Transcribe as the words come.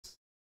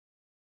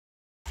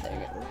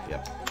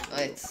Yeah.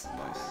 Right. Nice.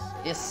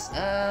 Yes,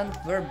 and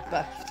we're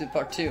back to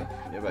part 2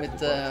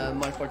 with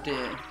Mario Party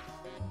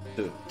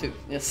 2.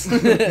 Yes,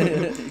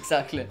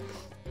 exactly.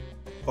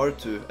 Part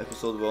 2,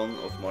 episode 1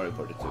 of Mario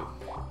Party 2.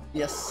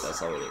 Yes. That's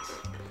how it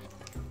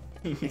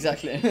is.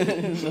 Exactly.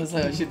 That's how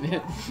it should be.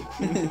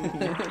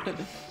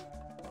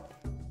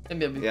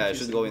 Maybe a bit Yeah, I confusing.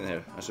 should go in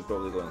here. I should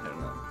probably go in here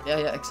now.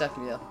 Yeah,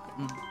 exactly, yeah.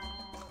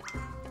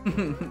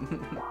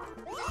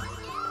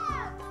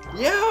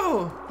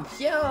 Yo!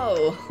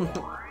 Yo!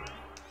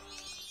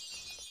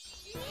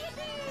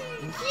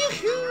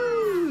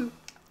 Yoo-hoo!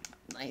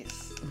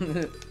 Nice.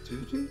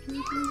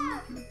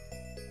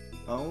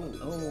 Oh,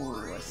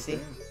 I see.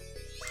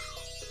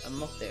 I'm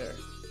not there.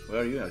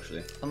 Where are you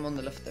actually? I'm on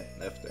the left there.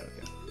 Left there,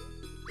 okay.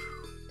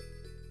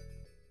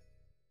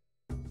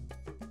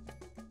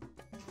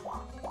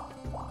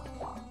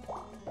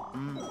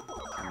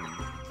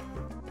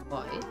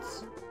 Right.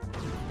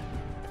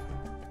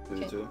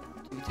 2v2.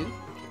 2v2?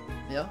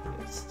 Yeah.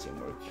 It's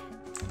teamwork.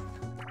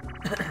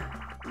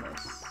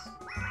 Nice.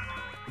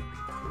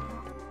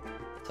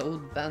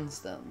 Toad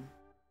Bandstand.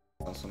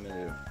 Sounds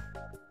familiar.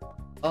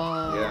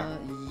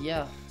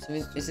 Yeah. So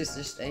is this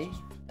just A?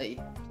 A.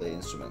 Play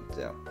instrument,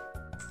 yeah.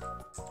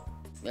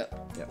 Yeah.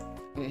 Yeah.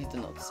 We hit the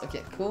notes.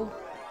 Okay, cool.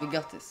 We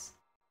got this.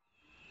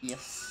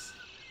 Yes.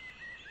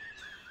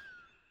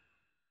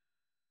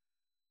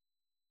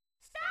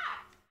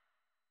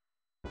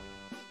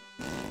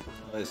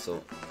 Oh, it's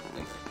so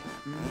nice.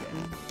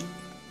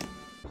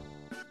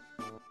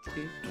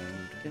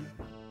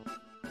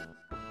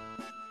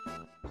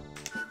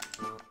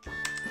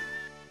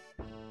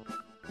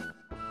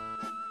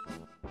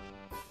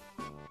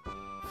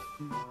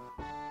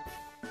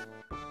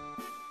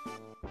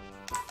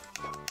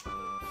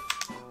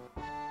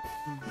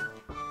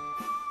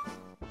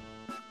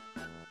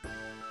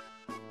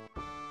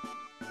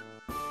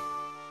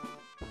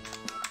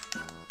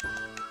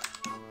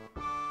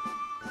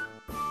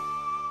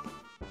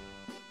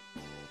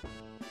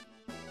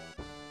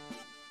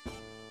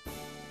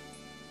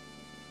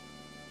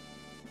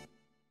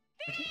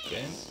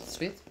 Okay.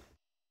 Sweet.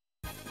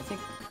 I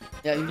think.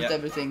 Yeah, you hit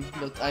everything,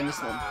 but I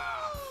missed one.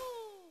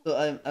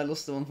 So I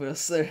lost the one for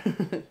us there.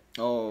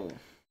 Oh.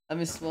 I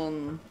missed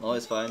one. No,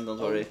 it's fine, don't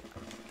worry.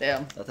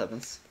 Damn. That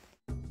happens.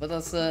 But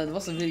that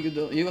was a really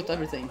good. You got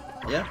everything.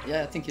 Yeah?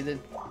 Yeah, I think you did.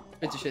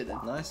 Pretty sure you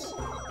did. Nice.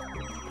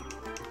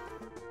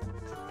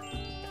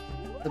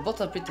 The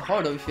bots are pretty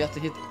hard though if you have to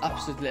hit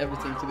absolutely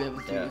everything to be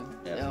able to.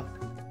 Yeah.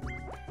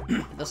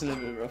 That's a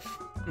little bit rough.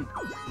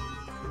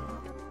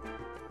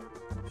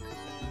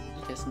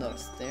 Okay, so now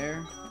it's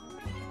there.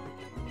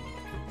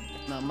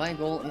 Now my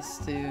goal is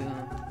to.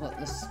 Well,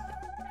 let's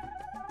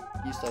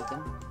use the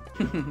item.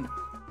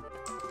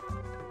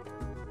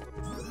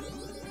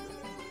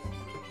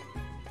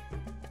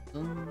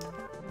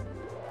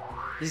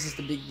 This is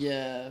the big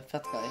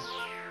fat guy.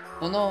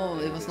 Oh no,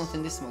 it was not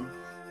in this one.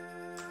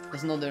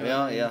 There's another one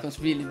that becomes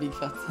really big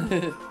fat.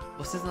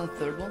 Was this not the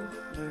third one?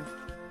 Or?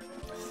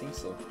 I think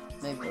so.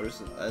 Maybe. Or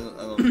is it? I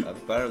don't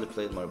I've barely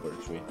played Mario Party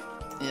 3.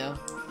 Yeah.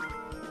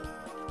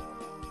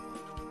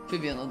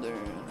 Could be another.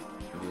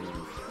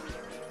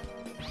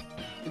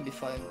 Could be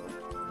 5.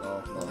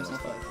 No, It's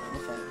not 5.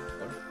 Not 5.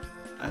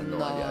 I have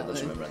no idea, I don't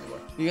remember anymore.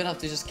 You're gonna have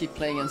to just keep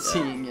playing and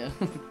seeing, yeah.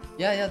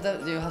 yeah,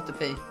 that you have to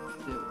pay.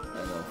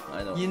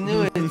 I know. You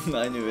knew it!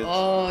 I knew it.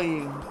 Oh,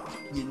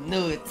 you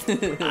knew it!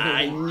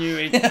 I knew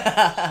it!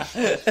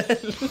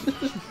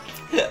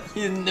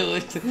 You knew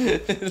it!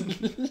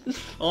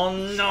 Oh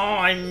no,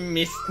 I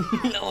missed!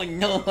 Oh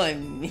no, I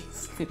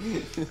missed!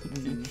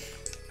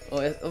 Oh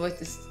wait,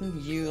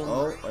 isn't you on...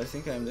 Oh, I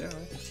think I'm there,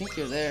 right? I think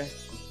you're there. I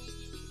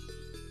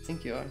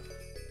think you are.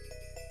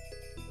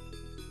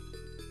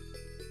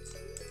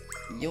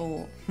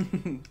 Yo!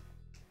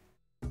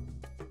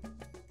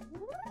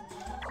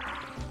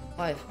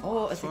 5.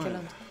 Oh, I think I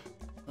learned.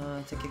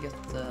 I think I get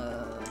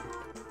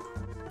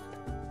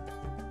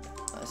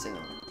I see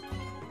now.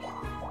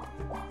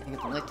 I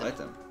get an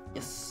item.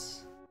 Yes.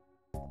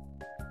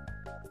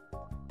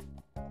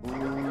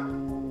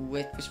 Ooh,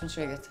 wait, which one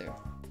should I get here?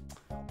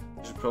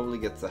 You should probably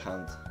get the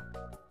hand.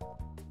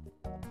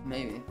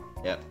 Maybe.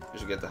 Yeah, you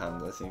should get the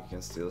hand. I think you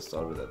can still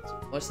start with that.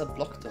 What's that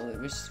block though?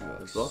 Which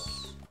works? Block?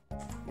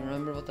 You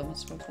remember what that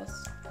was?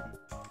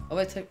 Oh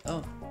wait,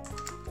 oh.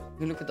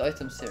 You look at the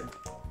items here.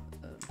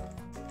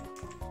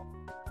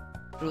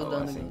 Throw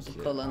down the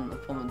call an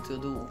opponent to a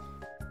duel.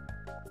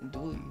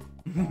 Duel?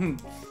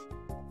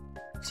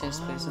 Change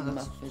space on the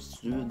map.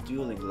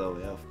 Dueling glove,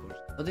 yeah, of course.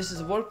 Oh, this is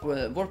a warp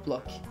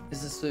block.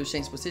 Is this to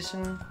change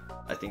position?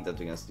 I think that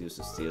we can use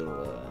to steal,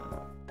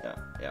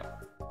 yeah.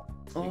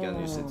 You can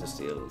use it to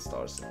steal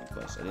stars and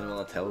coins. I didn't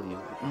want to tell you.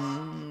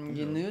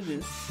 You knew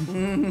this.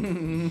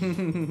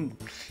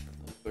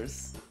 Of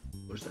course.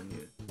 Of course I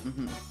knew it.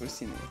 Of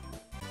course you knew it.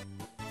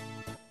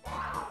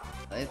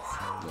 Right.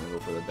 You wanna go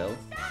for the bell?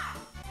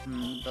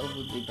 That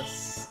would be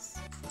best.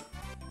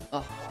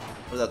 Ah.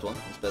 Or that one,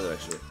 it's better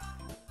actually.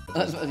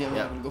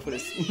 Yeah, I'm gonna go for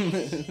this.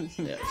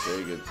 Yeah, it's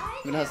very good.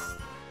 I'm gonna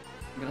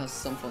have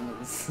some fun with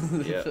this.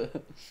 Yeah.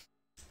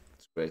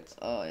 Great.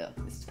 Oh yeah,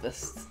 it's the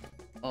best.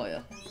 Oh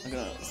yeah, I'm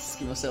gonna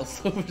screw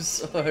myself over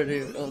so hard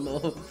here. Oh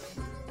no.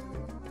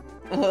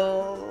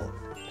 Oh.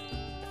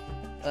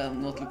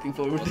 I'm not looking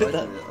forward to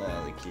that.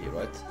 The key,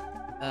 right?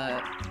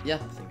 Yeah. I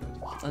think I'm the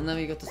key. And now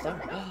we got the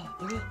star.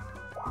 Okay.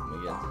 Oh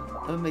my god.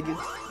 Oh my god.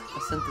 I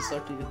sent the star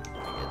to you.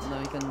 Now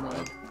we can...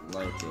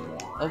 19.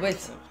 Oh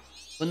wait.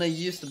 When I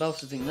use the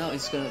Bowser thing now,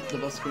 the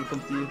boss is gonna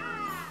come to you.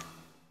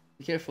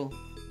 Be careful.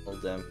 Oh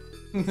damn.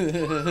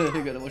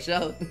 You gotta watch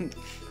out.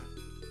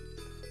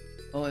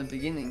 Oh, in the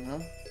beginning, huh?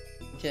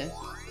 Okay.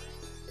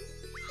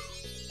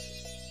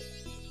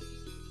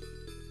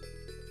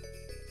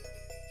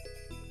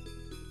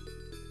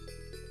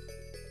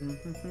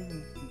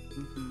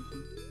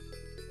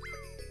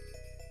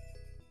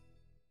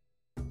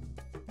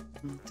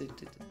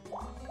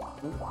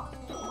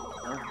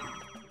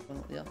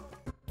 Oh, yeah.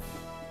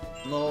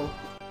 No.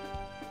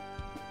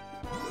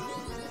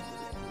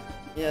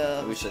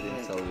 Yeah. I wish I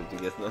didn't tell you to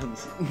get that.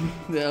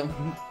 Yeah.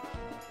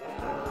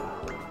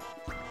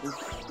 Oof.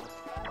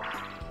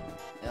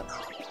 Yep.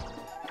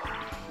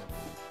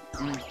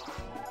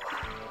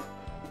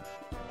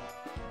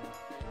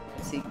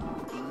 See.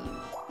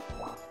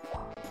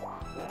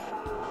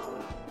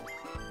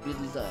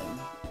 Riddle time.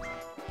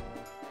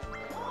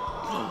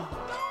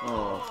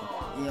 Oh.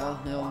 Yeah,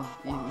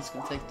 he's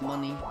gonna take the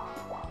money.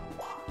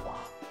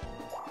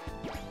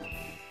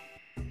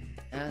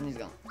 And he's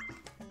gone.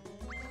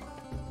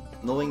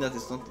 Knowing that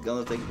it's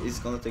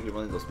gonna take your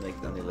money doesn't make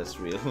it any less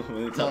real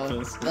when it No,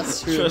 happens.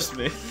 that's true. Trust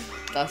me.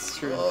 That's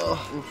true. Oh.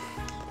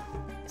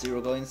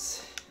 0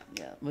 coins.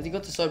 Yeah, but you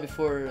got to start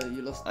before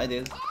you lost. I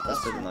did.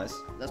 That's pretty nice.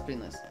 That's pretty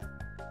nice.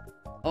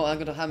 Oh, I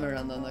got a hammer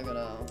and then I got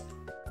a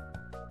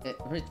hit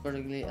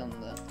vertically and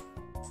yeah.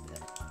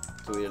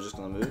 So we're just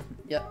gonna move.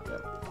 Yeah.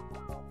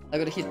 I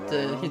gotta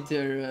hit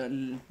your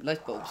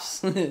light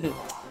bulbs.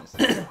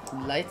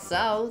 Lights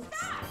out.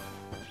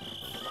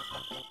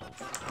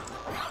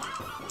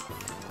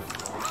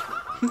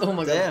 Oh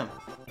my god. Damn.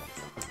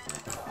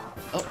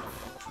 Oh,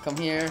 come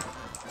here.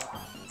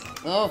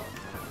 Oh.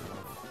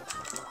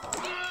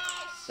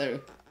 There.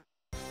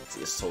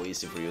 It's so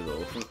easy for you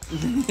though.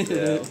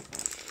 Yeah.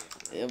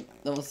 Yeah,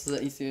 that was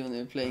easy when you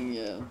were playing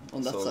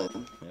on that solo.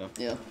 side.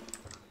 Yeah.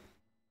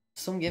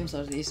 Some games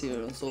are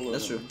easier on solo.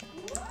 That's true.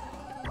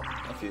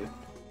 A few.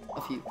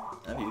 A few.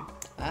 A few.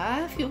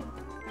 A few.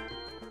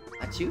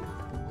 At you.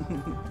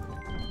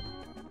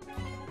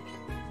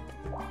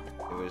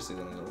 Where's it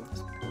gonna go?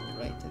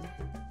 Right.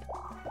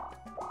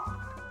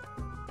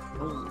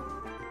 Oh.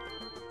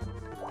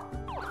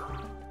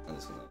 And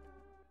it's gonna.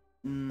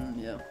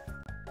 Yeah.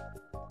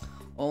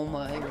 Oh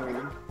my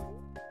god.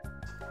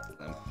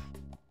 Lamp.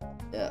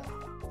 Yeah.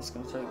 It's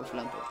gonna try to go for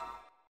lamp.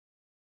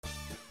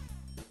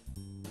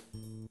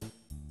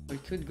 We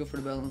could go for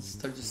the balance,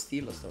 try to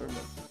steal a star,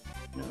 but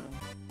no.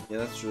 Yeah,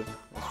 that's true.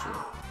 That's true.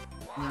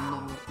 You never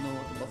know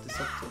what the bot is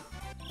up to.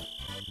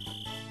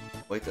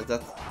 Wait,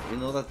 that you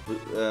know that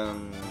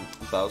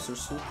Bowser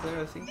suit there?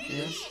 I think.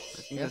 Yeah.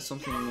 I think there's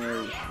something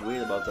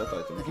weird about that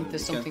item. I think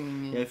there's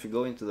something. Yeah, if you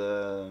go into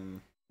the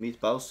meet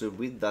Bowser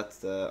with that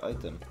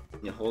item,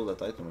 you hold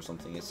that item or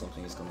something. It's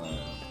something is gonna.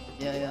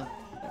 Yeah.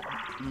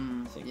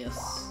 I think.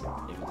 Yes.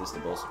 If it is the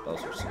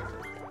Bowser suit,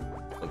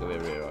 like a very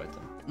rare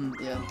item.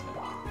 Yeah.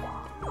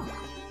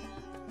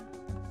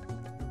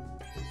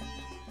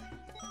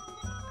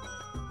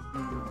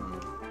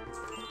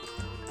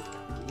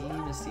 Okay,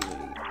 let's see where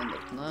we end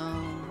up now.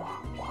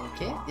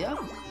 Okay, yeah.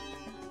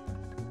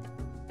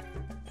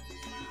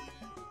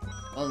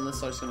 Well, the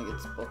star's gonna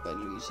get spot by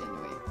Luigi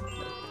anyway.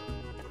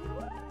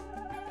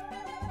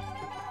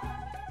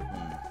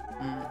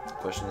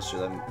 Question is,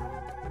 should I?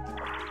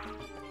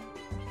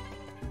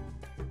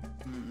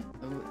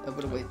 I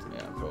would have waited.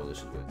 Yeah, I probably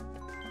should wait.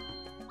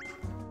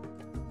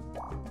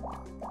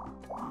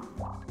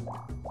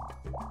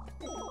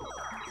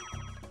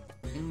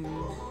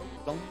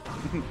 Long.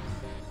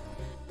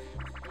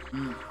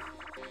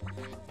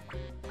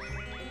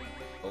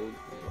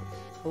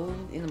 Toad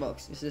in the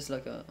box. Is this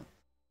like a?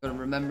 Gotta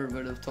remember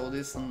where the toad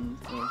is and.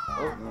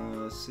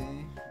 Let's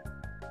see.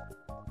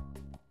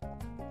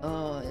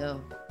 Oh yeah,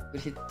 we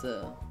hit.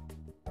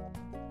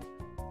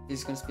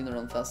 He's gonna spin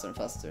around faster and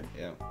faster.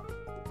 Yeah.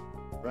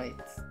 Right.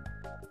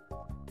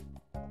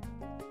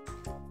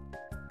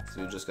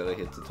 So you just gotta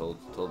hit the toad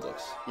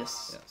box.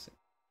 Yes. Yeah. See.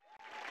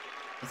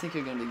 I think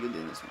you're gonna be good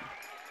in this one.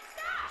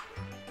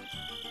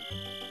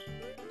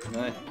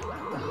 Nice.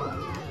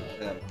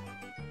 Yeah.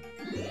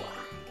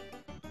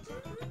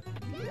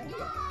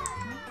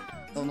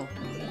 Oh no.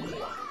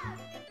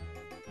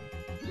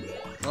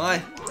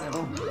 Nice.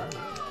 Oh.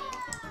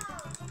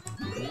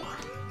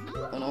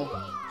 Oh no.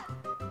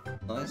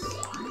 Nice.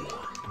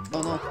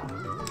 Oh no.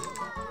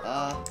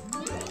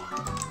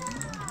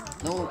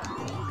 No.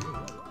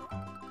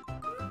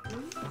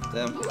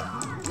 Damn.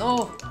 No.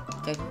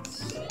 Thanks.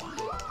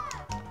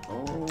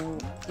 Oh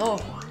no.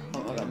 Oh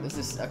my god, this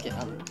is okay.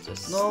 I'm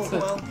just. No,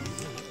 come on.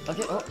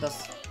 Okay. Oh,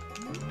 that's.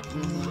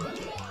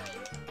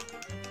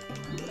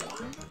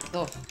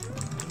 No.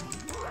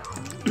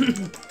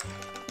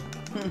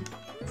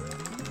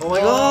 Oh my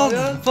god!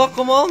 God. Fuck,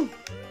 come on!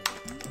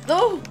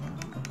 No!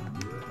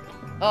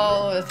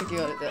 Oh, I think you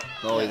got it. Yeah.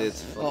 No, yeah. I did.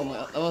 Oh my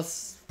god, that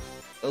was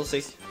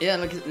sick. Yeah,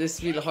 like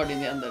it's really hard in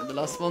the end there. The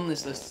last one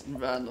is just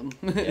random.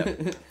 Yeah,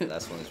 the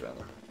last one is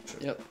random. Sure.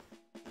 Yep.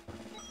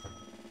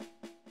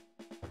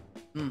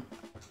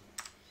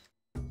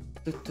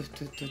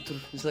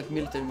 It's like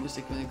military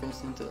music when it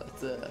comes into that.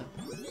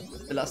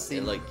 The last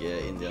scene. Like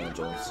Indiana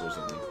Jones or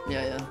something.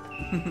 Yeah, yeah.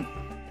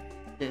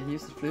 Yeah, he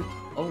used the flute.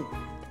 Oh.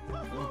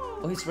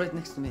 Oh, he's right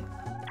next to me.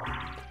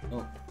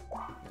 Oh.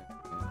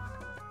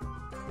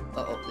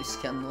 Uh-oh, this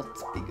cannot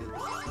be good.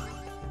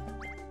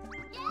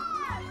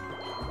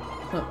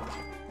 Huh.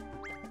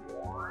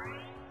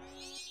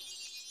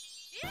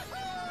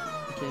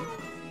 Okay.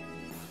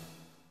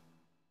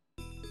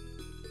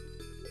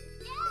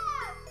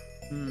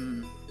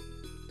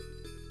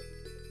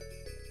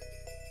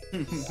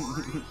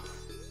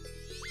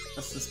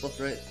 That's the spot,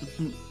 right?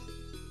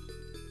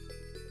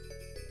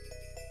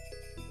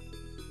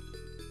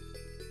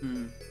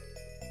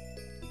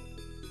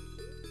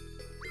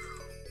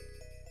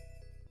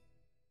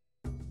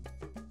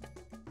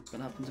 What's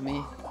gonna happen to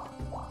me?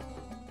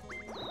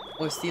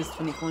 Oh, it steals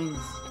 20 coins.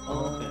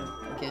 Oh,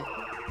 okay.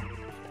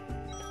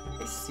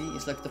 I see.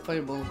 It's like the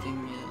fireball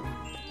thing.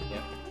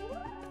 Yeah.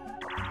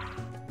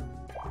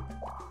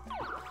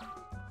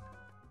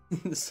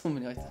 There's so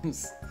many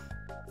items.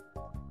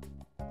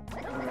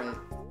 Alright.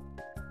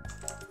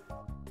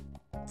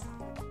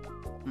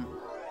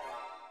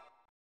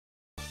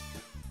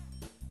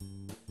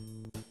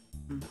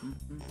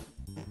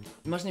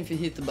 Imagine if you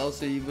hit the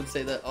Bowser, you would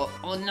say that, oh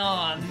no,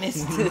 I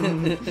missed.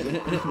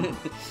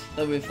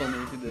 That'd be funny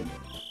if you did.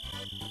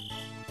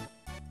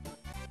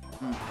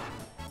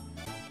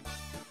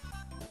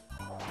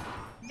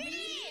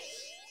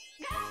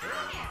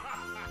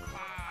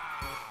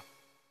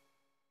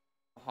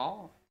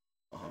 Jaha.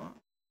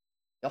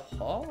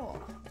 Jaha.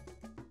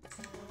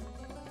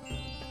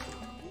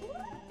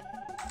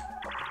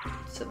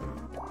 7.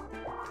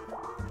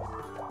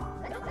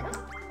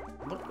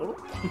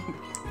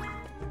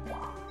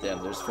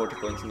 Damn, there's 40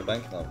 coins in the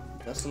bank now.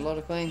 That's a lot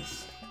of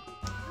coins.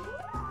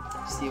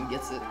 See who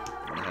gets it.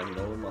 I have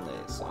no money,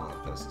 so I'm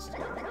gonna pass this to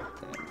you.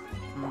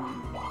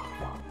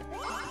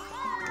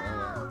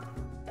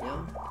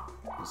 Yeah.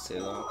 You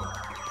save them.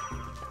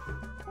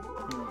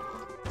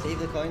 Save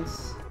the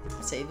coins.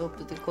 Save up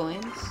the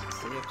coins.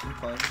 Save up some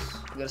coins.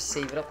 We gotta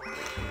save it up.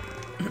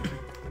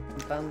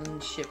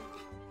 Abandoned ship.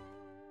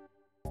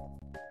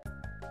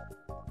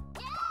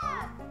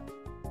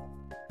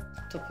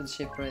 Top of the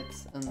ship, right?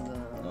 And No.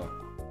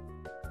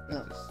 no,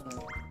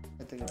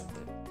 I take it right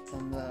there.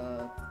 And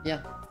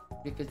yeah,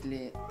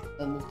 repeatedly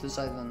move to the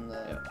side when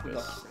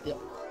block. Yeah.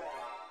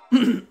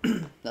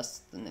 That's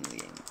the name of the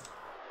game.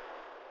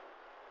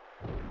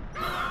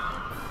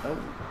 Oh.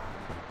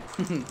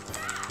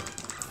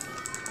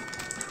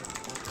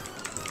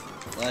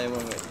 No, you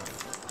won't wait.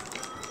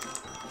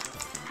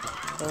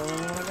 Oh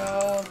my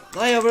god.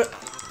 No, you over.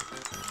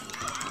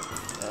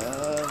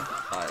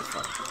 It's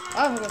fine.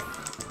 Oh my god.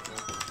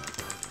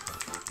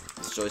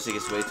 This joystick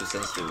is way too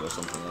sensitive or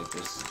something like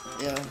this.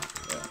 Yeah.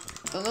 Yeah.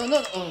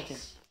 No. Oh, okay.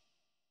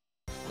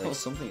 Like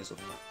something is up.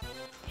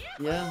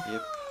 Yeah.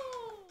 Yep.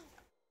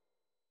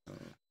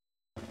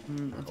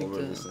 I think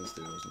Overly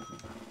sensitive or something.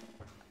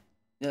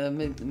 yeah,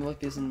 maybe there might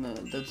be some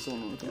dead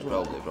zone on the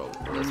controller.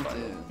 Probably. That's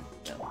fine.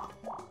 Yeah.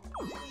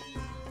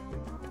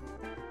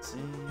 See,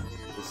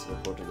 this is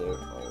reported there.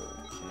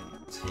 Okay.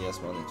 So he has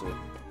money too.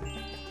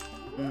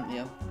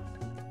 Yeah.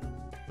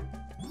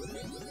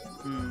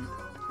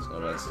 It's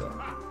not right still.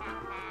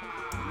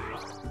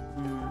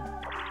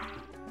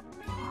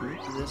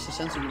 There's a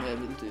chance you're gonna be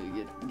able to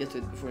get to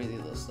it before he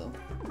does, though.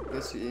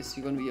 Because it's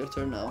gonna be your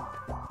turn now.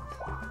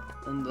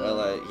 And Well,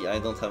 I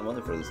don't have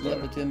money for this. yeah,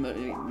 but you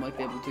might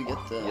be able to get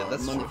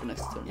that's money true. for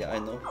next turn. Yeah, I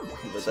know.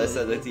 But So- I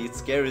said that it's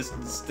scary. It's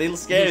still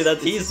scary that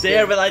he's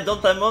there, but I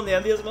don't have money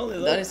and he has money.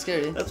 That is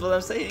scary. That's what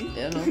I'm saying.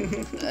 Yeah, no,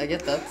 I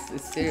get that.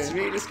 It's scary. It's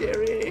really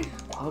scary.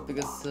 I hope it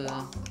gets.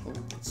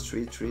 It's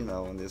 3-3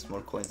 now, and there's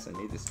more coins. I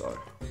need this star.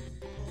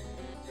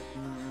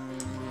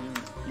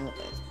 No.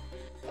 Okay.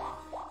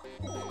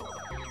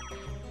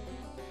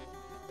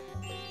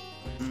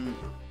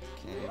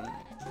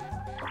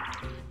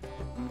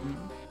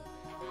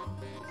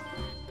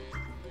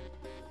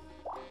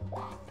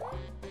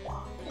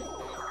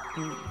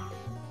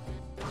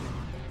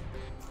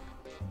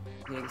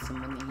 Get some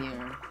money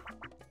here.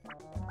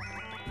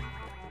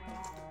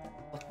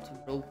 What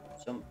rope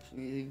jump?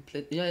 We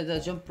played. Yeah, the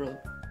jump rope.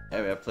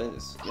 Yeah, we have played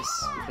this.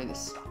 Yes, we play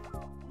this.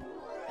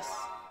 Yes.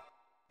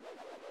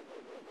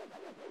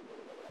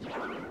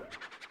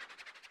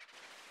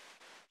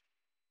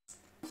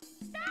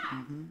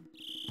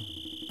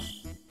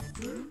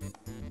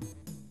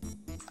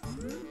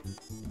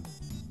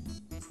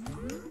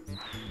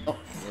 Oh,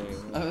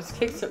 I was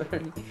kicked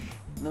already.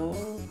 No.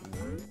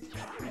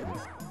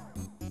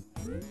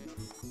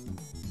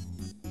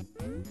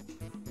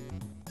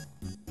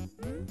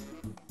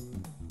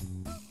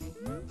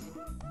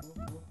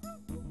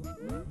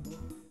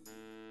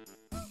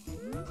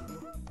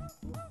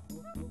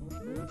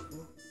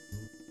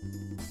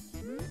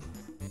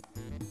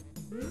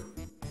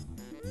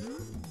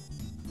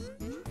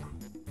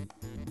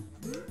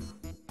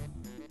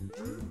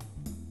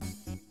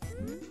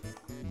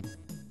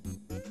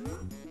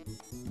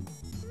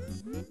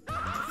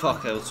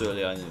 Fuck, I was too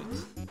early, I knew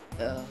it.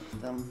 Yeah,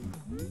 damn.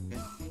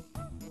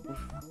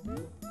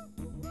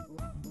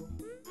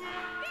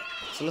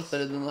 It's a lot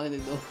better than I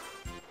did though.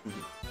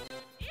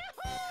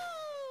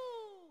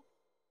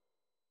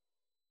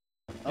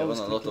 I won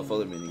a lot of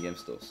other mini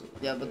games though, so...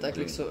 Yeah, but I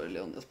clicked so early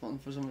on this one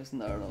for some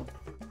reason, I don't know.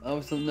 I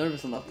was so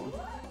nervous on that one.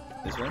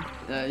 This one?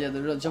 Yeah,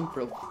 the red jump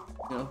rope.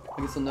 You know,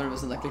 I get so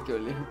nervous and I click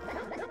early.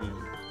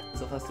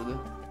 So fast to do.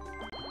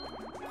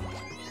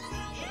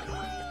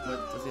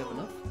 But does he have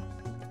enough?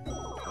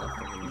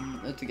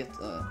 To get,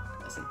 I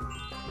see.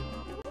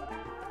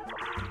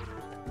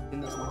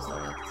 Still does not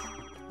start yet.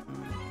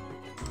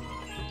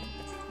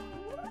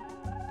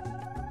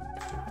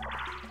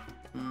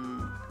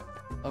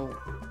 Oh.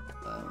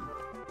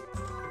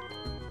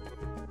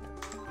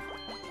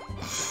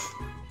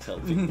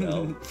 Helping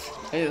now.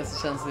 Hey, that's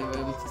a chance to be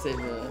able to save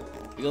You're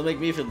gonna make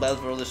me feel bad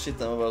for all the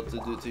shit I'm about to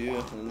do to you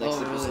in the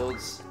next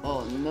episodes.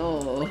 Oh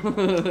no.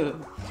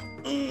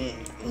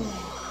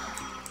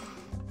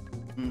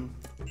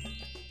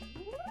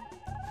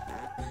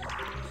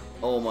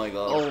 Oh my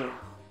god. Oh.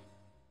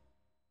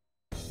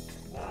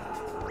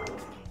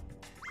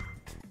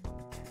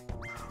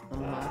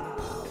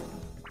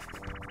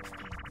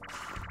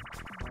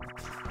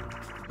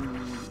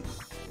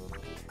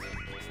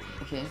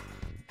 Okay.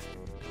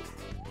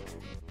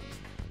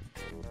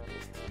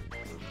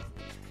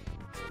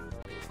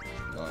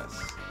 Nice.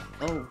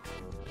 Oh.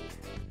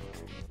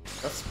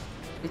 That's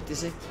pretty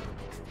sick.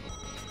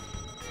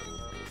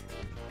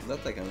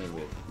 That I can live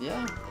with.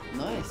 Yeah,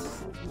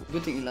 nice.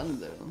 Good thing you landed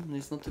there, huh?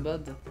 It's not too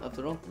bad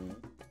after all.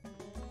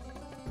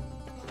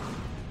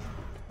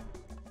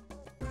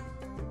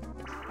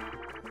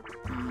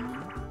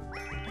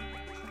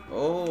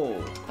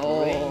 Oh,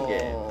 rain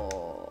game.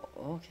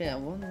 Okay, I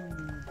won.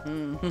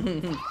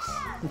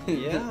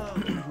 Yeah.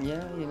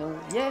 Yeah, you know.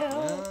 Yeah.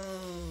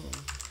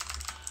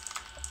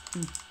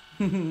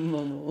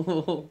 No,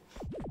 no.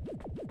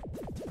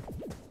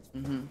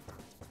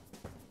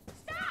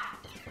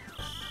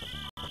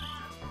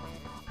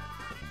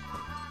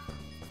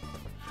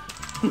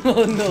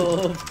 Oh no,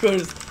 of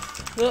course.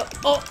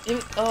 Oh.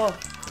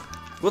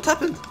 What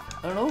happened?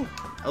 I don't know.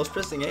 I was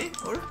pressing A,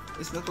 or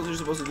isn't that what you're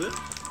supposed to do?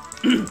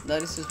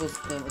 That is supposed to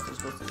what you're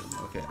supposed to do.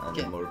 Okay, I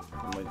need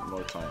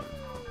more time.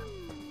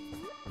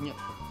 Yep.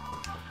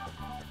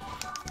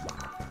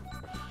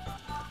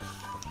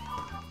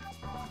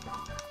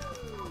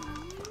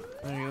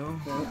 There you go.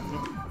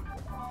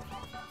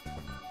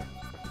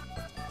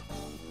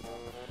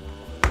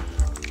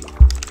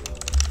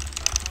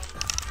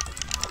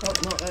 Oh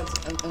no, that's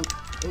oh.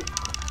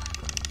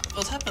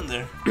 What happened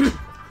there? Oh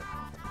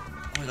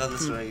my god,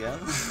 let's try again.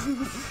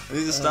 I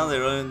need to stand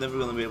there, or I'm never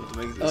gonna be able to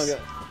make this. Okay.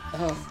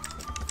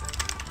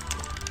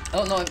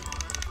 Oh no,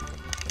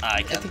 I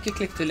I think you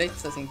clicked too late,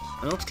 I think.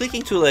 I'm not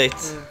clicking too late.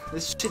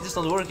 This shit is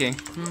not working.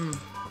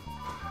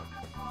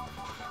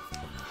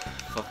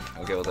 Fuck.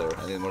 Okay, whatever.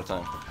 I need more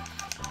time.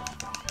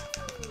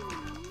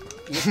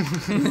 I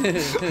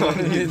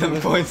need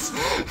them points.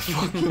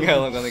 Fucking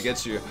hell, I'm gonna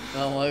get you.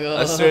 Oh my god.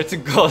 I swear to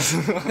God.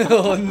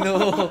 Oh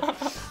no.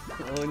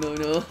 Oh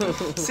no.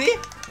 See?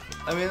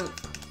 I mean,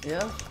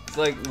 Yeah. it's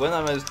like when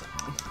I'm at...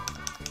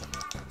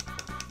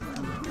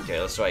 Okay,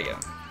 let's try again.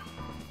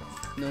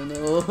 No,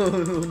 don't.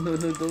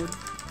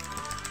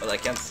 But I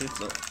can't sit,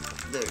 so...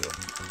 There you go.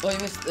 Oh, you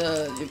missed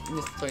the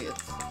target.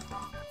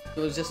 It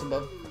was just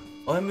above.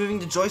 Oh, I'm moving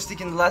the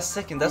joystick in the last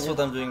second. That's what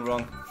I'm doing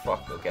wrong.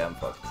 Fuck, okay, I'm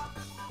fucked.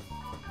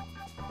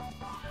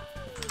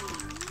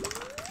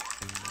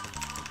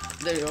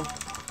 There you go.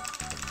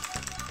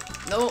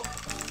 No.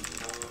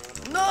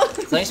 No.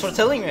 Thanks for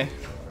telling me.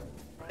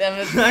 Damn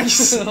it.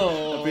 Nice.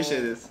 Oh.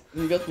 Appreciate it.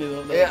 You got me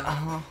though.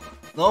 Yeah.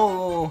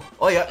 No.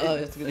 Oh yeah. Oh,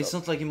 you have to get It's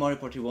up. not like in Mario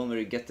Party 1 where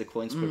you get the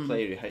coins per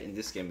player. In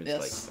this game, it's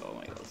Yes. like, oh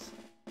my god.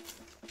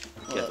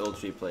 Get all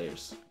 3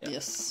 players. Yeah.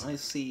 Yes. I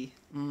see.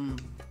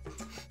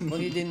 Well,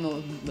 you didn't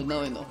know, but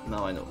now I know.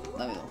 Now I know.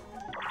 Now I know.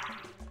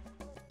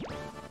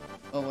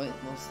 Oh wait,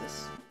 what's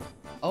this?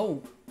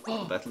 Oh.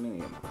 Battle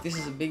minigame. This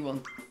is a big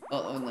one.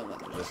 Oh, never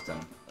mind. Just 10.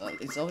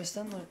 It's always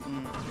 10 or?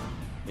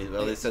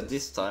 Well, it said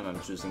this time I'm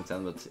choosing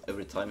 10, but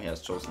every time he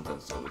has chosen 10,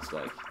 so it's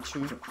like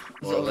True.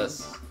 more or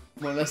less.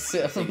 More or less,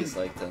 yeah. I think it's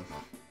like 10.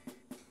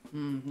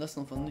 That's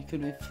not fun. It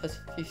could be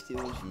 50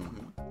 or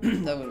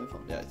that would be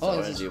fun. Yeah, it's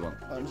this is RNG one.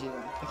 RNG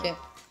one. Okay.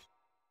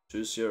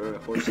 Choose your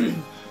horsey.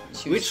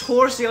 Choose. Which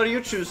horsey are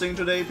you choosing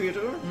today,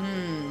 Peter?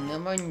 I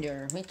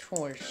wonder. Which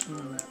horse?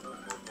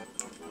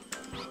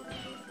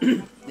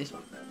 This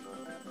one.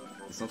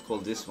 It's not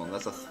called this one,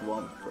 that's a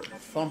thwomper.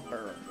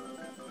 Thumper.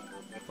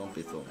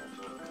 Thumpy thump.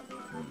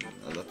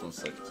 That one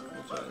sucked.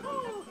 I'll try it.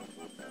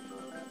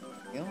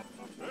 Go.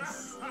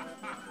 Yes.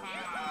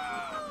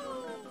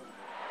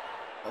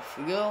 Off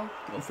we go.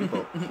 Off we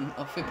pop.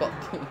 Off we pop.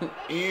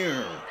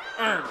 Ear.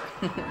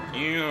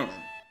 Ear.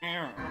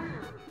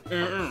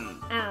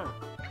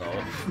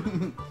 Oh.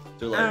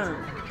 Too late.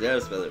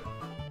 There's better.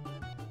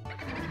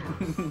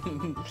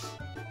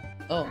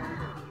 Oh.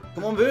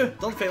 Come on, Boo!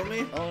 Don't fail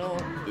me! Oh no.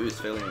 Boo is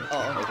failing me.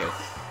 Oh. Okay.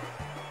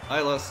 I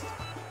lost.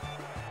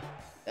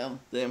 Damn.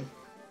 Damn.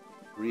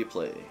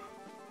 Replay.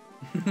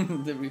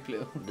 The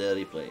replay. The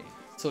replay.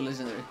 So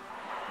legendary.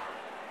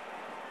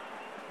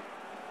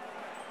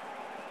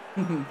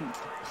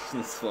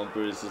 The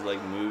Swampert is just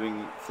like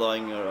moving,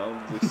 flying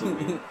around. Looks so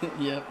weird.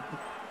 Yep.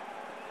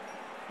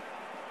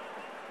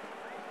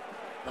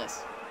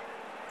 Nice.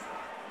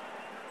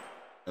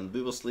 And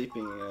Boo was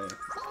sleeping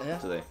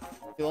today.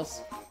 He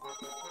was.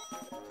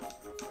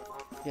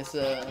 Yes,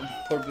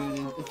 poor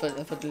Boo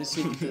unfortunately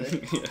sleeping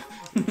today. Yeah.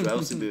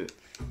 Drowsy Boo.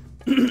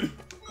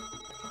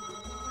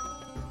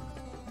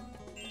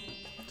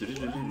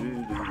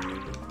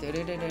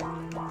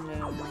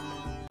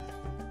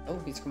 Oh,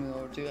 he's coming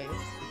over too, I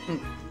guess.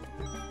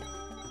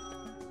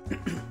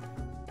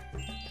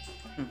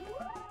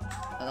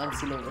 And I'm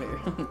still over here.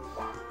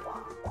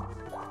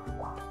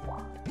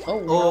 Oh,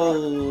 wow.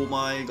 Oh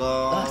my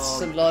god.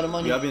 That's a lot of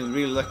money. You have been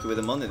really lucky with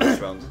the money this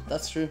round.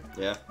 That's true.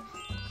 Yeah.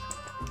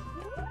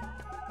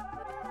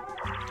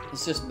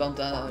 He's just bound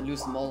to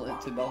lose them all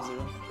to Bowser.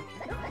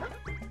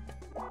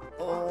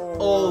 Oh.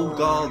 Oh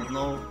god,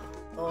 no.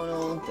 Oh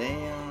no.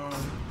 Damn.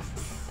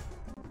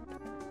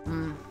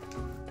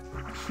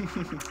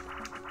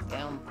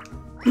 Damn.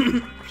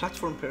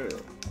 Platform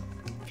Peril.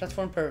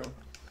 Platform Peril.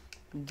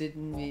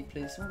 Didn't we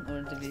play this one,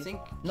 or did we? I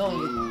think. No,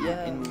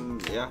 yeah.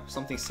 Yeah,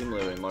 something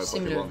similar in Mario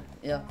Similar. Party 1.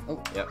 Yeah.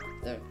 Oh. Yeah.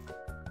 There.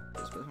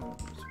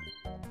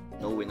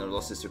 No win or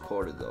loss is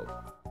recorded though.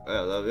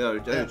 Oh, yeah,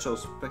 Yeah. it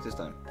shows practice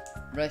time.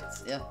 Right.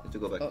 Yeah. You have to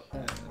go back. Oh,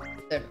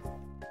 there.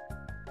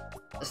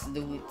 Let's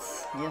do it.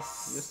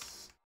 Yes.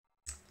 Yes.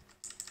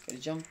 Gotta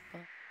jump.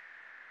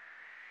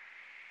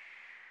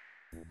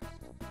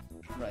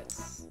 Right.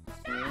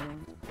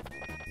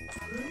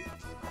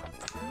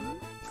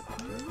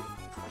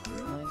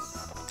 Nice.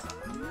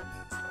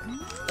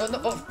 Oh no!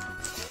 Oh!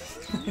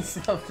 It's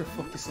how to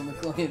focus on the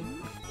coin.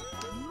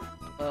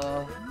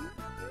 Oh.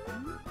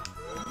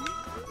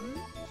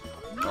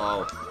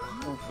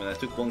 When I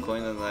took one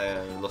coin and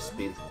I lost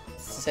speed.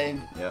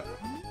 Same. Yeah.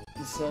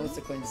 So it's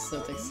the coins, so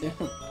it takes you.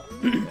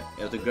 Yeah. You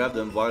have to grab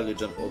them while you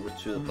jump over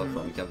to the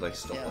platform. You can't like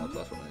stop Yeah. on the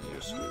platform and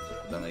you're screwed.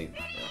 Then I.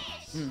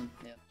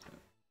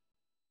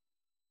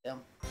 Yeah.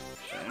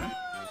 Yeah.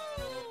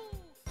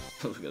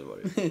 Don't forget about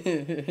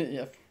it.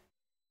 Yep.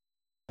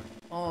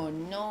 Oh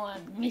no, I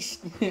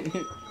missed.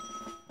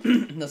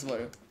 That's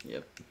Mario.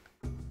 Yep.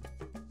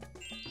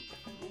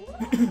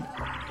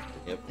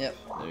 Yep. Yep.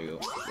 There you go.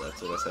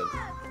 That's what I said.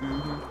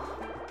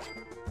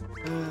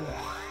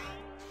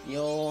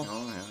 Yo.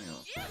 Oh, yeah.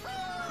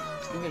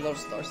 There's gonna be a lot of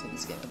stars in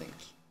this game, I think.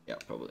 Yeah,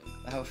 probably.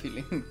 I have a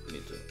feeling. Me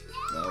too.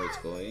 Now it's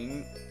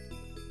going.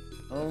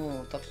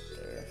 Oh, top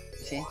there.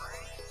 You see?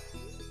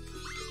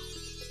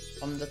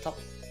 On the top.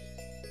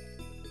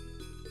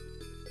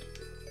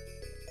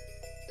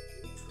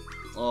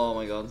 Oh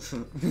my god.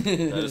 I'm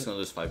just gonna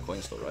lose 5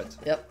 coins though, right?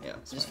 Yep. Yeah,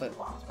 it's Just fine.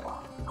 5. It's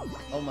fine.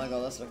 Oh my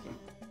god, that's lucky.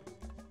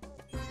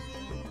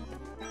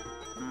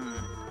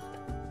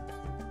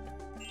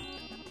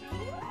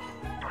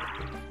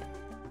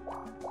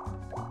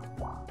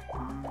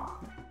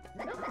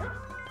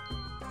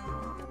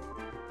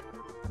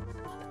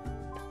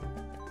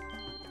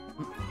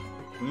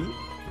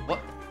 What?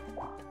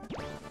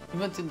 He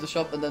went in the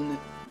shop and then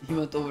he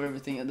went over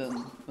everything and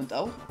then went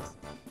out?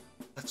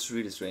 That's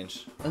really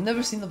strange. I've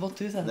never seen a bot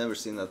do that. Never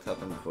seen that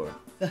happen before.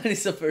 That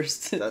is a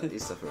first. That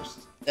is the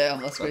first. Yeah,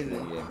 that's crazy.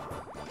 In the game.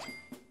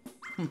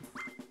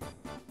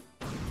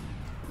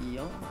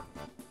 Yeah.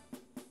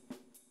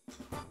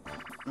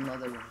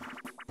 Another one.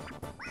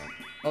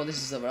 Oh, this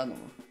is a random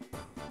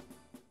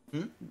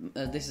one.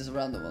 This is a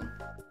random one.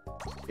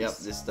 Yeah,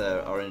 this is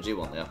the RNG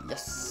one, yeah.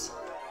 Yes.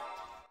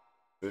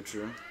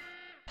 True.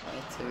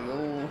 Right, here we go.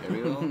 Here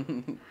we go.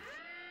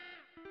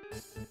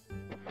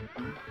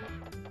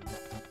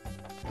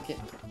 Okay.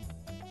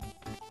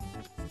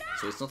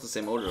 So it's not the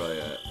same order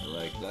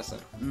like last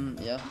time.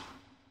 Yeah.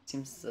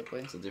 Seems that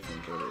way. It's a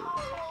different order.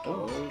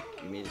 Oh.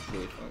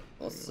 Immediately.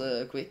 Was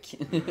quick.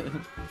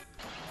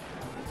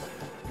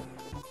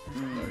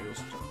 Mario's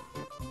turn.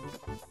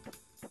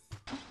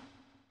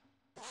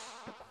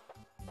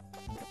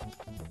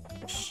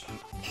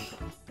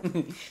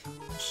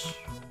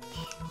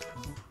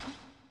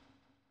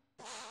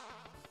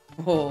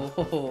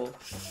 Oh.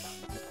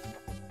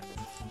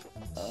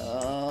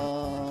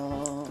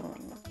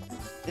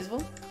 This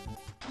one?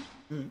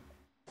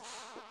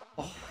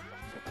 Oh.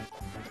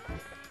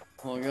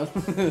 Oh my god.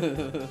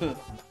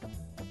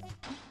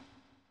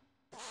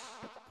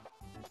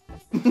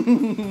 I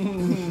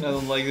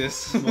don't like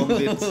this one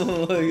bit.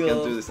 Oh my I can't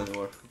god. do this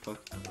anymore. Fuck.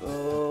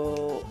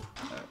 Oh.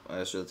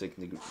 I should have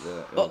taken the.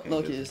 Oh, okay, no,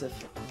 good. okay, Yusuf.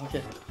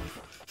 Okay.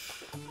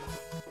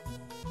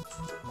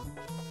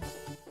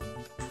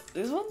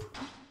 This one?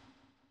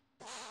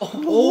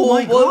 Oh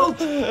my god!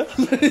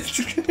 That is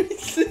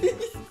crazy.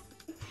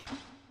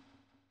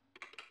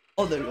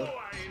 Oh, there we go.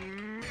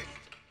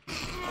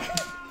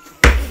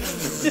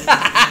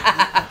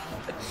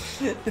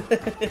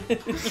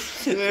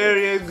 There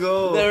you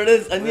go. There it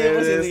is. I knew it There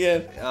was it in the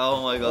is. game.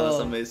 Oh my god, that's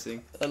Oh.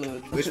 amazing. I love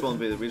it. Which one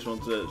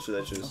should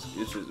I choose?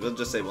 You choose. Well,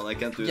 just say one. I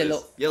can't do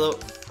Yellow. this. Yellow.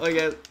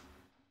 Okay.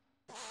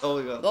 Oh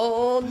my god.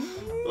 Oh,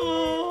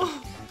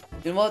 Oh.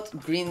 you know what?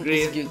 Green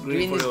is good.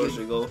 Green is Yoshi,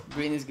 good. go.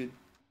 Green is good.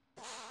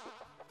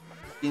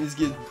 Green is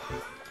good.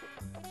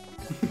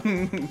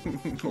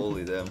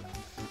 Holy damn.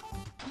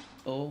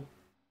 Oh.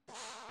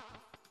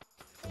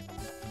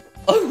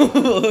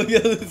 Oh my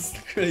god, that's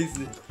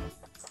crazy.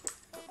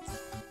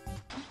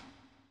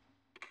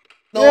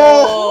 No!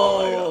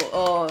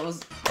 Oh, it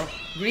was. Oh,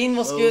 green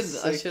was That good.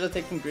 was I sick. should have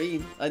taken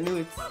green. I knew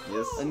it.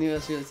 Yes. I knew I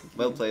should have taken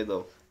Well green. played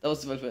though. That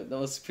was well played. That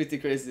was pretty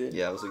crazy.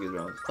 Yeah, it was a good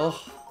round. Oh.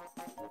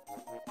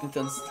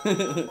 Intense.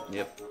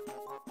 Yep.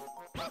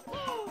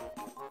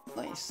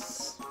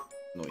 Nice.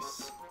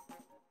 Nice.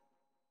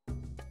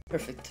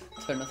 Perfect.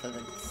 Turn of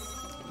events.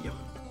 Yep.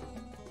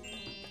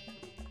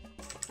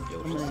 How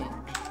Yoshi. many?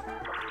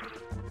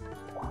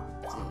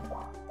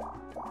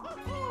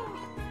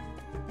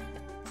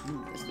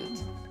 That's good.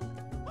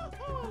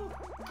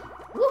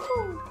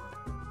 Woohoo!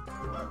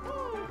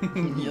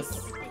 Yes.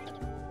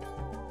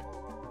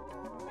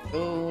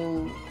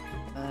 Go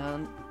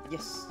and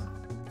yes.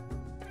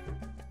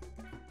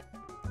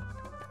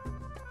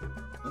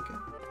 Okay.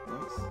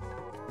 Nice.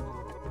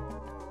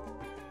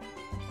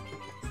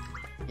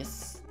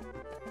 Yes.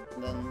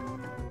 And then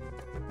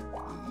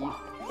yeah.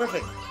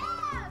 Perfect.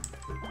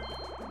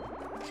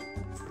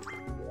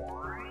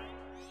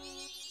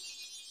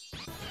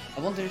 I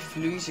wonder if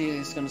Luigi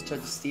is gonna try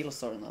to steal a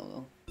star now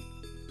though.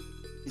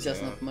 He has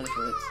enough money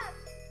for it.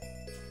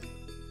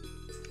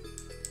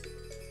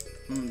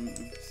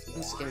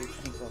 It's scary to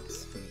think about.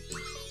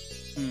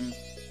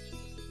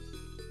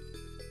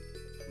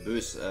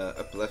 Boost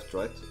up, left,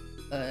 right.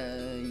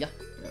 Yeah.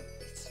 Yeah.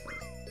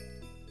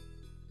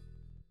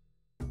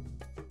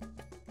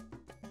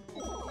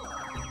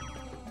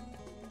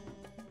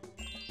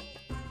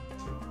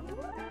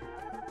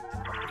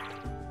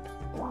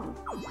 Oh.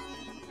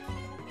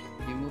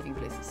 You're moving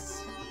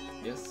places.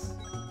 Yes.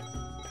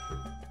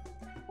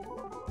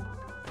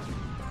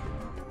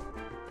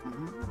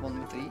 1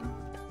 with 3.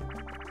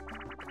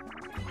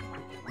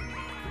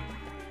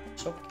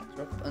 Shock,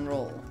 drop, and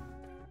roll.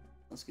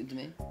 That's good to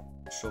me.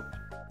 Shock,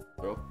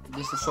 drop.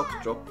 This is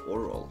Shock, drop,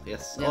 or roll.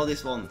 Yes. Yeah. Oh,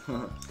 this one.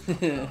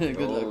 good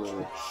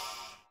luck.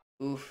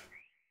 Oh. Oof.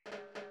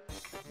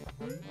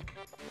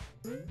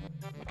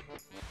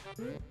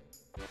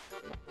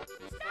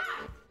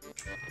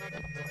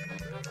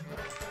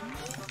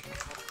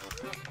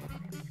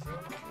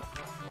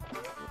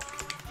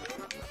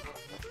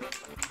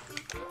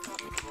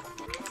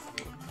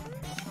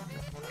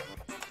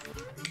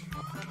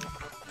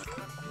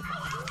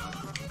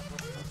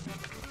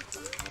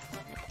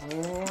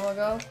 Oh my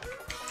god.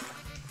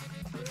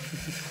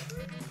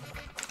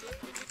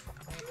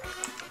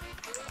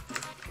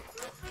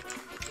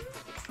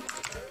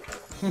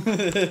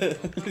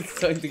 It's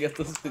trying to get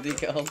us with the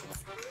count.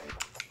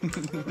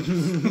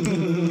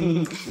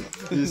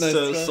 He's Nice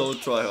try. so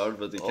try hard,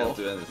 but he can't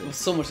do It anything. was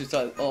so much to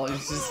try. Oh,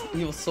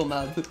 he was so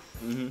mad.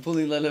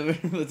 Pulling that lever,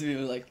 but we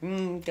were like,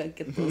 can't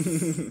get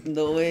this.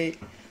 No way.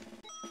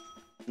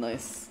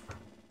 Nice.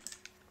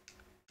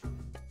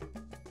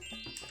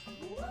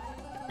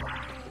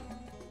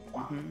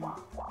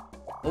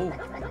 Oh.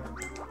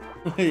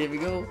 Here we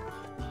go.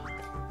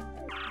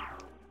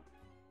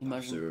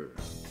 Imagine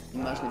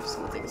if he's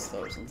gonna take a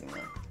star or something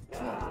now.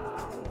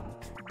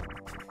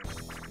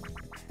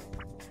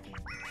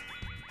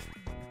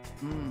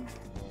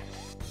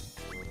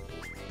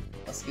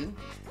 That's good.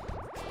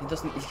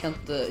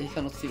 He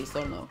cannot steal a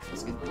star now.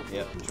 That's good.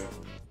 Yeah, true.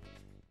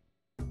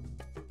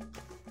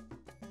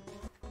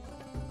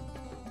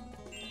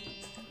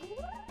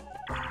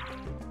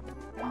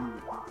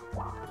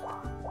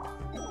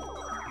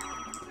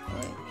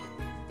 Alright.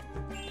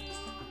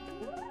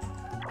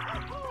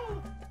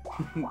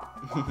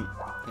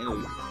 Hello.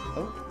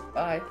 Oh,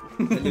 bye.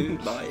 Hello,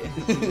 bye.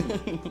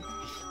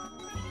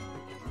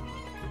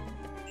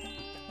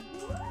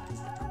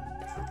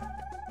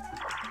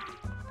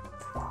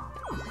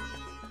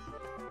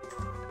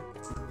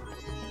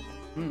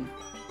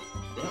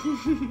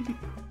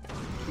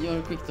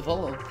 You're quick to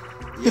follow.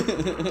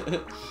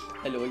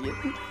 Hello again.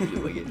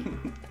 Hello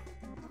again.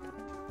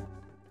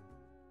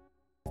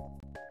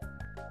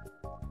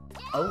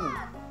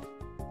 Oh.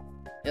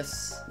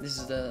 Yes, this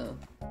is the...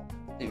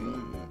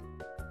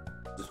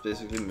 Just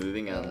basically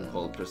moving and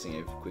hold pressing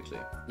A quickly.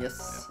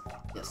 Yes,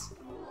 yes.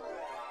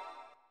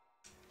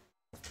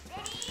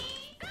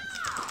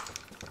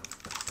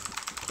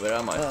 Where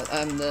am I?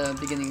 I'm the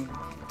beginning.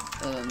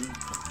 Oh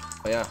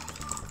yeah.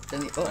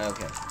 Then you,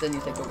 Okay. then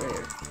you take over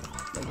here.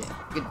 Okay,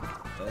 good.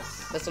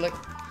 Yes. Best of luck.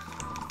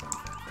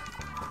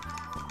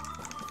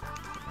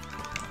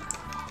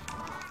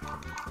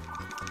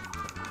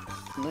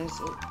 Nice.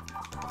 Oh.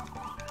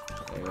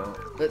 There you go.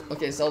 But,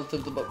 okay, so I'll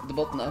tilt the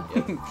bottom now.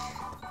 Yep.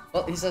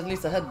 Well, he's at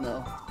least ahead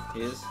now.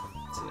 He is.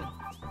 Let's see.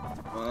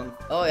 One.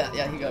 Oh yeah,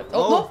 he got it.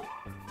 Oh.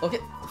 No! Okay.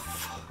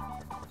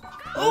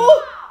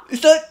 Oh! Is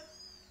that...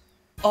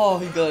 Oh,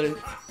 he got it.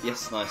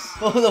 Yes, nice.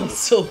 Oh, that was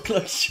so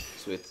clutch.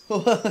 Sweet. I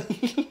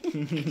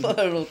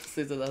don't know what to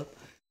say to that.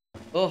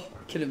 Oh,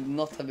 could have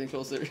not have been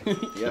closer.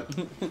 Yeah.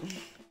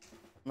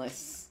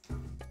 Nice.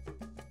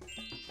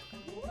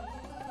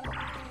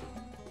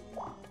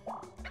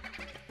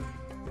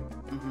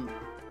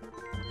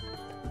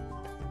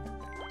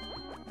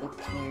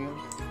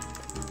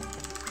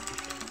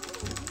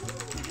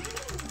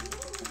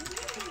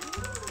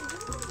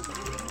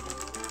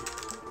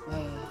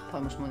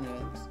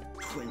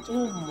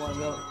 Oh my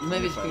god.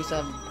 Maybe it's because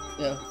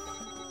yeah.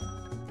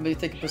 Maybe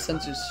take a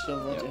percentage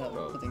of what you have,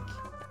 I think.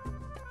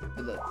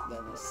 But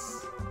that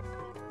was...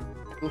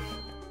 Oof.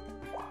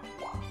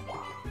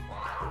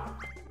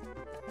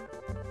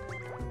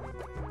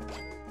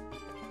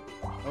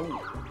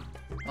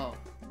 Oh.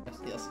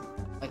 Yes.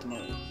 Item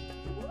already.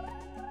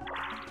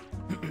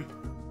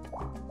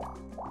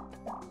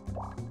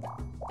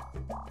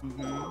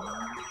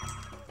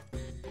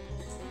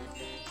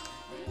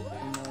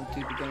 Now to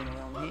be going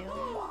around here.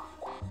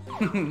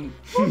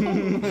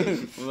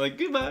 Like,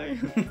 goodbye!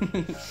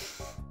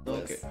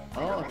 Okay.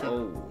 Oh, okay. Oh.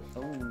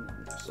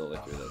 So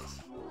lucky with that.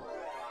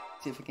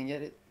 See if I can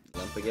get it.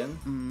 Lamp again?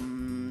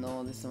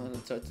 No, this time I'm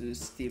gonna try to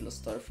steal a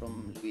star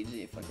from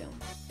Luigi if I can.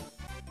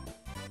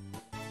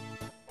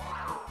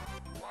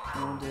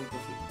 No, there you go.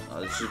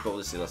 I should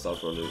probably steal a star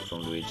from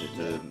Luigi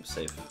to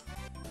save.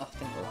 Ah,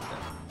 thank God.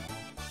 Okay.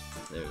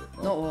 There you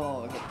go. No,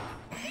 okay.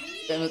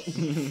 Damn it.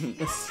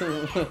 That's so...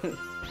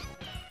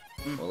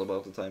 All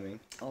about the timing.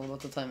 All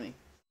about the timing.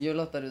 You're a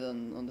lot better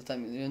than on the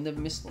timing. You never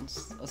missed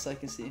once, as I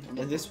can see.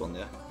 Yeah, this one,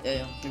 yeah.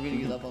 Yeah, you're really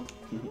good at that one.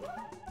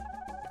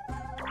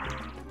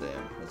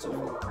 Damn, that's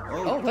awful.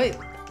 Oh, wait!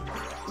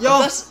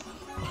 Yo!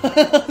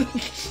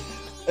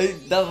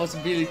 That was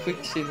really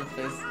quick shit in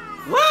face.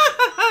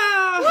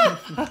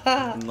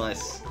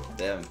 Nice.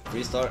 Damn,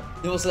 3-star.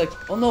 It was like,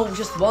 oh no,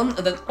 just one,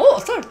 and then, oh,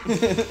 a star!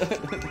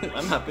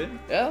 I'm happy.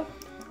 Yeah.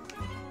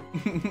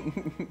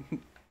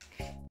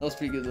 That was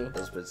pretty good though.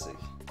 That's pretty sick.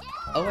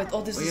 Oh wait,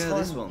 oh this is fun.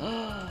 This one.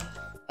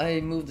 I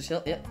moved the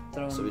shell, yeah.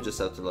 So we just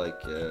have to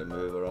like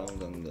move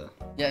around and...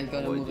 yeah, you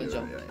gotta move and you,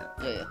 jump.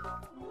 Yeah.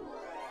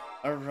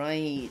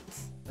 Alright.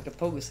 Like a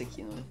pogo stick,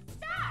 you know.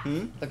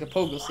 Like a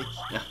pogo stick.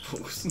 Yeah,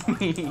 pogo stick.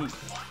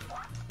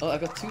 Oh, I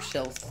got 2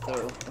 shells to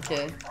throw.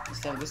 Okay, let's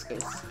see how this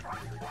goes.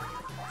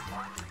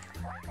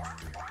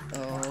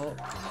 Oh.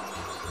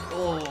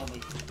 Oh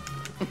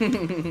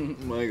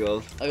my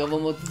god. I got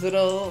 1 more to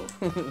throw.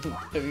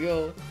 Here we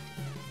go.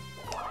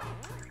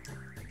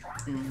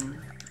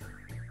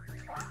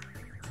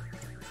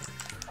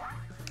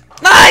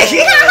 Nice!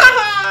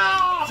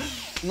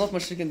 Not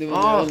much you can do with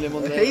only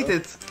one I there. hate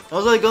it. I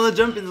was like gonna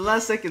jump in the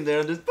last second there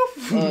and just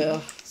poof. Oh yeah.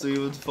 So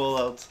you would fall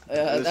out.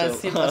 Yeah, I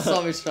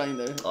saw me trying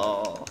there.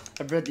 Oh.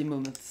 I read the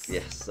movements.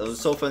 Yes, that was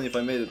so funny if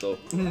I made it though.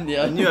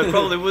 Yeah. I knew I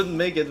probably wouldn't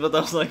make it, but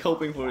I was like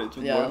hoping for it to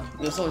work.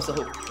 There's always a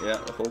hope.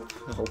 Yeah,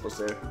 a hope was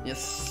there.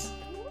 Yes.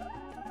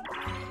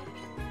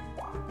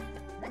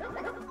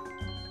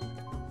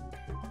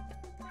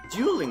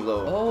 Dueling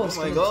though. Oh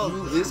my god,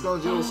 this is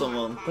gonna duel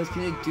someone. But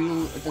can you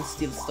duel and then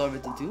steal star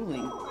with the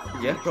dueling?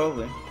 Yeah,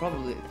 probably.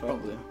 Probably.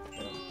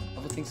 Yeah. I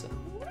would think so.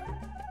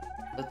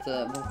 But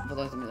what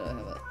item did I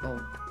have?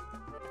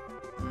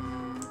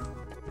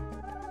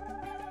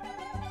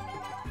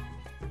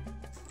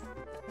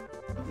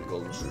 The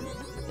golden shroom.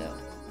 Yeah.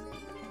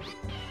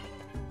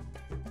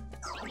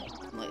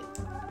 Nice.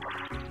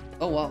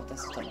 Oh wow,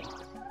 that's a ton.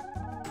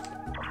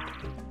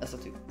 That's a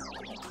 2.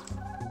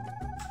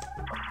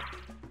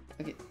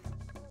 Okay.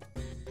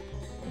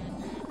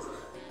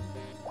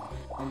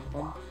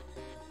 Pum.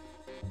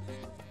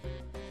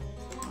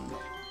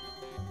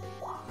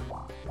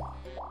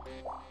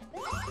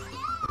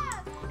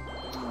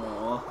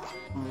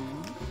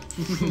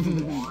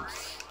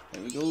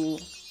 There we go.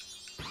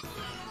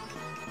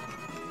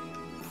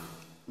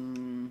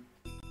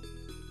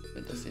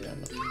 Wait, let's see that.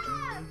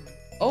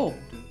 Oh!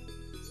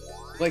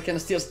 Wait, can I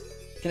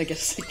get a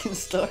second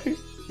star? You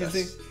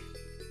think?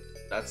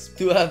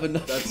 Do I have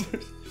enough?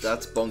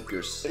 That's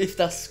bonkers. If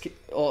that's...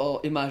 Oh,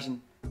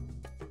 imagine.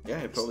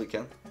 Yeah, you probably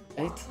can.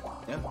 8?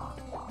 Yeah.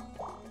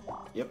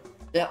 Yep.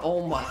 Yeah,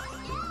 oh my.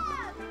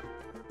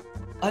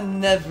 I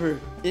never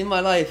in my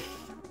life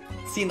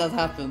seen that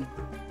happen.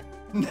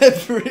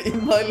 Never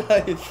in my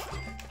life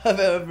have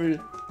I ever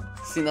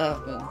seen that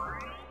happen.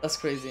 That's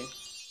crazy.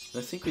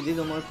 I think we did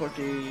on Mario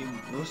Party.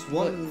 There was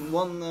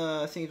one.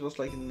 I think it was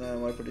like in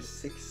Mario Party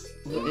 6.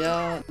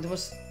 Yeah, there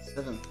was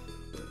 7.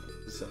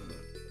 December.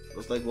 It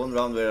was like one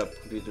round where a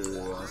computer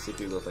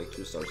CPU got like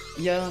 2 stars.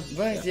 Yeah,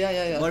 right.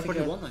 Yeah. Mario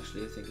Party 1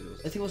 actually, I think it was.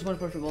 I think it was Mario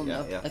Party 1.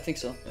 Yeah. I think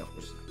so. Yeah, of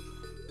course.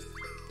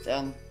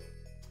 Damn.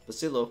 But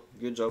still though,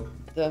 good job.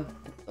 Damn.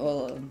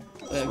 Well,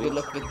 good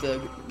luck with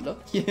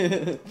luck.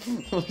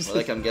 Well,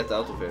 I can get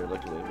out of here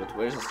luckily. But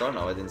where's the star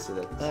now? I didn't see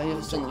that. You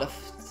have on the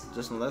left.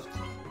 Just on the left?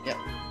 Yeah.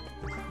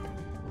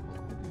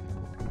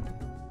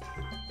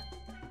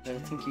 I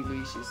think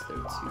Luigi is there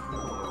too.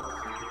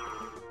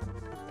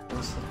 I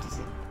just have to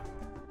see.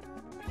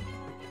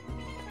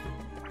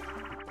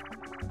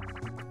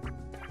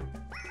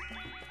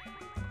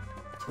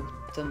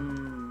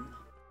 Totem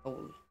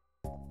hole.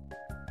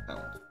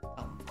 Pound.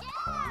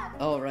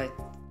 Oh right,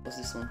 what's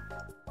this one?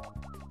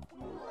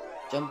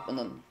 Jump and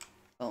then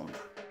pound.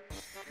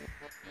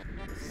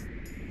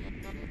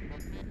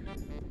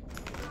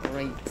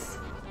 Great.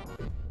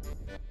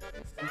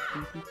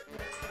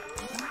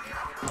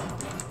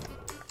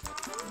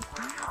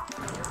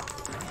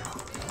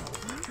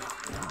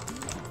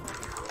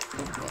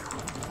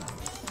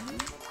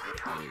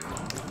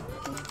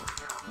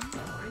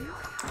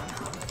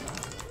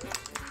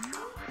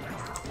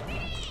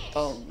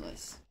 Oh,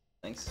 nice.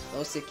 Thanks. That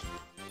was sick.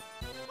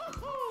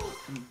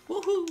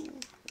 Woohoo!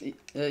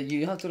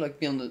 You have to like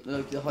be on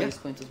the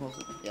highest point as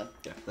possible. Yeah.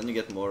 Yeah. Then you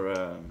get more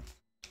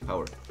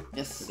power.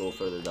 Yes. To go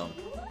further down.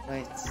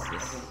 Right.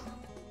 Yes.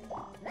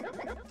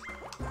 Okay.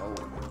 Oh.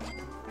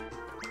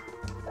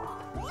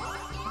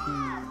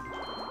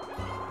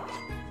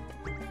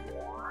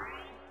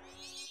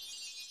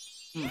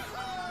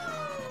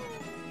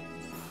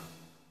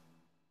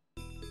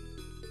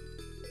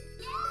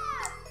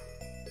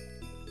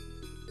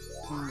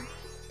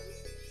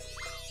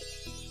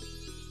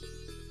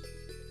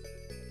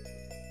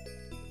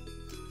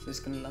 So it's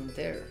gonna land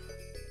there.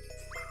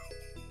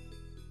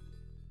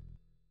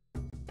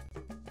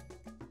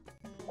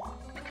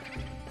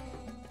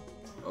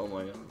 Oh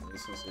my god,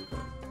 this is so cool.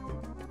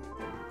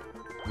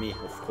 Me,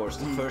 of course.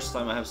 The first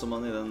time I have some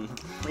money, then.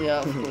 Yeah,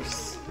 of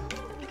course.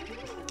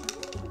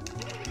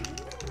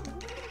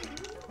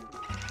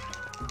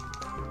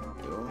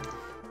 Yo.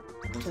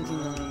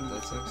 29.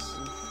 That sucks.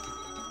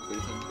 Big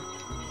time.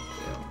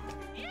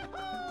 Yeah.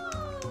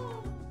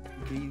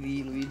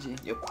 Greedy Luigi.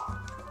 Yep.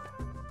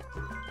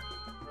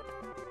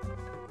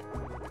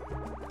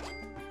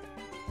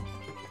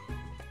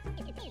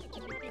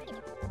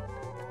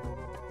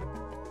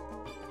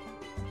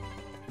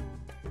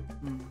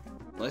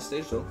 Nice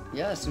stage though.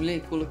 Yeah, it's a really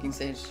cool looking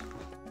stage.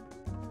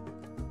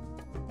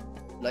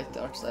 Like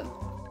the art style.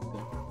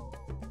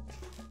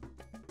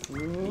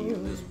 You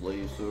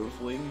display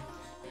surfing.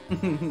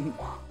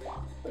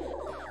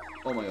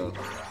 Oh my god.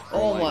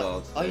 Oh my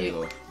god. Are There you you?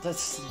 go.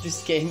 That's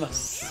this game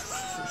has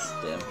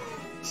Damn.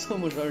 so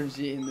much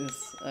RNG in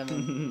this. I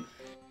mean,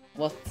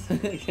 what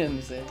can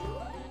you say?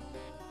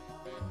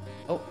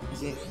 Oh,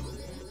 is it?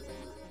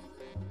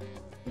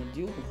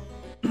 Duel.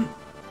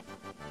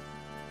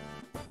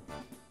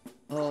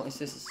 Oh, is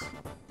this?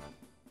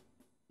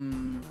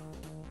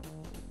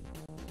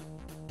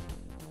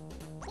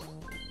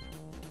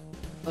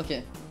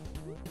 Okay.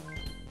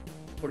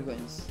 40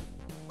 coins.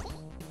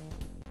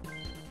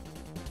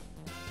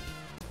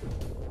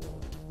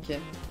 Okay.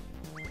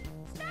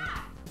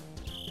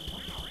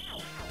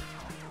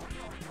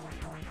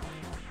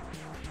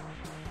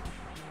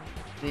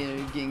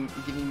 They're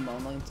giving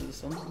mana into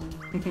this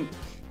one.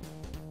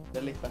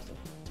 Really better.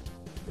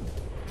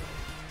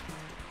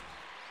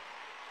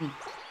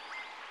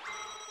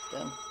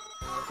 Damn.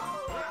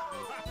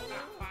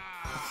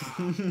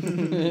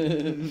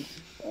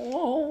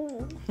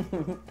 Oh.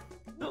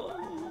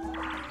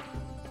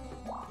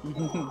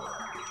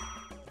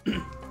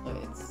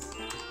 Okay, it's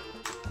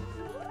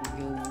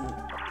go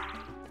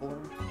 4.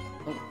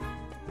 Oh.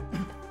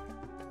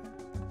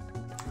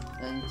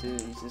 And to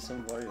use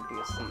some warrior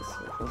because these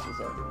forces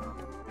are.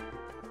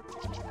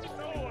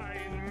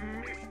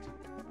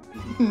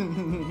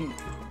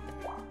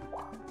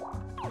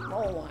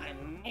 Oh, I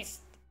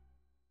missed.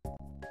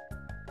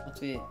 What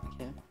we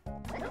okay?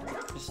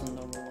 Just a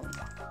normal one.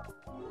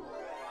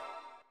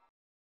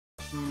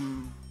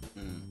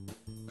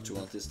 What you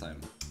want this time?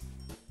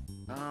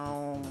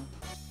 Ow.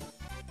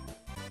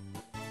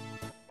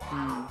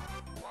 I'll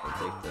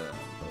take the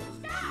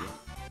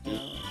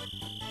key.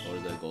 Or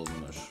the golden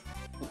mush.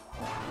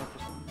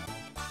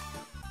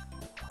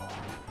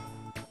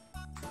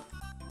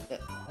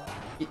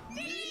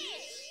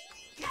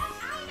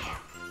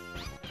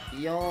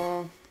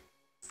 Ja,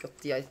 got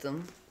the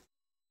item.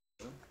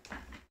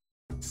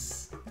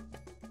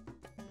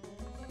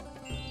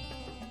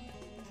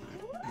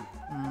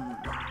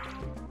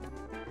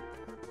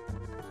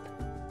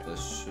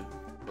 This should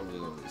probably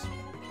go this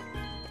way.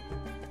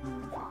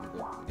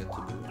 Get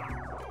to blue.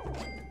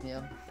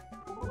 Yeah.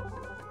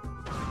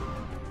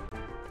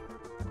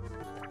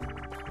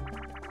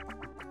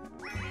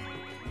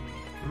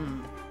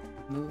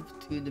 Move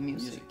to the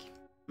music.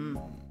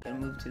 Gotta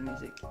move to the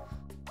music.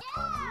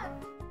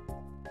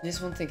 This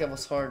one thing I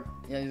was hard.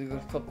 Yeah, you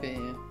gotta copy.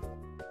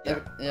 Yeah,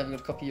 we gotta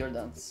copy your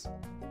dance.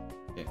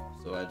 Okay,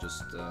 so I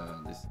just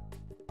this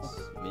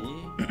is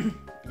me.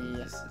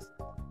 Yes. This is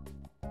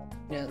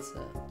Yes.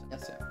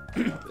 Yes.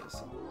 obvious.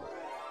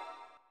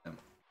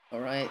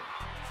 All right.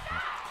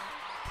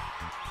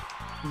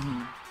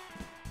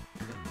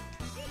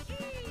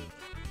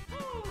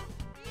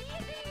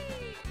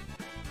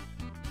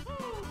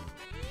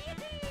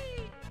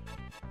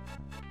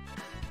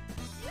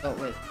 Oh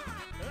wait.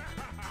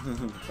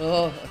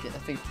 Oh, okay. I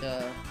think.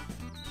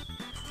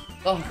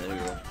 Oh. There you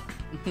go.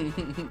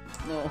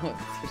 No.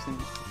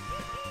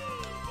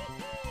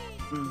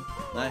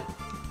 Nice.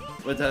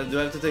 Wait, do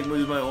I have to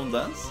use my own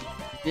dance?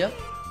 Yeah.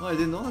 No, I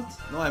did not.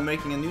 No, I'm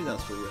making a new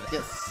dance for you guys.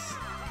 Yes.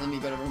 Then you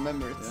gotta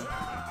remember it. Yeah.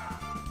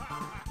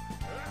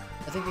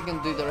 I think you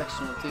can do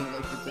directional too,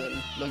 like with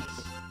the like.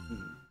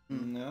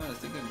 No, I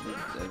think I did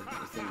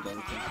everything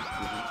done.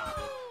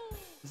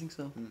 I think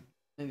so.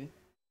 Maybe.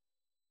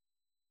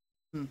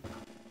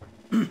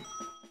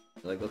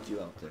 But I got you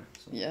out there.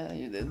 So. Yeah,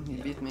 you did.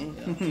 You beat me.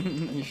 Yeah.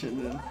 You should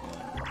have.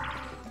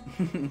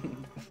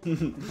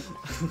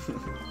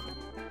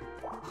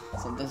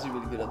 Sometimes you're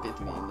really good at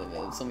beating me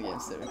in some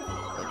games there. Like,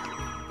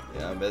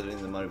 Yeah, I'm better in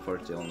the Mario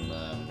Party on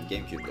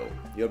GameCube though.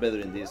 You're better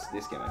in this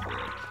game, I feel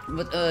like.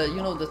 But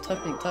you know the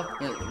typing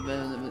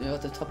you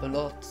have to tap a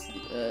lot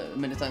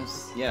many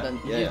times. Yeah, then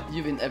yeah,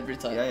 you win every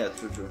time. Yeah,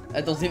 true.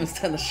 I don't even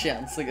stand a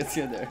chance against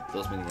you there.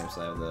 Those minigames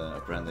I have the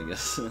upper hand, I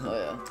guess. Oh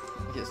yeah.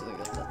 Okay, so I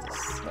guess that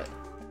is right.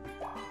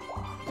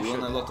 You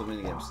won a lot of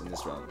minigames in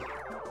this round.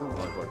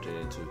 Mario Party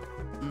 2.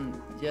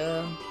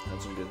 Yeah.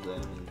 Had some good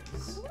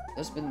minigames.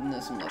 There's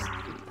been some nice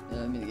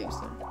minigames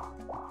there.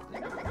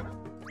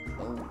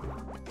 Oh.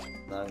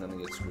 Now I'm gonna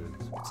get screwed.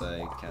 So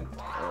I can't.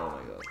 Oh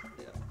my god.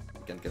 Yeah. I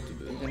can't get to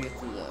do it. You're gonna get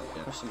to the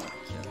question mark.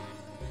 Yeah.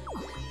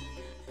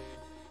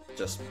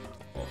 Just.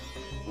 Oh.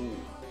 Ooh.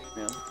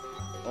 Yeah.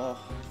 Oh.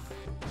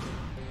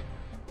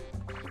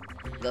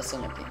 That's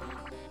unlucky.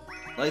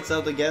 Lights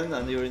out again,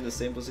 and you're in the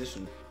same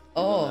position.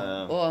 Oh.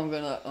 I'm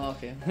gonna. Oh,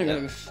 okay. I'm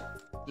gonna go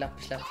slap.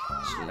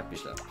 Slappy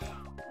slap.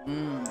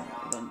 I'm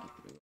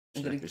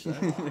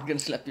gonna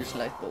slap your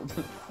light bulb.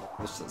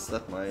 Just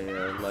slap my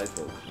light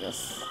bulb.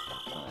 Yes.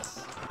 Nice.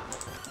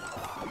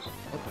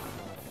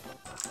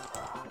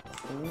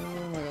 Oh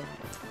my god.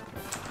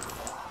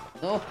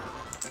 No!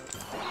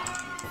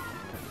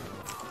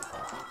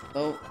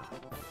 Oh.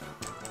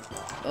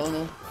 Oh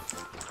no.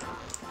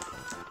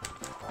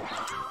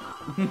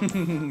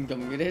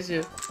 Coming to get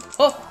you.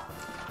 Oh!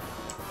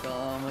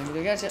 Coming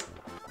to get you.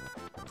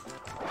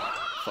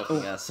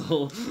 Fucking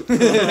asshole.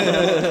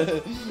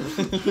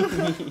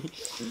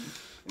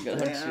 I'm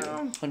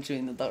gonna punch you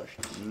in the dark.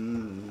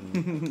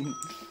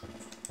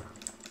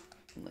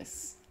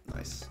 Nice.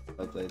 Nice.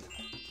 Well played.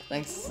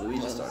 Thanks.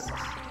 Luigi starts.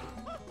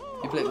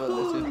 You played well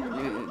there too.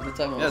 The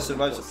time Yeah,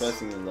 survived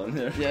surprisingly long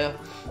there. Yeah.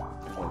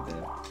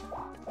 Okay.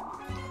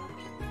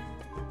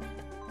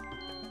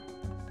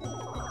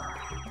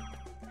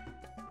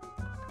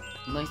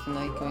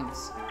 99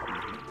 coins.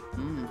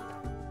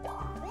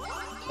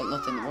 But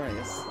not anymore, I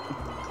guess.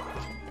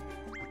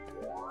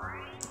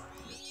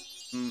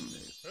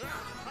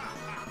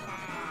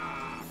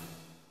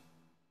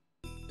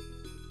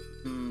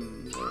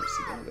 Where is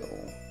he gonna go?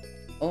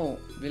 Oh,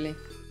 really?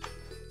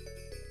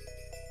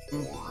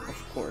 Of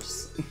course.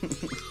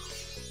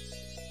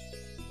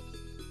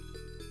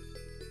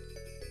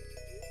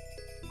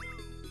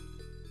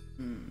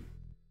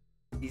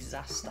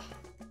 Disaster.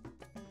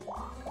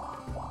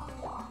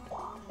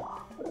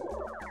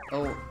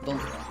 Oh,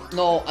 don't.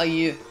 No, are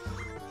you?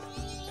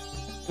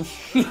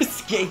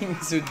 This game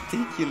is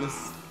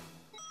ridiculous.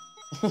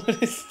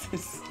 What is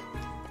this?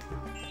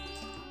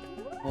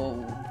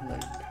 Oh,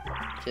 like,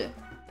 okay.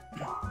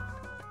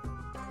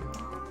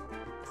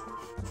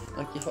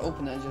 Like, if I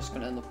open it, I'm just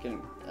gonna end up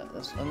getting.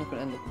 I'm not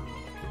gonna end up.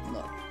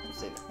 No, let's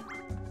save it.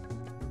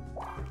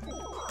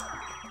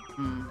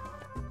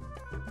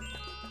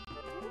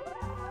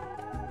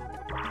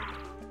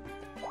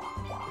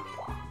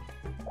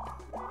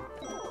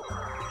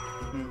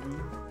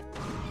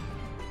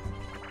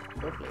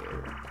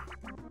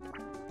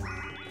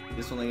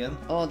 This one again?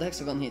 Oh, the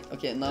hexagon hit.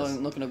 Okay, now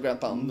I'm not gonna grab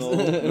pound. No,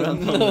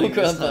 grab pound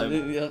this time.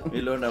 Yeah.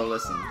 We learned our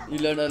lesson. You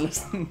learned our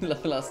lesson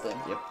last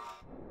time. Yep.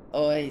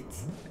 Oh wait,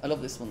 I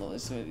love this one though.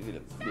 It's really,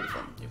 really, really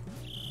fun. Yep.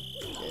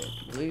 Okay,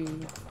 blue.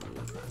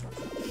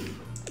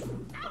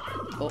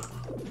 Oh.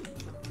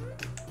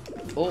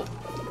 Oh.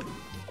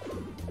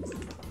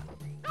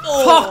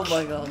 Oh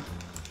my god.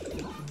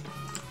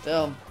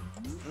 Damn.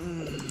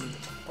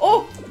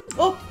 Oh!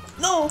 Oh!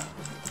 No!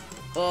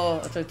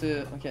 Oh, I tried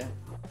to. Okay.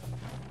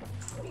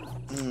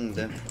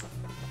 Damn.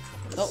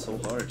 That's Oh. so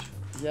hard.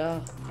 Yeah.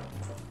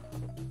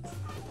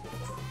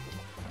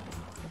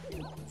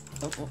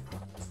 Oh.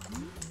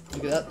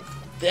 Look at that.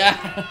 Yeah!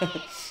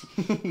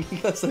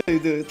 That's how you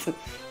do it.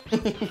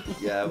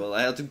 Yeah, well,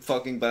 I had to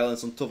fucking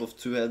balance on top of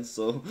two heads,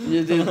 so.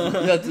 You did. You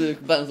had to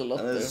balance a lot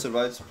And I there.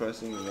 survived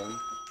surprisingly long.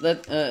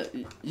 That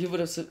you would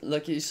have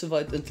like you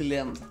survived until the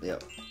end. Yeah,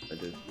 I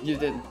did. You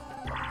did.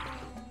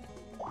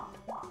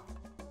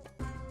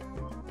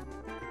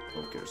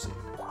 Accuracy.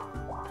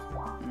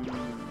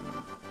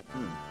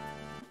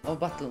 Oh,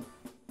 battle.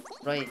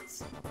 Right.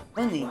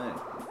 Funny.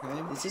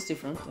 Okay. This is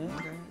different. Yeah.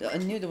 Okay. Yeah, I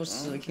knew there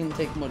was. You couldn't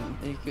take more.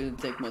 You couldn't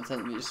take more than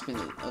 10. You just spin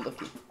it. Oh,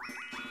 lucky.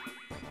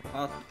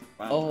 Hot.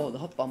 Bam. Oh, the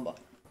hot bamba.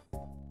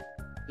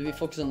 Do we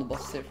focus on the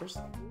bots here first?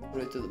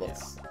 Right to the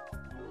bots.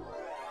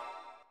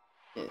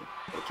 Okay.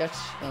 Catch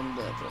and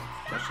throw.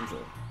 Catch and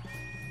throw.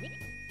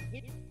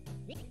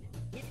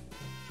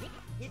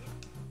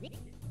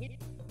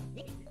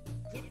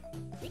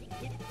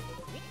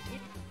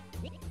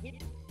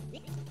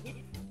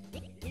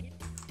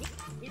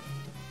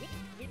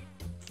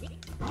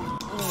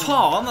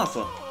 Fan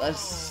alltså!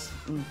 That's.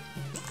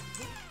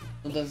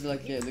 Sometimes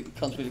like they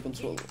can't really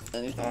control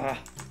anything.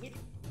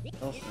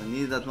 Oh, I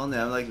need that money.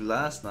 I'm like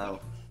last now.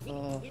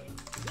 Oh.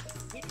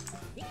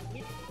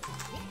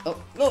 Oh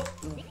no!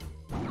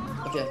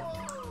 Okay.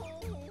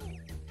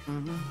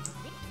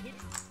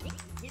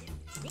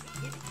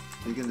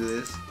 You can do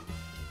this.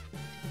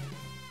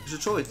 You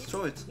should throw it.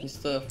 Throw it.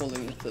 Just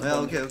holding it.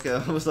 Yeah. Okay.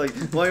 I was like,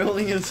 why are you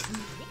holding it?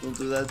 Don't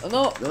do that. Oh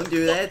no! Don't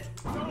do that.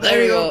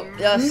 There you go.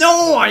 Yes.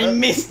 No, I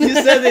missed. You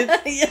said it.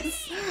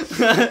 Yes.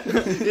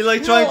 He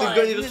like trying to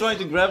go. He was trying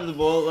to grab the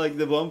ball, like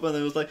the bump, and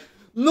it was like,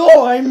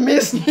 no, I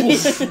missed. And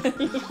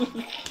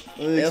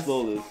it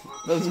exploded.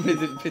 That was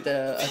pretty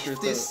accurate.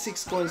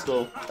 56 coins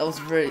though. That was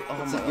very. Oh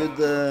That's my a god.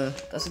 good.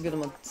 That's a good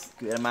amount.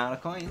 Good amount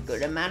of coins.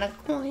 Good amount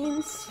of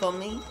coins for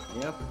me.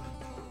 Yep.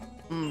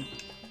 Hmm.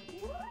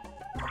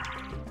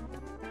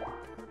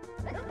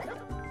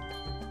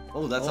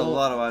 Oh, that's a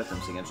lot of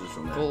items you can choose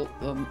from there.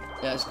 Well,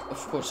 yeah,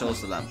 of course.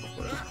 Shows the lamp, of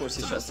course. Of course,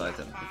 It's the best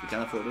item. If you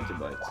can afford it, you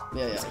buy it.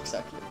 Yeah,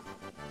 exactly.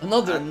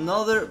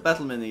 Another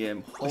battle mini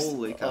game.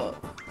 Holy cow.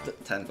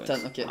 10 coins.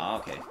 10, okay. Ah,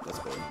 okay. That's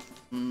cool.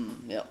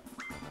 Yeah.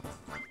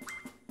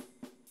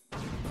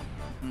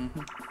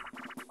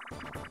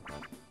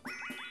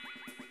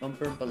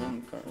 Bumper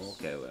balloon cars.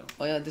 Okay, well.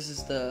 Oh yeah, this is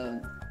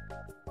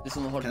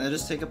one hard. Can I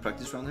just take a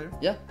practice round here?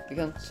 Yeah, you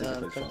can. Take a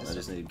practice round. I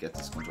just need to get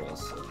this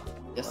controls. So.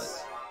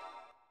 Yes.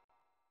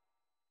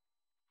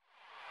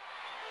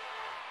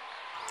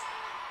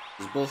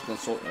 There's both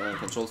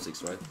control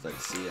sticks, right? Like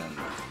C and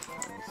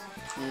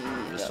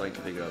just trying to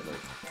figure out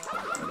like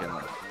again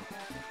like.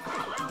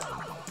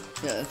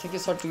 Yeah, I think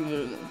it's hard to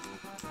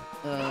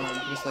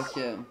because like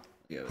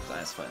Yeah,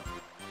 that's fine.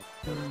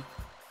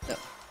 yeah.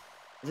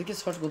 I think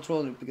it's hard to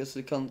control it because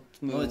you can't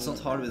move. No, it's not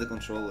hard with the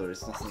controller.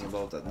 It's nothing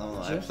about that.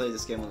 No, Sure? I played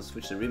this game on the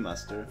Switch, the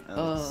remaster,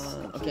 and it's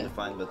completely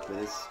fine. But with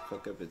this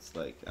fuck up, it's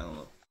like I don't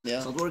know. Yeah.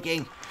 It's not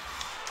working.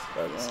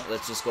 But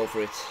let's just go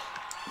for it.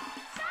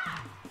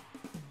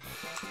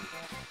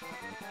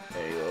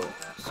 There you go.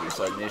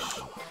 Suicide niche.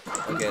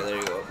 Okay, there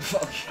you go.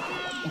 Fuck.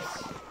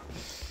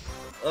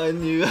 I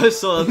knew, I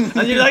saw it.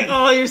 And you're like,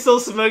 oh, you're so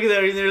smug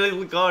there in your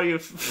little car. You're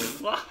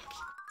fuck.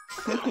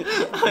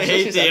 I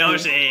hate you,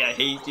 Yoshi. I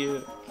hate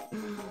you.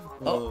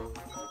 Oh.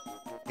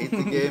 Hate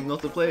the game,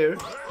 not the player.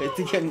 Hate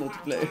the game, not the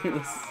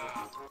player.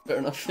 Fair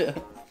enough, yeah.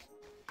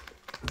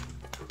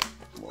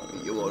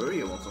 You water,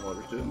 you want some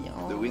water too?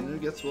 Yeah. The winner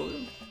gets water.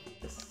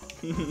 Yes.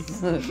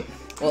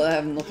 Well, I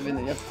have not the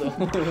winner yet,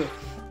 though.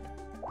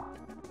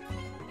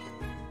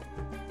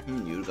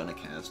 You're gonna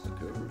cast the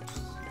curse.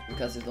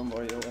 Because it on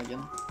Mario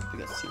again.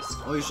 Because he's.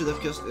 Oh, you should have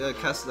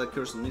cast that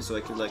curse on me so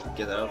I could like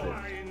get out of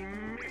it.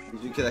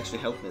 You could actually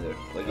help me there,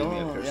 like give me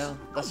a curse. Yeah,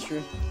 that's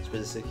true. It's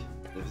pretty sick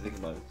if you think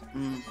about it.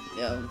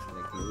 Yeah.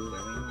 Like, move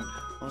around.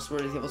 I was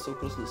worried he was so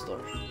close to the star.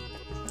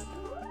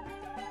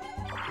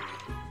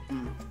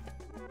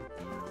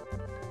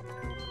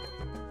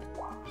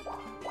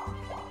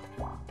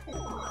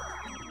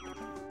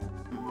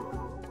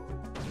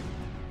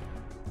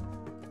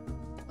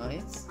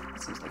 Right.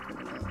 Seems like we're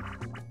gonna.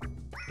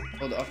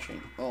 Oh, the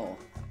archery. Oh.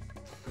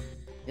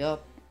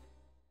 Yep.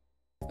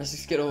 Let's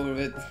just get over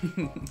with.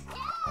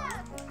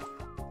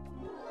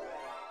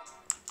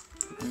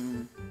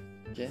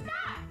 Okay.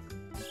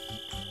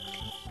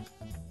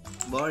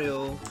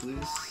 Mario,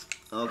 please.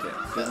 Okay,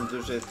 couldn't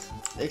do shit.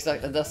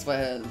 Exactly, that's why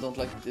I don't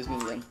like this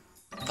minigame.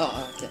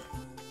 Oh, okay.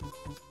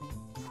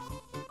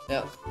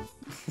 Yeah.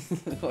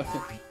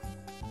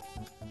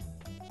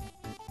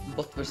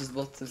 Bot versus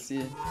bot, let's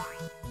see.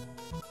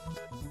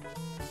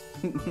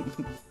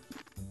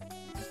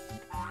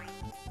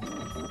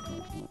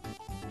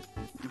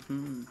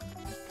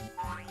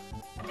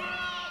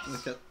 The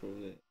cat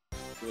probably.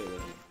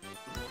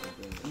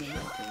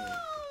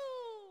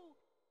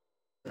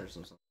 There's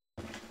some.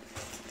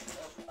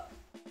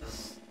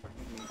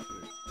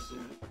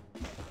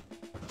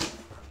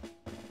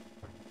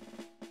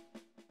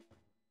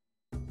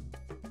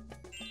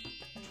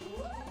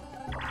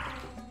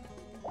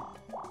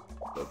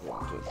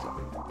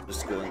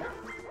 Just going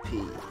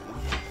pee.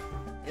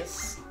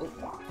 Yes. Oh.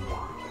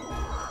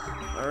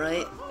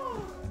 Alright.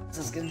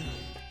 Sounds good.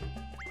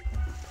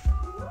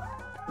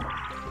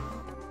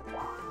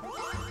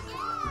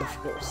 Of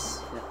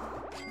course.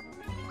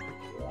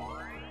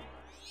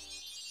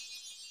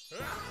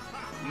 Yeah.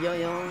 Yo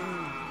yo.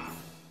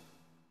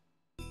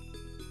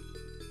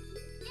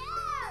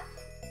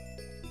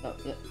 Oh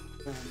yeah.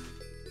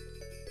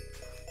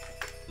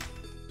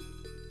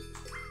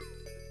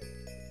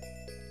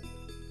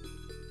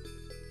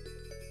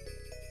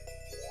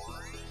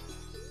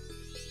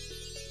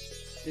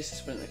 This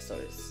is where the next star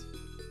is.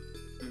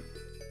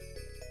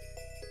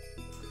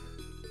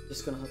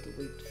 Just gonna have to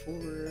wait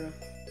for.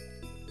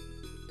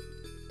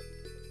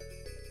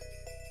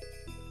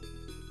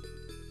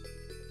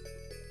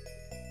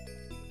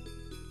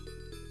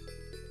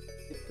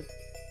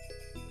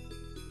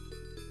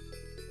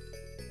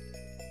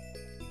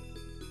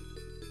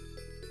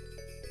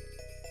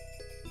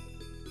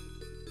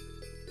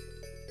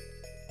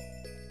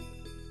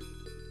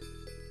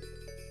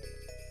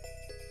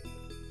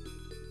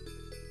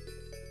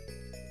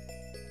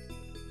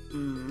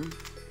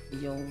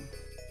 Yo.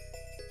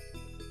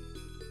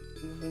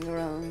 Moving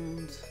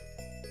around,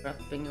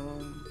 wrapping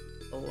around,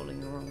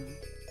 falling around.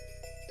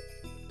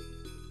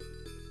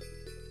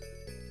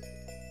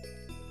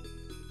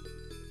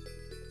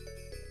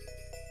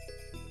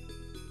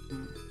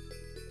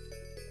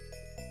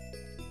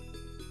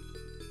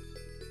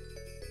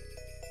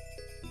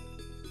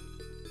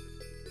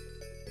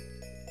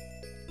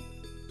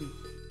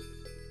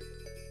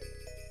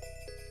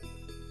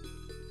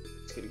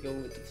 go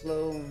with the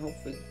flow and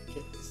hope we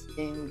get this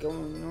game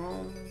going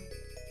on.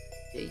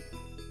 Yay.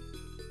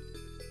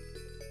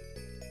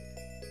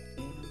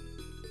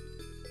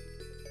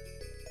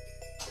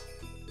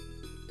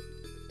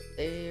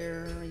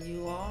 There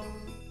you are.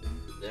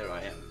 There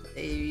I am.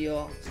 There you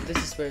are. So this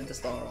is where the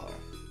star are.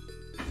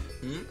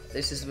 Hmm?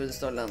 This is where the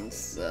star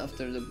lands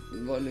after the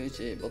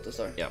Waluigi bought the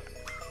star. Yeah.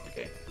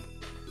 Okay.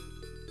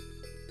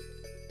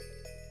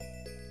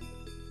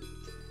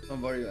 Oh,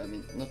 Wario, I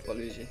mean, not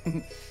Waluigi.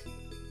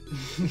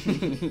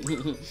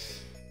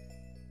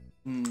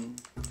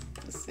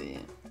 Let's see.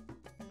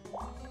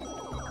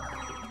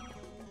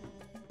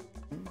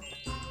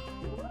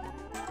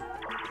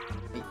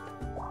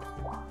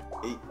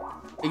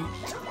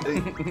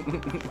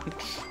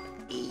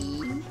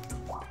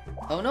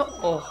 Oh no!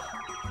 Oh!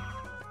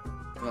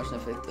 Imagine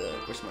if I hit the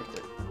question mark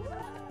there.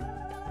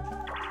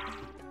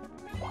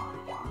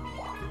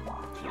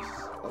 Jesus.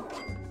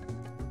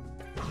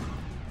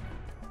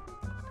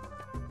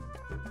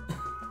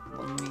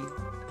 On me.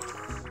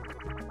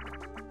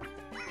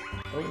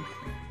 Oh,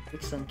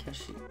 looks some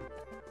cashy.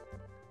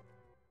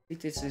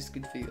 It is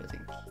good for you, I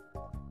think.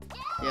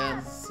 Yeah,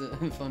 it's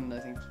fun, I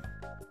think.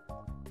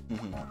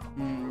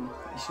 You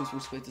choose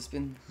which way to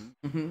spin.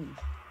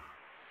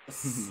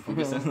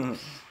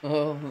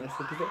 Oh, let's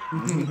look at it.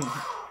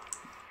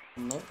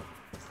 No.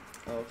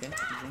 Oh, okay.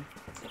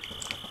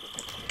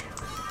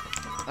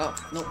 Oh,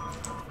 no.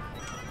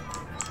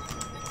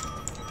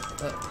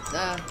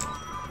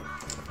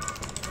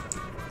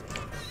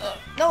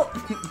 No!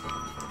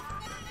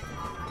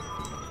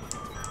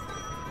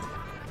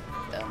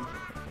 Damn.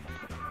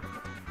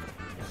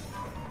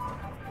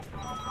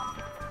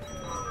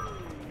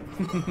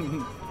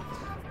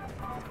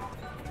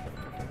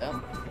 Damn.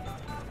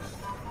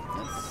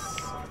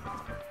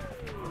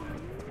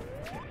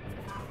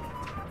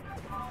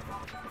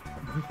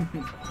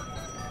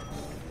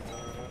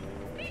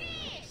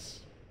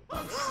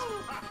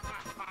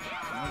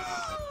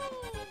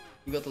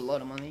 You got a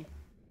lot of money.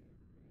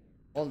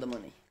 All the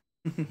money.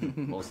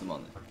 Most of the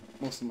money.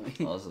 Most of the money.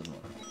 Most of the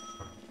money.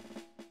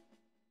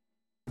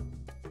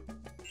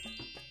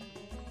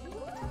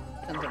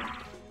 10 turns.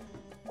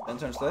 10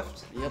 turns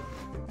left? Yep.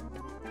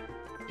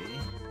 Okay.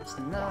 It's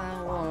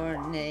now or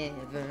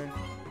never.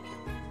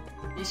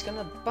 He's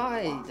gonna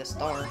buy the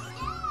star.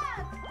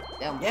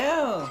 Damn.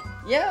 Yeah!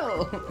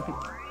 Yo!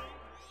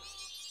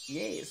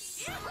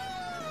 Yes.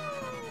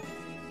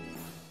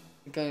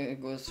 You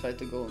can go try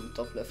to go on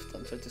top left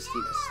and try to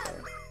steal the star.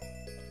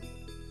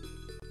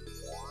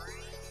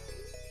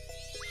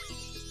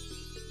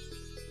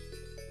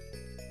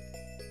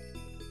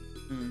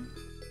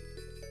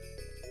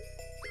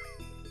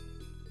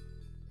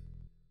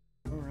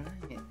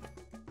 Alright.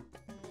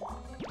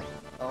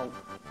 Oh,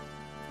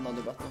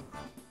 another battle.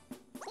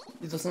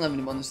 He doesn't have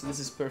any money, so this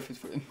is perfect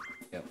for him.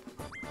 Yep.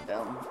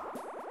 Damn.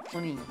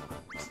 Money.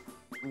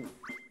 Ooh.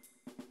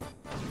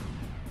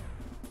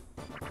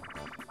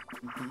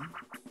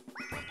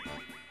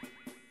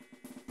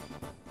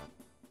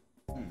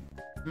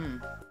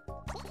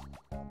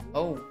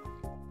 Oh.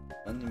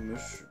 Many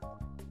mushroom.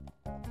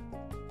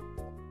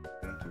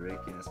 Going to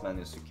rake in as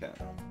many as you can.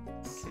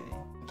 Okay.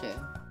 Okay.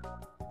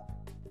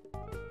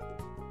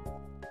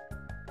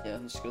 Yeah,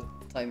 I'm just gonna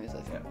time it,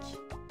 I think.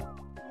 Yeah.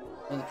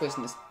 And the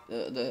poison is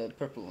the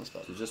purple one is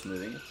bad. So just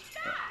moving it?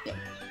 Yeah.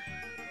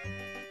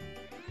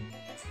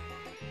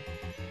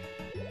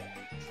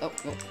 Oh,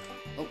 no.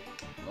 Oh.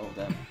 Oh,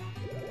 damn.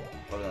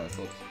 Harder than I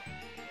thought.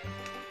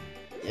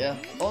 Yeah.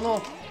 Oh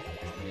no!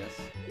 Yes.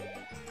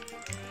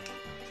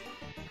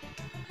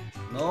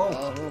 No!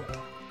 Oh no.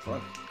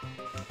 Fuck.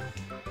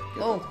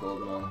 Get No. that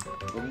golden one.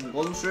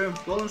 Golden shroom!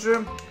 Golden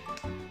shroom!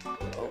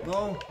 Oh.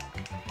 No!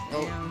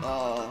 No.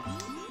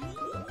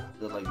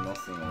 Did like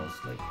nothing, I was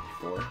like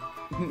 4.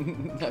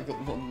 I got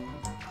one.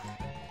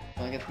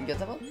 Can I get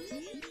that one?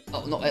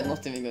 Oh no, I'm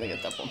not even gonna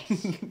get that one.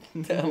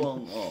 Damn.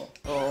 One. Oh.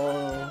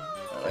 Oh.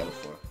 I like a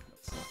 4.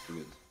 That's not too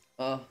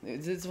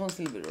good. This one's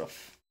a little bit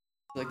rough.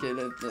 Like it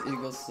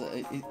goes,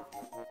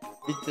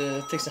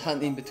 it takes a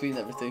hand in between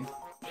everything.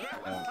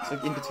 It's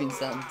like in between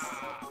sands.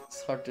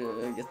 It's hard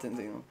to get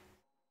anything on.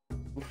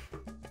 Oof.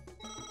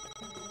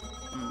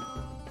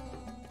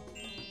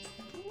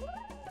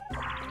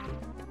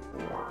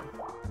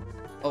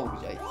 Oh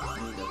yikes! I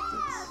need that.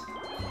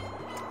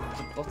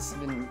 The bot's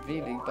been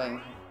really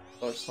buying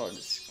Lars hard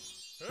disk.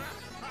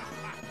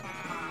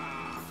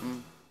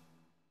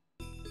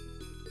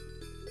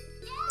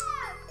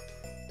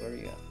 Where are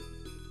you at?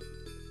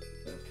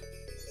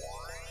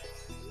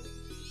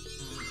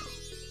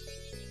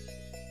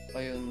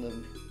 Are you on the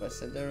west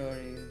side there, or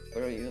are you?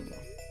 Where are you now?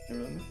 You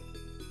remember?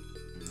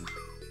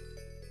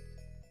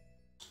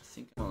 I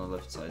think I'm on the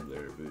left side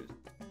where Rude.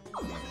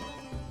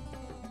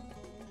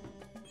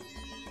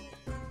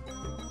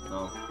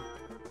 No.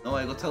 No,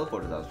 I got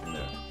teleported out from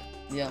there.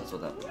 Yeah. That's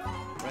what happened.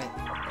 Right.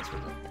 That's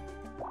what happened.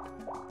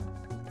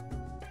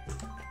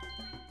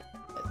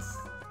 Let's.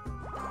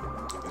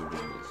 We're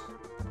doing this.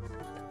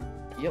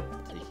 Yep.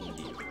 Taking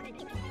gear.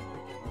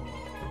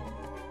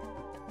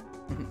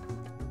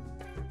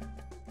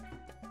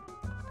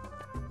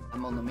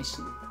 I'm on a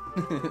mission.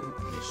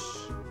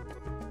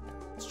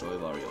 Destroy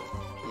Wario.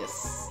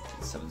 Yes.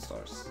 7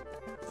 stars.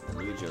 And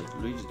Luigi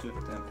too.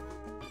 Damn.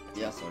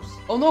 Yeah. Stars.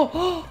 Oh no!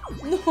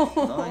 No!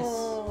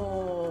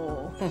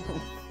 Nice.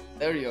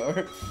 There you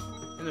are.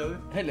 Hello.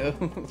 Hello.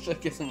 Should I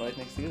guess I'm right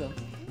next to you then?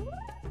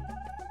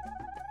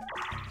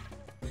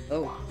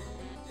 Oh.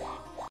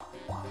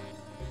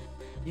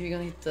 You're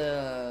gonna hit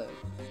the...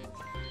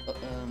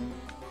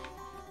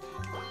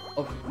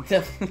 Oh,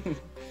 definitely.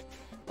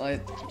 You're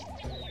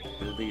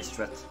the biggest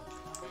threat.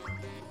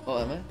 Oh,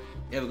 am I?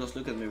 Yeah, because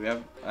look at me.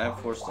 I have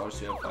 4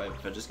 stars. You have 5.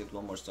 If I just get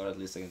 1 more star, at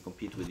least I can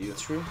compete with you.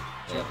 True.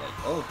 Yeah.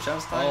 Like, oh,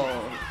 chance time.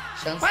 Oh,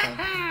 chance time.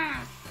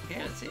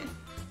 Yeah, that's it.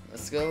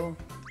 Let's go.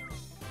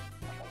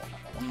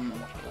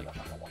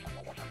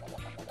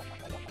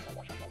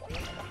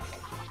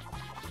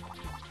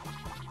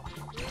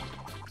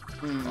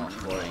 Oh,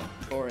 boring.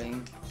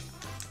 Boring.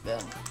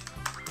 Damn.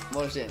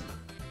 What a shame.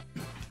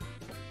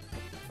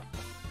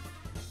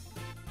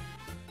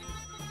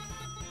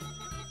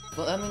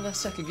 Well, I mean,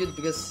 that's actually good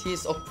because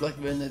he's up like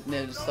when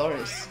near the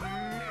stars.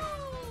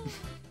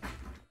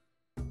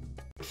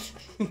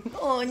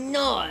 Oh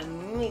no, I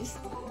missed.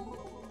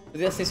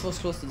 But yes, he's was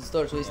close to the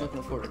stars, so he's not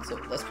gonna afford it, so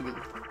that's pretty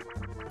good.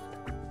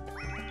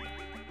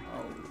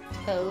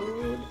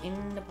 Toad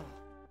in the box.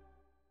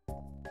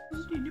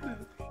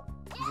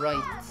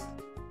 Right.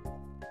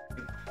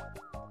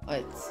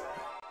 Right.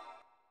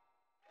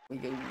 We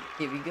go.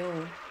 Here we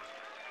go.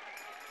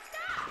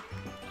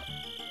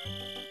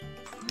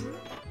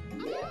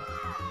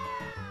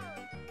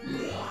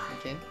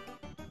 Okay.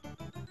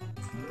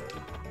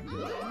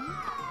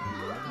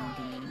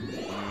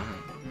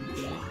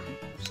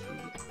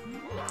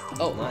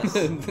 Oh, Nice.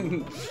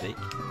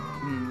 Shake.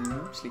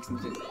 Slik som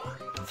betyr.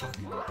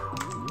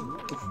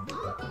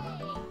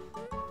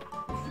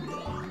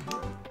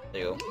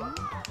 There you go. There you go.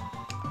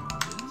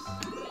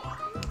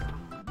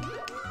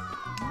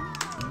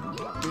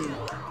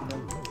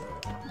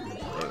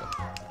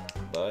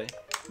 Bye.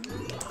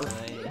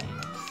 Bye.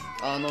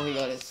 Ah, no, he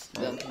got it.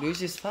 Damn.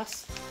 Luigi is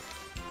fast.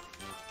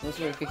 That's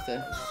very quick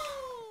there.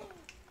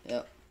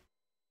 Yeah.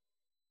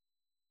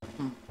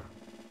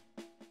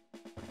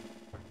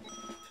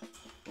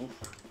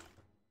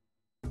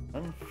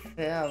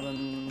 Unfair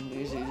when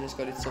Luigi just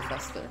got it so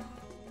fast there.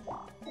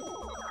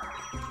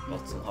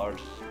 Lots and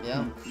hard.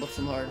 Yeah, lots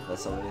and hard.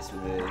 That's how it is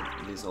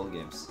with these old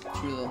games.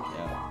 True though.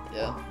 Yeah.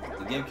 Yeah.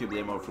 The GameCube,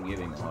 they're more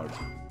forgiving and hard.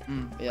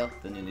 Yeah.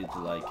 Then you need to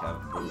like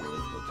have brutal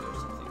difficulty or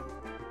something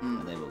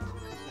enabled.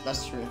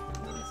 That's true.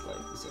 Then it's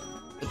like the same.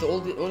 But the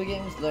old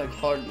games like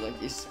hard, like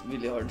it's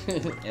really hard.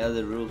 Yeah,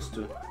 the rules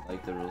too.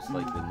 Like the rules,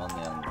 like with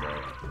money and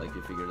like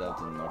you figured out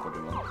in Mario Kart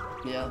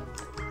 1. Yeah,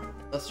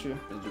 that's true.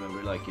 Don't you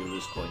remember like you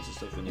lose coins and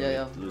stuff when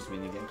you lose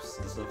mini games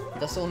and stuff?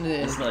 That's only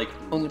It's like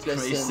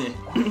crazy.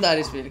 That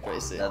is really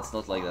crazy. That's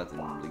not like that in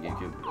the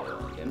GameCube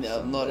games.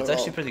 Yeah, not it's at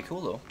actually all. pretty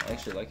cool though. I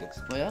actually like it.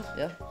 Oh yeah,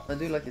 yeah, I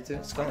do like it too.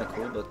 It's kind of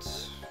cool, but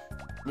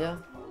yeah,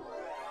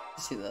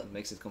 you see that. it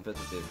makes it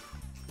competitive.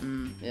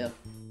 Yeah.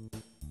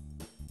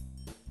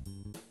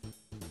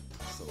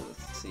 So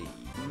let's see.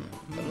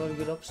 A lot of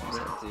good options.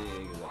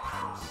 Pretty good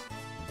options.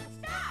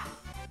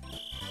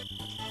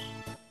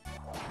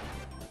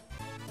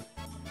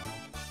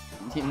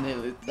 You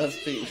nailed it. That's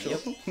pretty sure.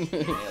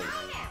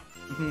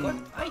 What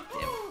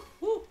item?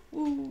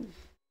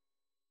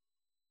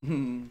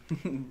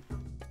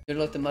 You're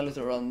like the mallet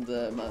around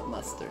the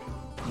master.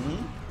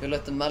 You're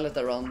like the mallet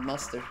around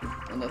master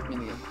on that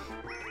minigame.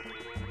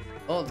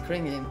 Oh, the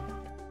crane game.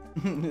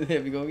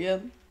 Here we go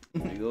again.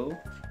 There you go.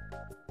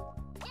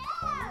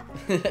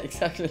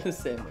 Exactly the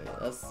same way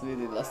as we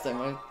did last time,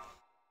 right?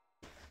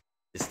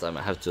 This time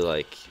I have to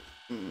like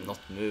not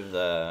move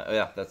the. Oh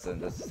yeah, that's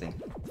the thing.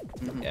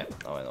 Yeah,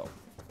 now I know.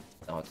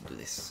 Now how to do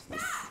this.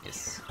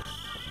 Yes.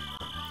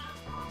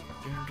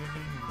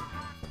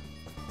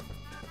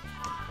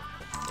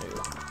 There you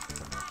go.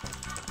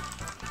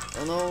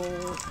 Oh no!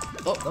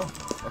 Oh no.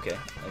 Okay,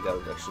 I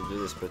gotta actually do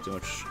this pretty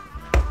much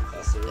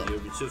faster. You'll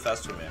be too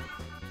fast for me.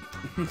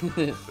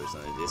 First I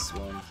need this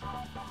one.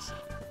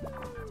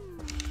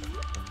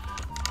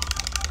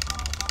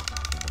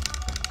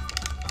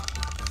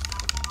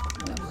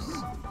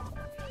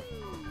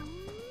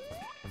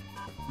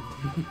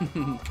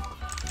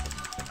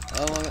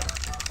 Oh my god.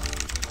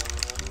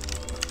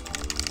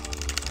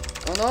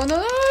 Oh no, no,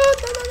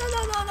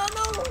 no,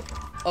 no.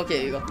 Okay,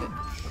 you got me.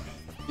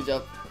 Good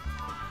job.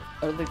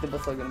 I don't think the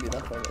boss are gonna be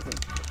that hard, I think.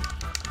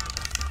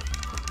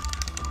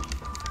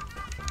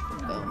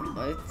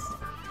 Right.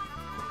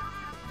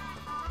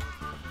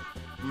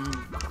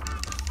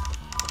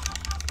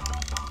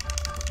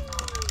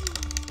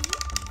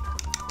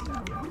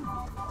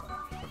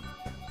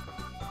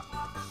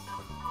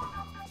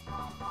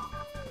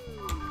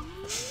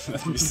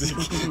 Music.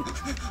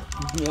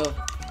 Yeah.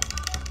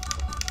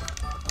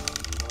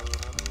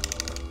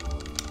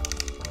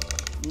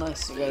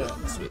 Nice, you got it.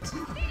 Sweet.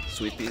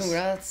 Sweet piece.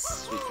 Congrats.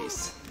 Sweet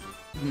piece.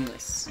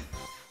 Nice.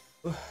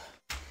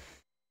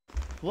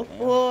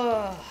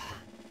 Whoa.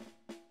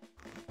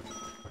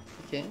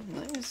 Okay,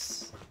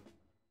 nice.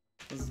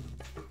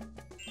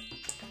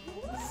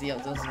 see how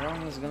this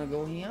round is gonna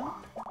go here.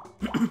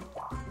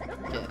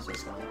 Okay, so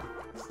it's gonna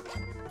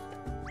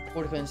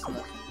 40 coins in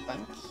the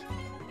bank.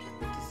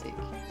 56.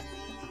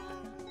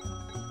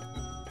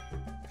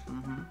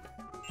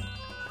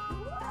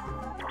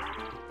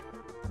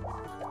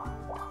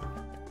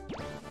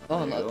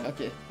 Oh no,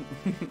 okay.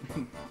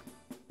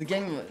 The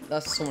game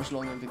lasts so much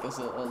longer because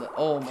of all the.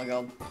 Oh my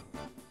god.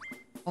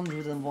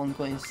 101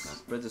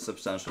 coins. Pretty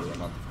substantial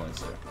amount of coins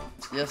there.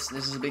 Yes,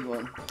 this is a big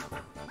one.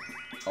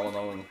 Oh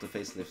no, not the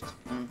facelift.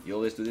 You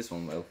always do this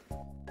one well.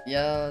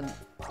 Yeah,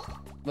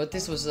 but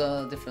this was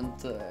a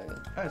different.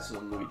 Ah, it's a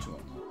Luigi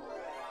one.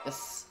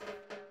 Yes.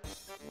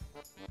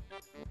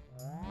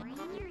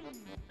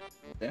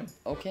 Damn.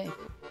 Okay.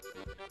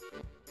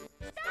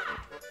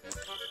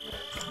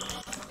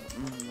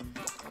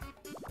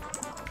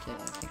 Okay,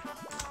 I think.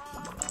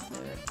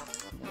 There.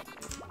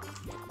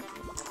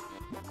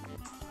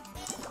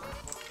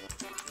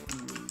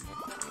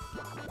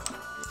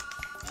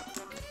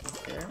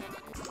 There.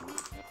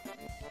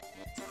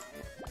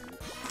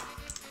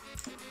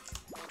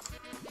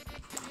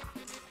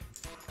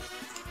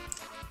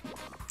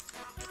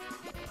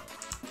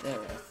 There,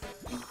 I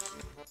think.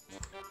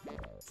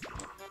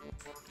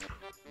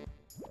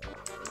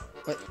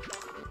 Wait.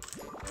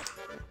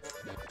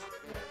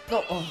 No,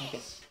 oh,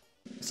 okay.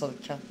 I saw the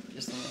cat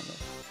just in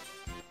there.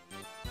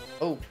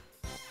 Oh.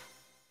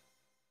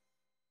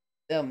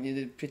 Damn, you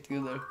did pretty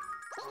good there.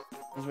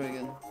 That's very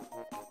good.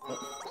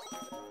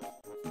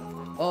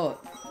 Oh.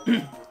 I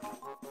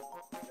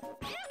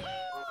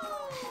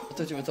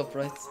thought you were top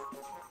right.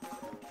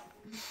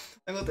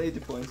 I got 80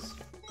 points.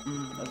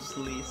 That's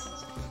the least.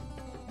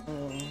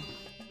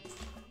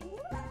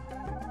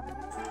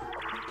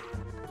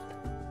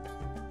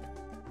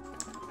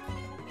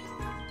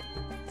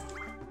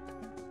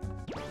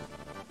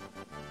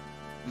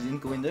 You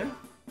didn't go in there?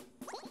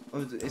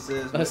 Oh, it's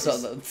a... I saw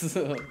that.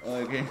 Oh,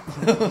 okay.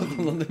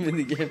 On the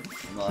minigame.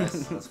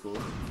 Nice, that's cool.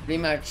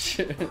 Rematch.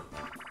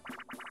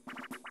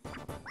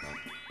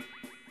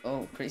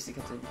 Oh, crazy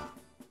cutter.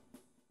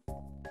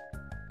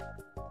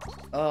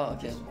 Oh,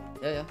 okay.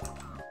 Yeah, yeah.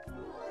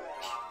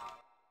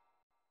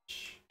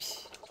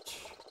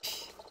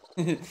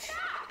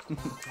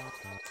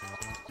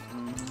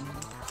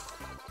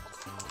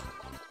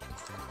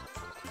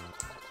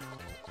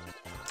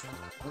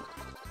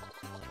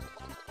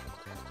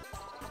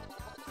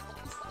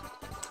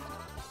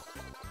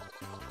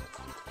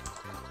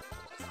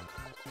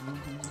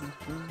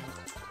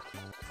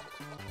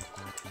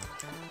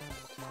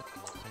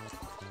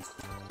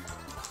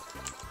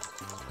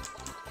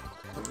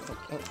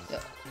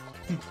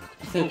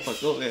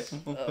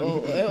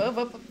 Oh, yeah. Oh,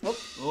 fuck,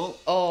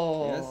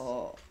 oh, yeah.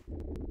 Oh.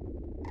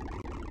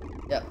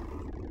 Yes. Yeah.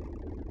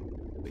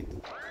 Wait.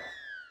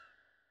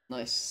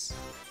 Nice.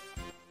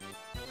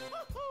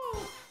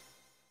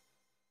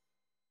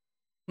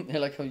 I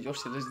like how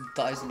Yoshi just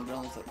dies on the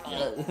ground. It's like,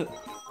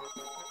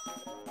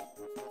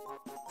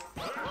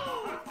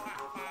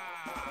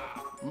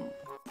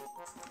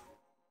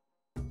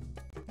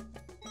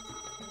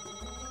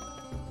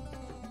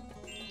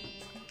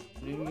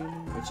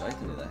 Which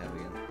item did I have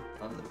again?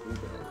 Oh, the blue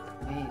guy.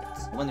 wait.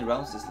 How many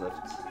rounds is left?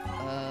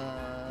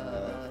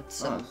 It's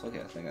 7.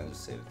 Okay, I think I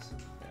just saved.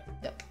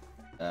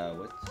 Yeah.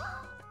 What?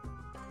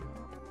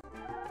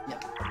 Yeah.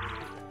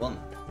 1.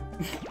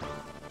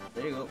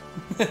 There you go.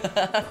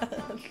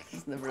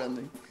 It's never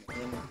ending.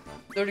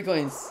 30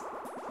 coins.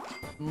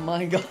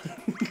 My god.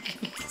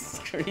 It's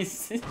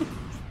crazy.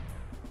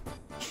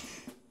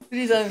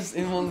 3 times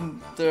in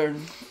one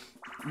turn.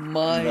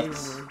 My word.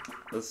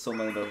 That's so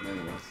many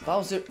games.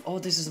 Bowser. Oh,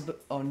 this is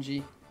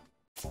RNG.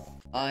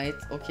 Alright,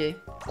 okay.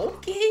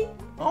 Okay.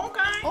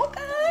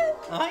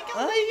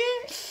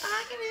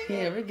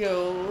 Here we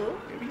go.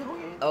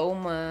 Oh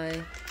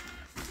my.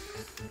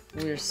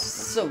 We're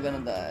so gonna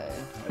die.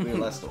 We're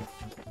last though.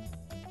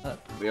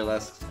 We're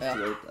last, Yeah.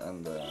 third,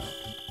 and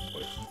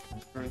fourth.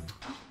 True.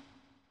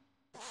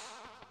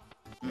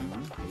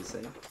 You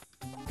say?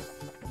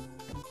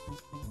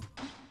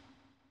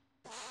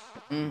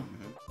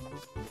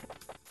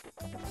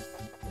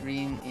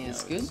 Green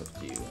is good. It's up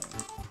to you.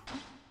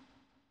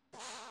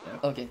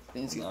 Yeah. Okay,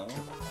 green is good. No.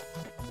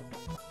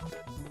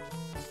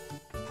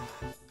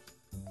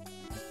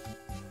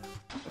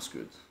 That's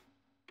good.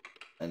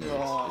 I knew it.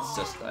 It's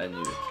just, I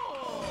knew it.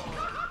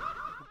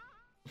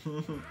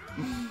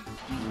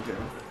 Okay.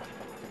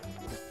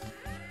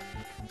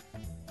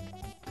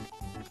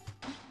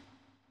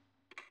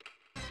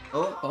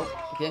 Oh,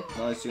 okay.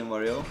 Nice, you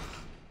Mario.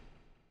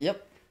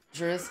 Yep,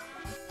 sure is.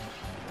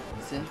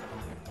 Let's see.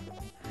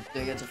 Do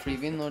I get a free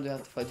win or do I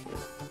have to fight for it?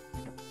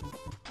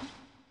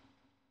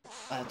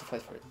 I have to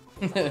fight for it.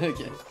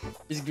 Okay.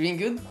 Is green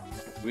good?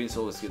 Green's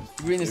always good.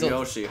 Green is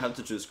always Yoshi, you have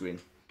to choose green.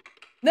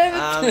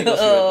 Damn it! Because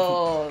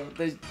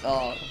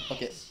Oh,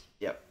 okay.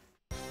 Yep.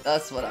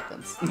 That's what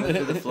happens. Went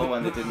with the flow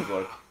and it didn't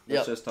work. That's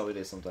Yep. just how it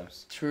is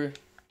sometimes. True,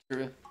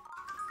 true.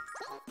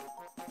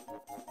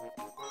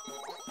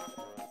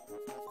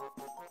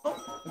 Oh,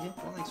 okay.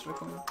 One extra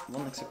coin.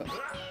 One extra coin.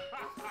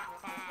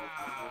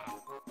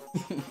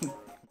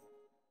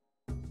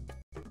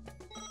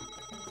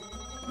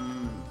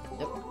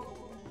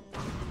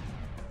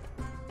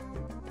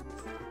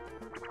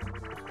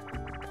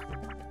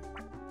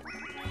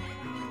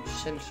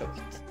 shell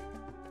shocked.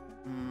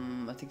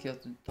 I think you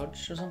have to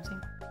dodge or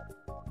something.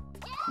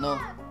 No.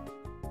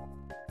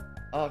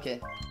 Oh, okay.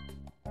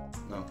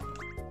 No.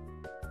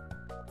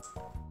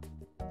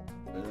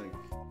 Like.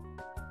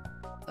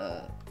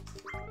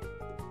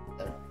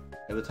 There.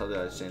 Every time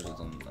I changed it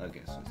on.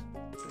 Okay, so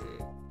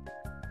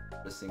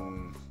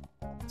pressing.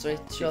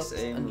 Straight shot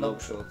Fix aim, and low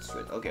lock shot,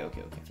 straight. Okay.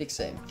 Fix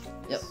aim.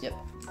 Yep.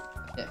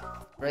 Okay,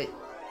 great.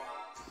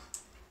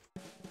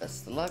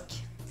 Best of luck.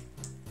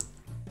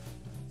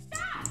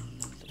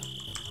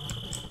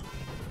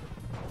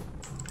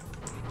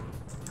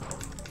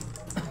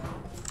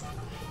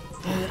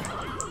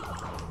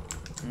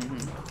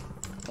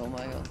 Oh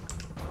my god.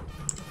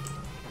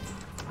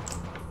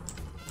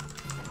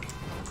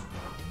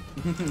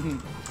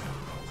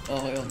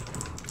 Oh my god.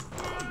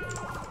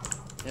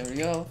 There we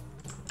go.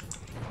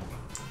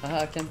 Haha,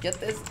 I can't get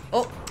this.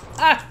 Oh!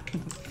 Ah!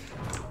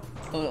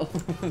 Oh no.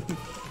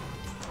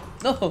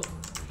 No!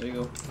 There you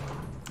go.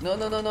 No.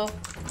 There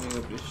you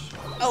go, bitch.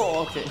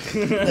 Oh, okay.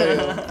 There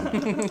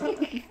you go.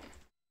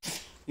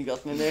 You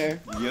got me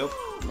there. Yep.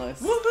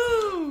 Nice.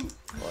 Woohoo!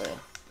 Oh yeah.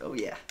 Oh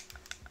yeah.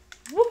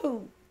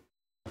 Woohoo!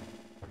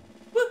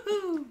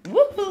 Woohoo!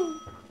 Woohoo!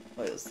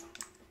 Oh yes.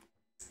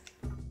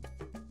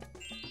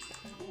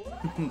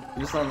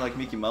 You sound like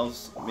Mickey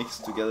Mouse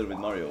mixed together with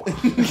Mario.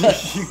 Yeah.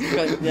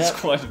 It's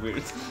quite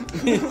weird.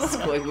 It's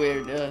quite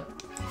weird, yeah.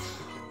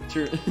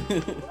 True.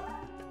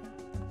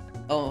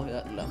 Oh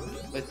yeah, no.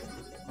 Wait.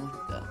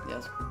 Yeah,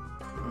 yes.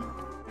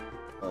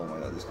 Oh my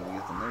god, this gonna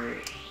get another.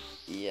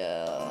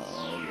 Yeah.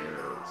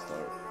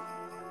 Star.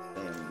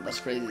 Damn. That's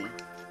crazy.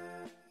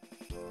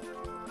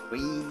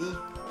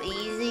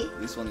 Crazy.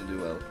 This one you do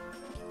well.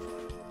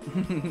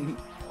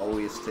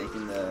 Always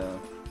taking the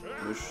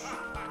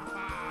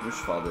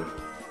mush father.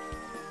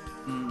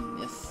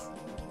 Yes.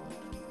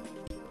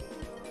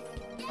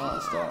 Ah,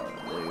 star.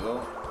 There you go.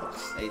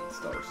 8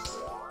 stars.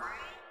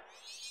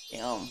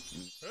 Damn.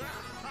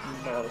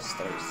 A lot of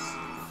stars.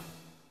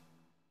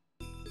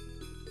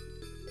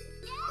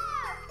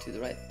 To the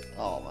right.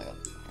 Oh my god.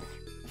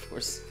 Of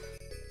course.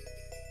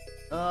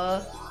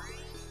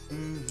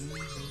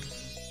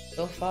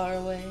 So far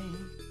away.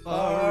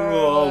 Far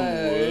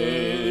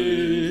away.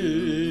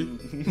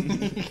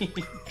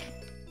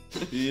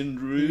 In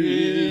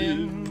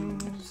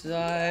dreams. I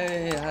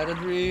had a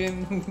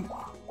dream.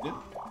 Yeah.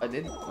 I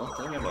did. Well,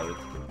 tell me about it.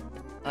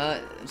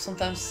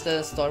 Sometimes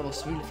the star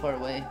was really far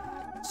away.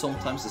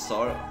 Sometimes the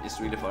star is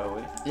really far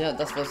away. Yeah,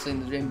 that's what's in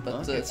the dream, but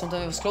Okay.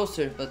 sometimes it was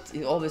closer, but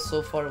it always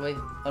so far away.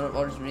 Out of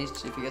origin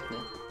reach, if you get me.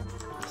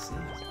 I see.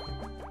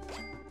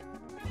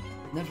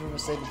 Never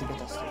was able to get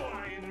that star.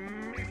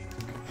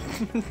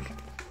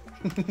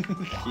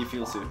 He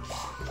feels you.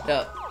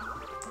 Yeah.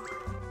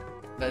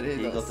 But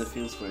He does. got the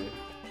feels for you.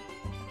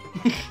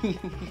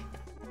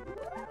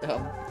 Yeah.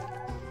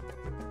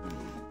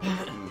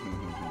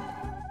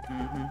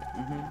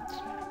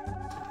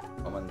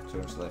 How many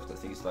turns left? I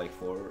think it's like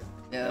 4.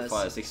 Yeah,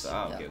 5, 6. 6.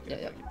 Ah, okay, Yeah,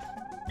 okay. yeah, Okay.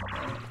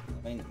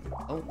 I mean,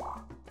 Oh.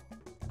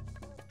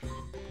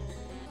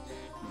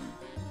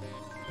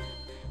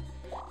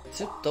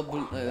 Is it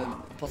double,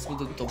 possible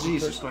to double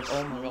Jesus person? Christ.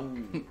 Oh my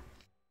god.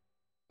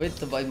 Wait,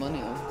 to buy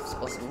money, it's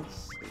possible.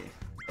 see.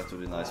 That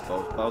would be nice.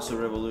 Bowser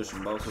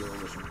Revolution. Oh,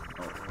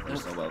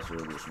 there's no Bowser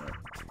Revolution. Right?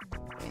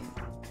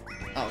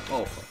 Oh, okay.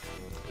 Oh, fuck.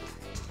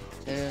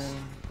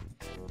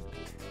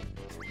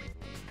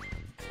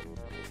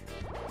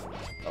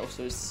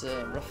 Bowser is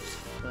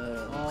rough.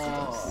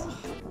 Oh.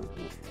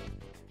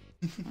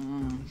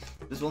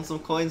 Just want some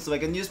coins so I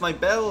can use my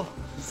bell.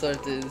 Sorry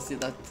to see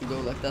that to go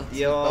like that.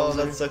 Yo,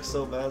 Bowser. that sucks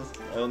so bad.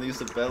 I only use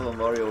the bell on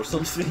Mario or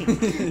something.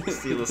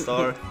 Steal a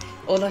star.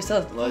 Oh, like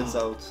that. Lights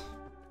out.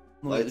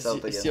 Lights out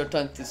It's again. your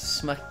time to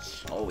smack.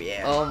 Oh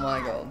yeah. Oh my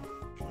god.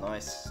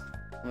 Nice.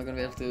 Am I gonna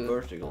be able to?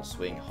 Vertical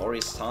swing.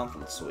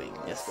 Horizontal swing.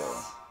 Let's go.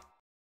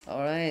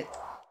 Alright.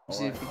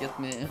 See Alright. if you get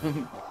me.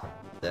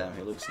 Damn,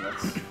 he looks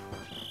nuts.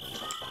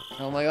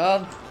 Oh my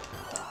god.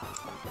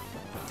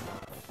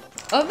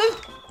 Oh no!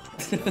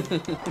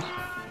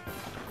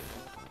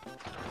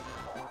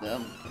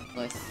 Damn,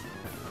 nice.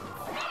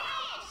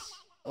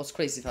 That was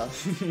crazy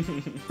fast.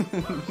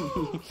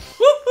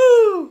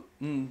 Woohoo!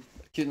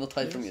 Could not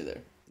hide from you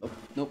there. Nope.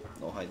 Nope.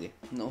 No hidey.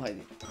 No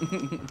hiding.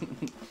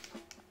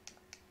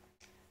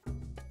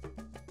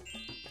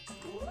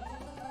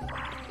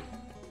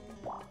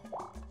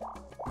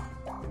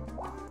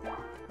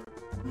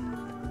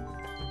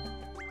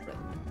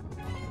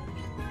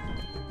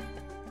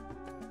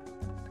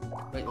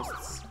 Wait, what's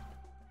this?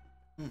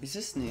 Is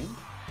this new?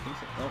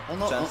 No, Oh,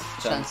 no,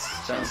 chance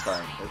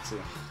time. Let's see.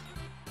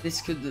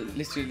 This could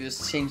literally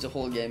just change the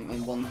whole game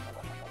in one.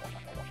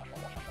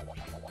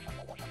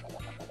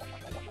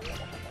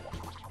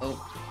 Oh.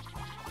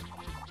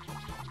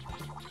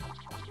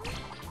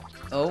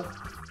 Oh.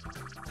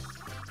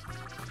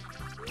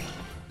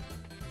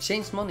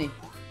 Change money.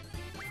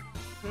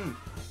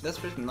 That's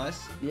pretty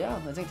nice. Yeah,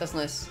 I think that's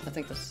nice. I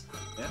think that's.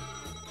 Yeah.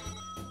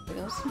 What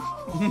else?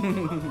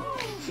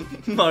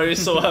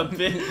 Mario's so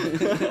happy.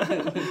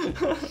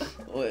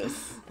 Oh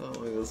yes.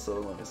 Oh, it was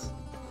so nice.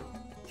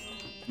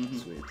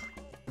 Sweet.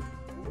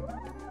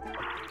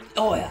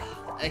 Oh yeah,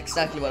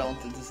 exactly what I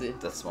wanted to see.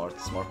 That's smart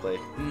play.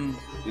 Mm.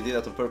 You did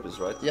that on purpose,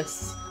 right?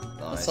 Yes.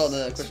 Nice. I saw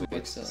the question Sweet,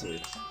 mark, so.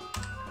 Sweet.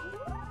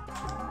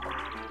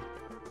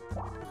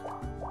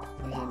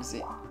 Okay, let me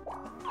see.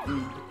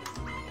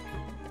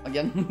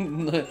 Again,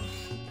 no,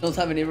 don't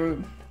have any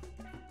room.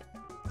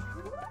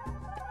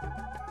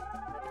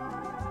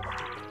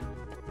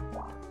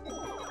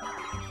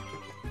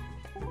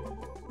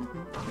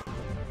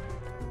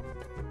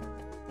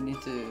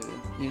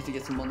 You need to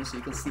get some money so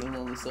you can steal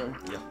another star.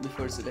 Yeah.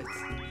 Before select.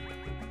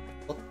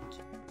 Hot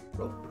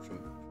rope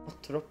jump.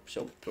 Hot rope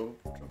jump.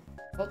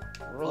 Hot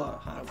Oh, rope.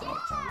 hard rope.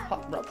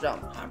 Hot rope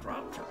jump. Hard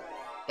rope jump.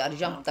 Gotta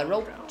jump that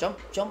rope. Jump,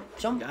 jump,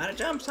 jump. Gotta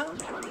jump, son.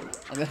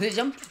 I gotta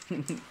jump.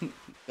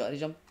 Gotta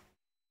jump.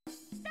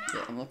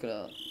 Yeah, I'm not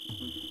gonna.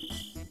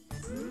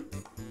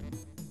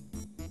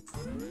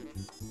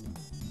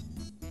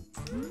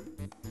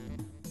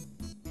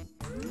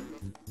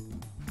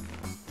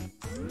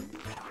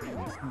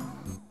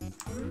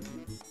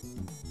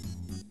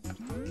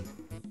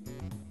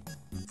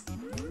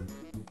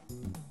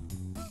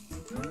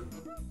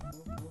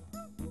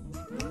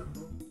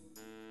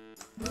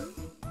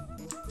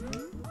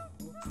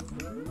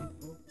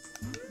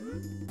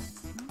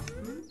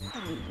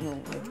 No.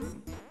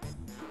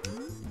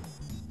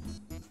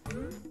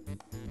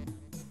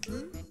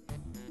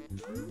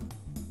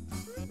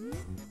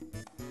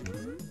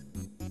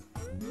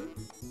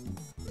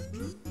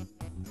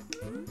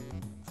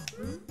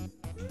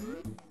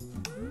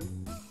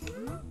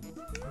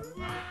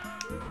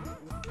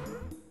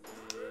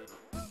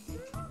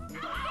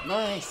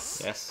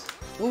 Nice. Yes.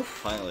 Oof.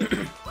 Finally.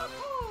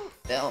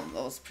 Damn,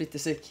 that was pretty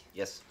sick.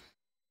 Yes.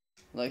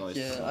 Like, Nice.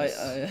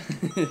 I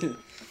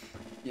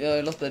you're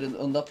a lot better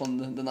on that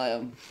one than I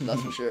am,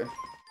 that's for sure.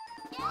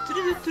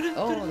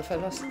 Oh, the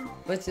 5 last.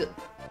 Wait,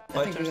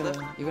 I think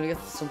you're gonna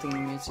get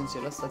something since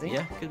you last, I think.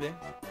 Yeah, could be.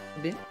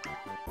 Could be.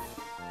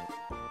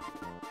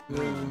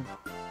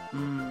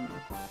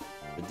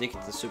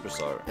 Predict the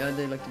superstar. Yeah,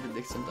 they like to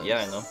predict sometimes.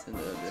 Yeah, I know. In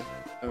the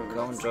early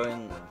Come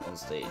join on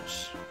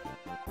stage.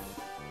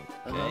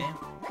 Okay.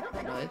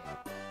 Right.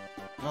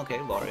 Okay,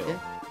 Wario. Okay.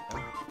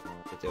 Yeah.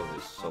 Pretty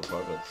obvious so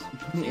far, but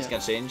things Yeah.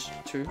 can change.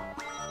 True.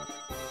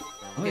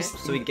 Okay.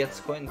 So he gets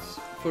coins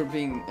For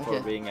being for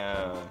being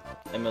a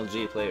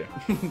MLG player.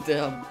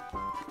 Damn.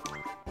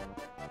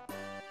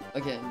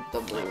 Okay,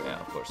 double. Yeah,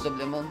 of course.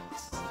 Double amount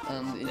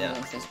and in Yeah.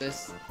 the same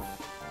space.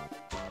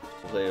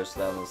 Two players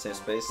land in the same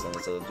space and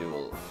it's a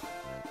duel.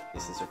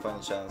 This is your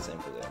final chance, same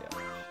for them,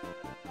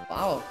 yeah.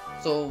 Wow.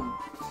 So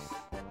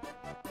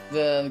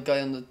the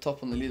guy on the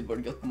top on the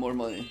leaderboard got more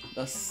money.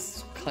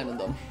 That's kind of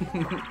dumb.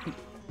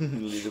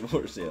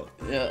 Leaderboards, yeah.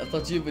 Yeah, I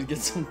thought you would get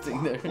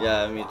something there.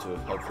 Yeah, me too,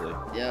 hopefully.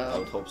 Yeah. I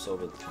would hope so,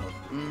 but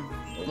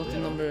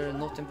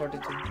Not in party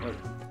 2. Or,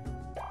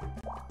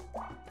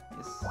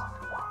 yes.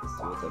 Let's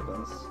see what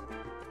happens.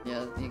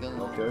 yeah, you gonna.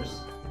 No curse.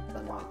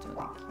 Dynamite, I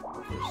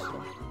think.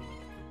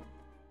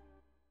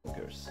 No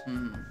curse. No curse.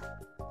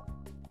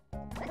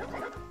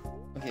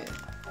 Okay.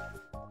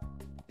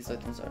 These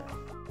items are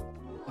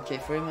okay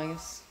for him, I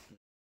guess.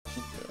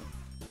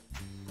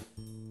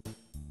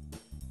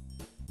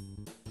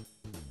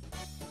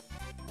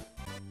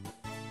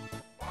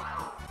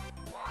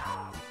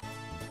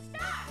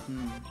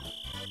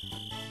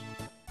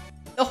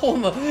 Oh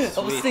my! I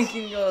was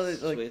thinking, like,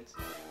 Sweet.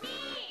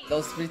 that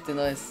was pretty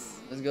nice.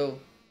 Let's go.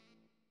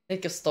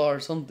 Take a star,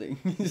 something,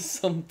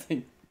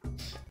 something.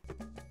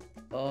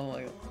 Oh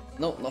my god.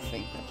 No,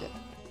 nothing. Okay,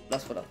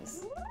 that's what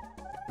happens.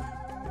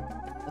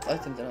 What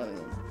item did I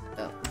have?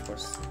 Yeah, of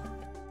course.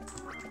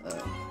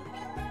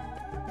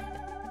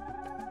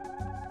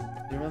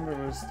 Do you remember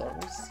where the star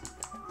was?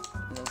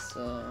 It was,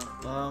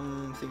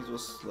 I think it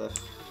was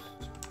left.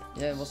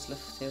 yeah, it was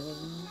left here,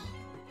 wasn't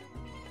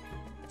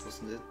it?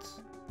 Wasn't it?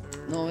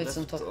 No, it's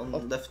on Left, top. on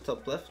Up. left,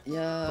 top left.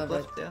 Yeah, Top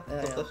right. left, yeah.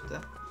 Yeah, Top yeah. left,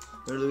 yeah.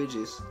 Where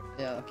Luigi's.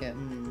 Yeah, okay.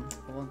 1,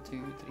 2,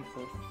 3,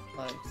 4,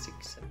 5,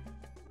 6, 7.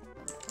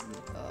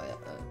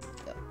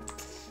 Yeah.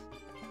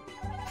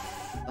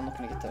 I'm not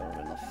gonna get there over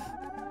enough.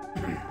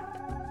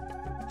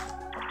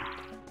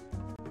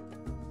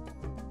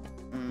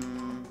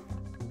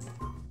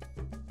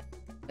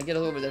 I get it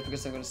over there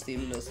because I'm gonna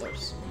steal the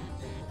stars.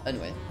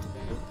 Anyway.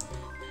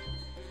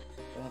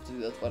 I'll have to do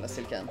that while I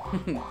still can.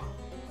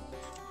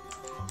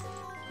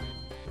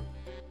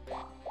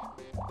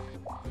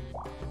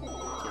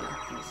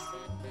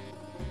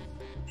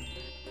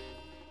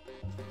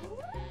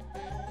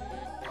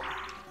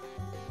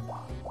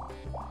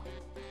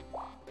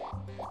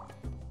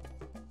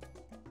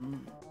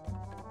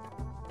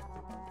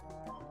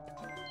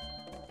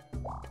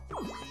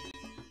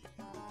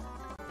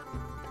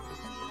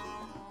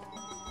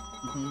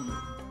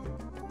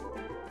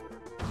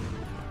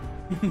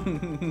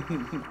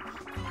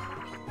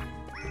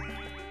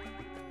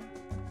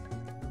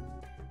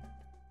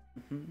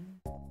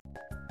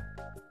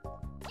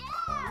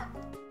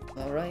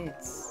 Alright,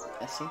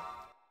 I see.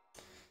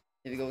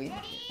 Here we go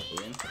again.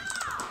 Go in.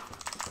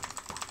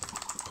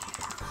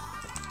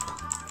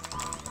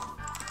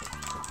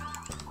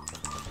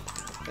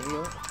 There we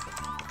go.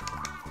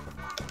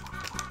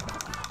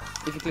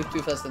 If you click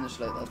too fast, then you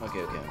slide out.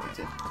 Okay.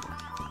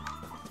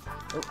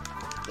 Oh,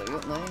 there we go.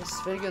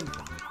 Nice, very good.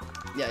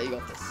 Yeah, you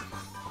got this.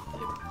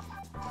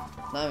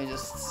 Now we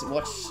just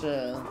watch.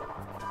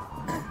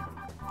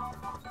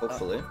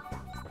 Hopefully.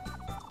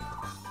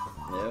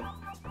 Yeah.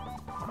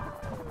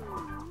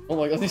 Oh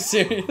my god, are you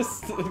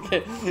serious?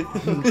 Okay.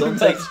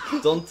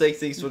 don't take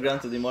things for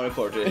granted in Mario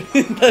Party.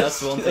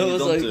 That's one thing you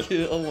don't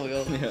do. Oh my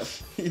god. Yeah.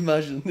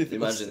 Imagine if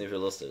you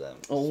lost it then.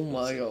 Oh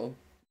my god.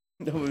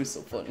 That would be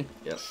so funny.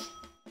 Yeah.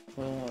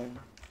 Oh my.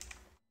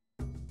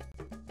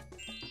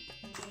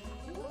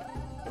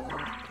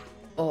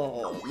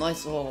 Oh,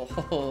 nice.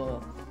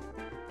 Oh.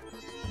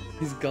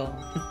 He's gone.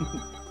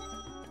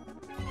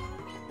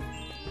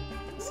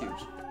 It's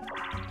huge.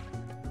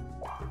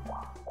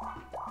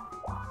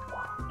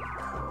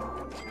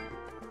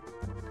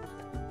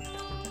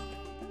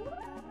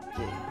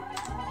 Okay.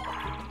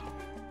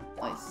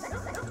 Nice.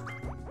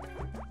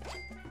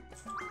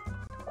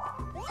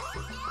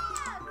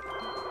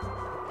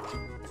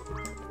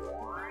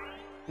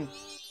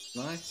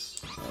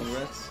 Nice.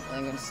 Congrats.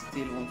 I'm gonna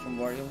steal one from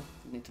Wario.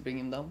 Need to bring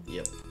him down.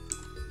 Yep.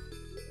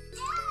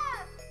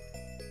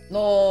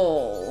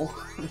 No!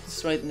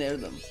 It's right near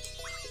them.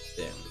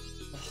 Damn.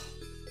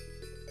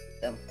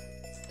 Damn.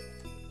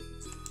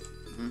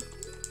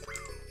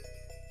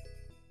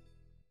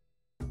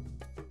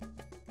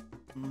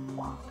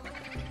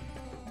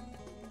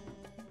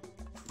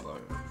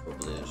 Wario.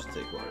 Probably I should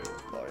take Wario.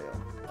 Wario.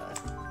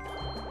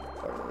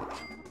 Wario.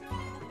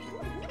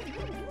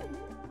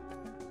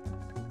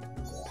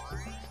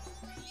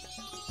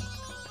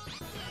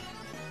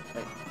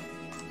 Right.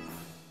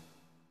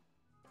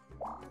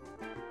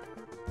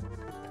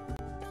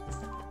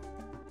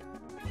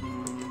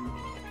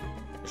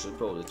 You should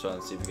probably try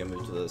and see if you can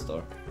move to the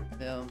star.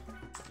 Yeah.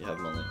 You have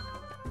money.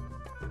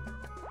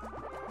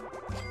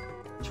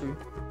 True.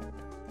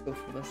 Go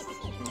for this.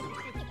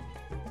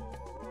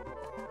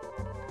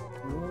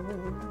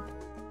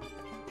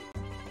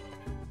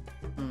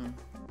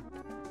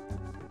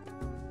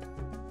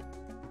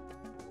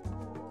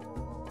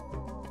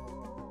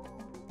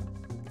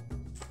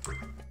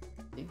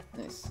 Okay,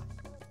 nice.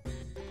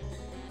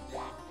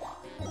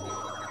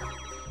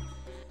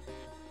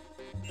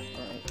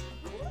 Alright.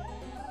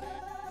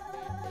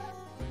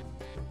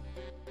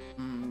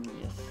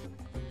 Yes.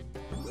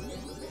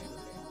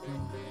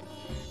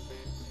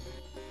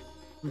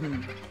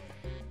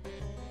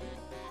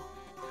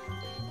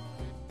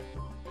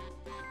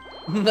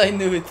 I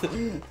knew it.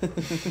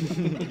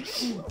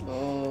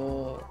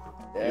 Oh,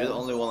 yeah. You're the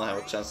only one I have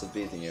a chance at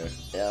beating you.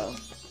 Yeah.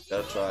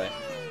 Gotta try.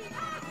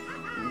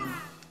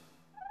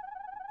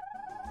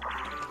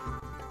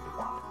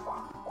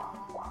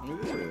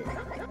 Ooh.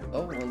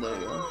 Oh, well, there you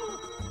go.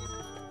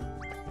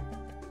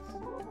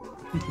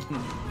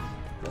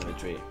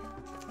 1v3.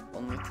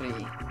 1v3.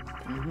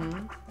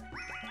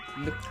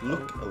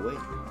 Look away.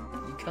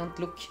 You can't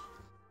look.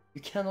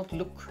 You cannot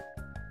look.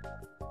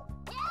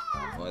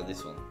 Why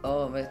this one?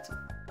 Oh, wait.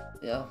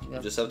 Yeah. You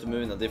just have to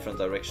move in a different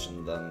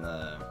direction than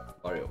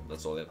Mario.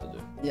 That's all you have to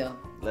do. Yeah.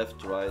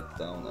 Left, right,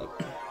 down,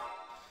 up.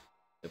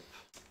 Yep.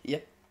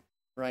 Yep.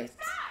 Right.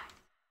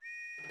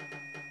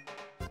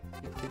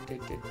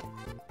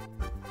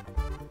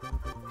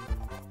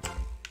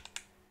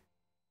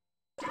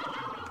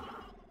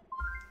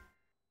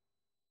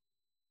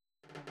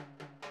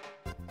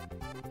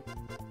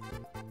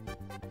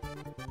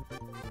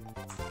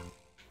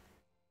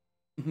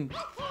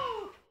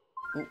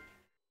 Oh.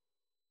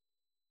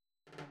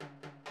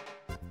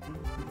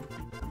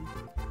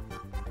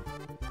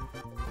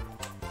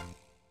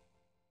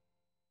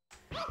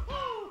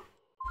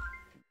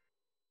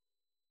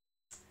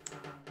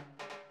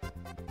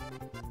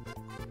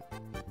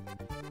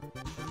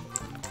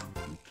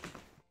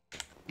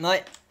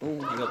 Nice. Oh, You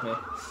got me.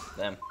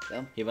 Damn.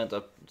 Damn. He went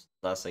up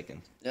last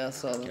second. Yeah, I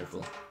saw that.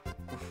 Careful.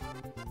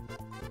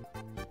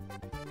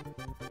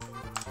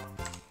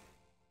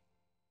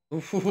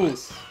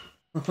 Nice.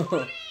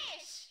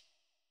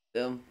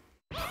 Damn.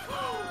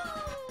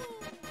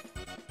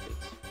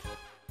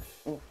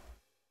 Oh,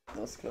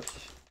 that's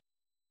clutch.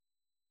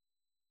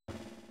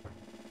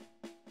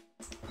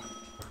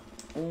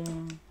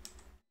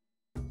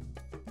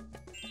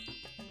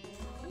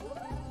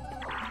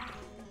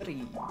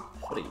 Three.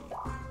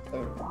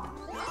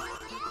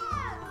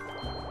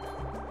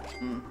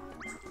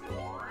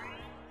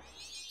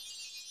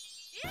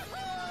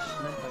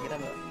 Snabba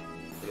grabbar.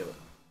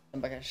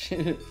 Snabba cash.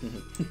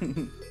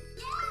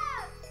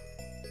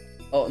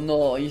 Oh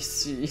no, you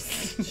see.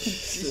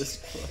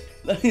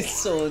 That is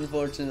so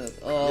unfortunate.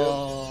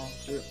 Oh.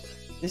 Yeah.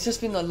 There's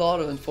just been a lot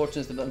of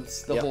unfortunate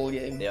events the whole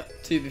game. Yeah.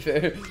 To be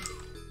fair.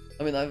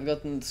 I mean, I've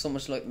gotten so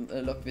much luck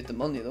with the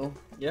money though.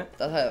 Yeah.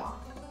 That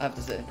I have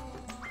to say.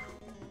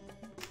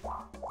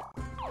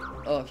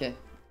 Oh, okay.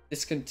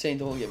 This could change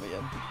the whole game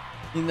again.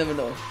 You never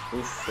know.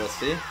 Oof, let's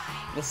see.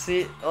 Let's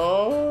see.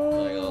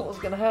 Oh, my God. what's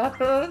gonna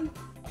happen?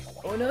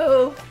 Oh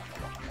no.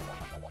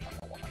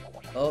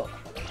 Oh.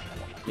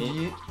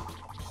 Me.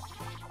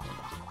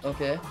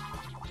 Okay.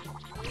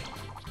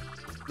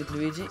 With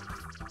Luigi.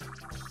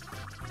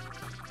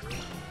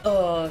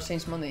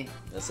 Change money.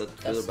 Is that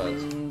good That's or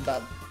bad?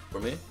 bad. For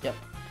me? Yep.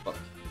 Fuck.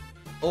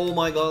 Oh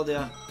my god,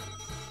 yeah.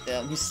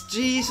 Yeah, he's...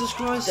 Jesus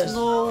Christ, Yes.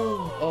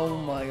 no! Oh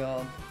my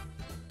god.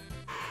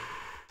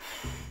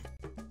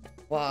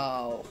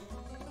 Wow.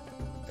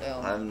 I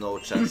Damn. have no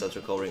chance at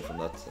recovering from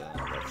that.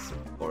 That's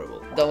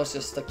horrible. That was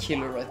just a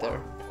killer right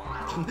there.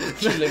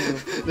 Killer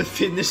move. The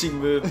finishing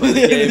move by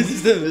the game.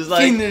 It's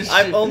like, Finish.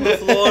 I'm on the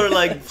floor,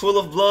 like, full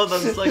of blood,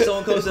 and it's like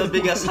someone comes with a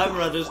big ass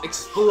hammer and just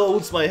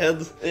explodes my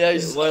head. Yeah,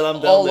 he's while I'm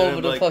down all there over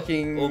and, the like,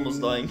 fucking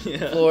almost dying.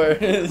 Yeah. floor.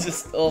 It's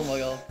just, oh my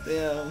god.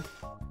 Damn.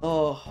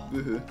 Oh.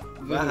 Boohoo.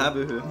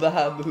 Bahabuhu.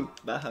 Bahabu.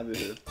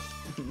 Bahabuhu.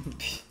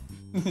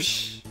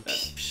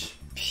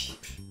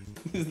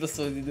 That's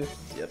what you do.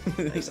 Yep,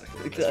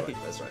 exactly. Exactly.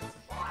 That's right.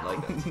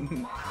 Like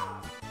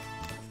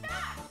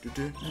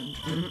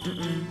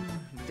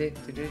that.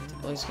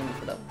 Oh, he's going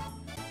for that.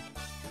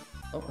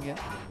 Oh, okay.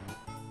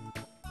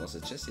 Wants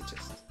a chesty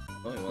chest.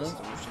 Oh, he wants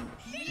the mushroom.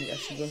 He's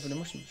actually going for the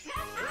mushrooms.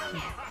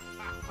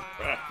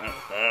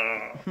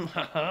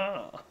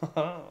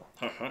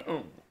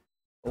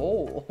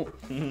 Oh.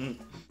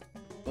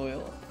 Oh ja.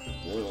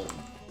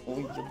 Oh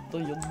jodda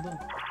jodda.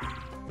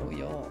 Oh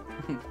ja.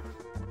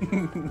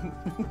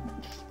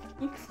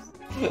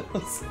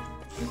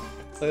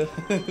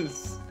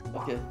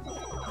 Okay.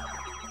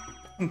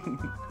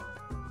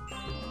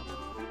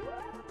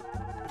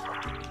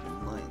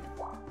 Nine.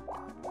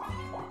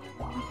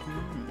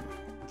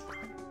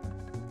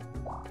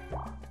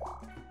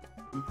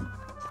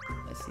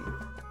 I see.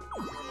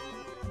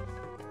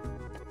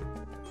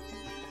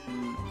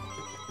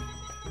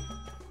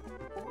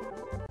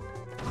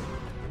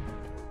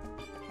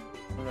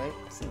 Alright,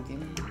 same team.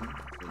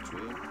 The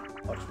tree.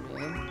 Archery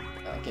again.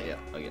 Okay. Yeah,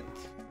 again.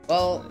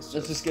 Well, It's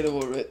let's just get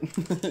over it.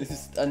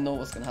 I know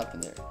what's gonna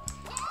happen there.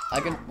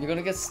 You're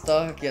gonna get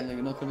stuck and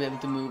you're not gonna be able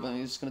to move and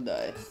you're just gonna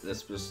die.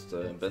 Let's just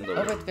bend Oh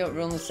over. wait,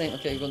 we're on the same.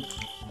 Okay, you're going.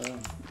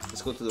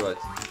 Let's go to the right.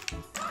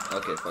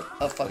 Okay, fuck.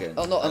 Oh fuck. Okay.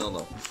 Oh no. I don't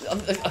know.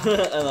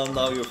 And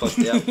now you're fucked.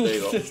 Yeah, there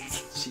you go.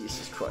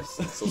 Jesus Christ,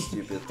 that's so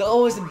stupid. There's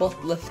always a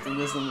bot left in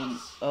this one.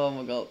 Oh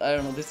my god, I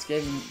don't know. This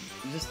game,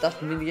 just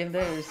that mini game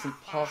there is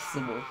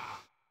impossible.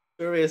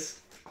 Sure is.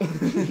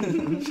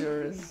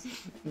 Sure is.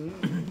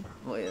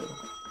 Oh yeah.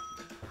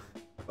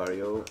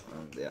 Mario,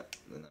 and yeah,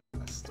 then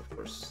last, of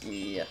course.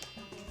 Yeah.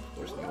 Of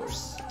course, of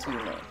course.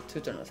 Two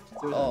turn left.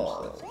 Two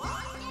Oh.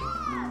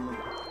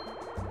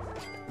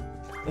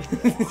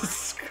 This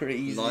is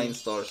crazy. 9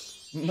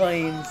 stars.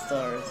 9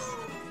 stars.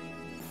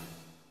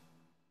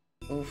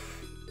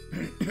 Oof.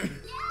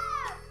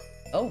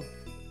 Oh.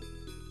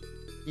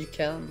 You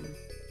can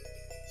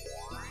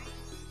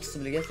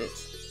possibly get it.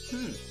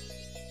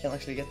 Can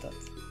actually get that.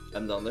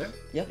 I'm down there?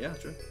 Yeah. Yeah,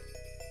 true.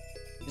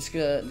 Just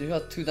gonna, do you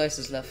have 2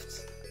 dices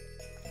left?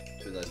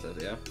 2 dice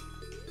left, yeah.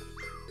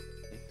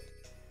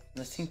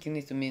 And I think you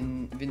need to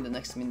win the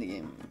next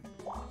minigame.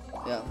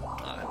 Yeah.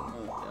 I don't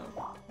know,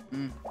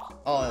 yeah.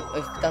 Oh,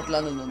 if that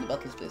landed on the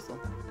battle space though.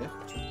 Yeah,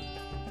 true.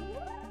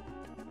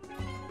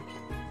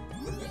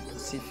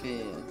 Let's see if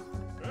we...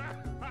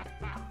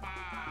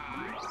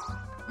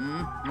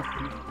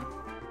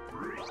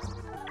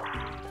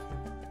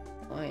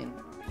 Fine.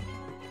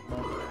 But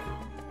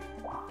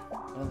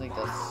I don't think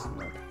that's...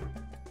 No.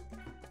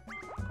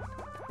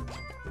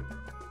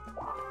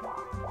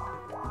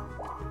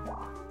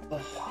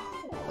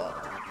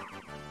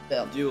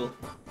 Yeah. Duel.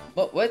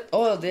 But what?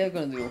 Oh, they're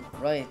gonna do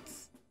right.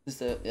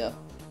 Just yeah.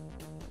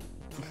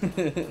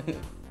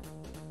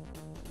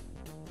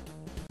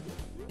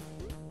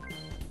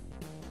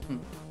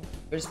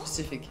 Very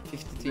specific.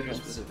 52 Very grams.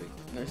 specific.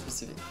 Very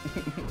specific.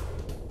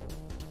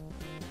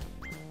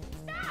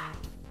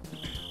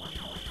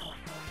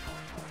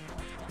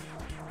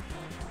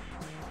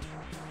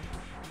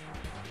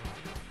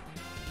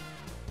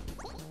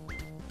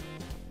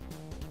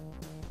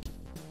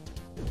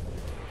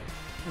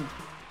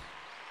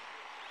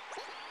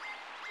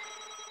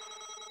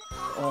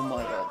 Oh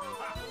my god.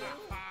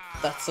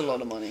 That's a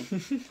lot of money.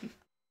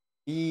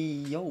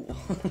 Yo.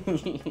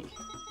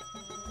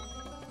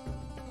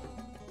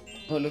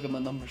 Oh, look at my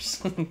numbers.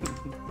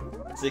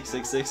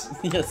 666.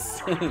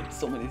 Yes.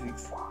 So many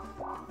things.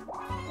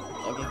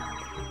 Okay.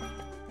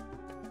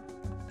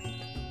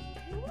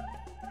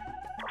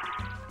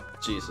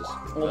 Jesus.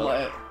 Oh Well,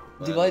 my.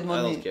 Divide I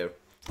money. don't care.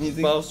 You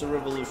think Bowser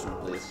Revolution,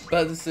 please.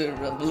 Bowser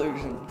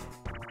Revolution.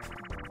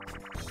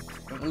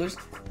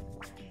 Revolution?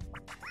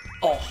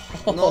 Oh.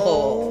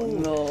 No.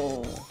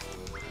 No.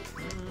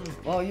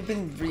 Wow, you've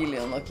been really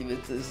unlucky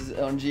with this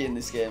RNG in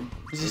this game.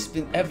 It's just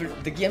been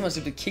the game has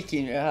just been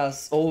kicking your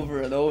ass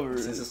over and over.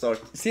 Since the start.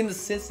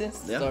 Since the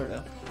start.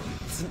 Yeah.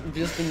 It's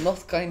just been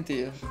not kind to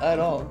you at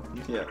all.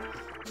 Yeah.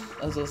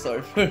 I'm so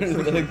sorry for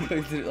going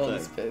through all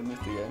this pain with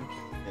the game.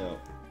 Yeah.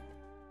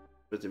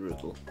 Pretty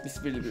brutal. It's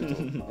really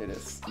brutal. It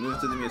is. Move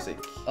to the music.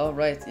 Oh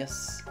right,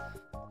 yes.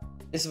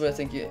 This is where I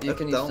think you Up,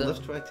 can down, use the...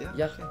 left, right, yeah?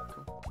 Yeah. Okay,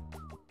 cool.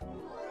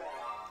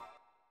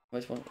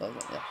 Which one? Oh,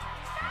 yeah.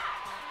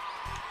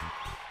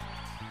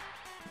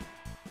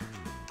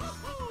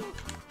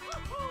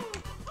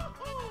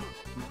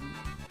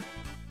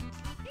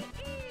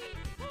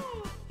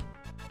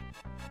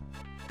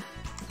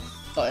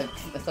 I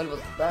thought it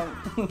was down.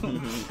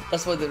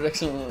 That's why the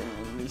direction will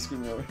screw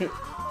me over.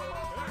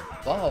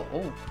 Wow,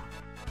 oh.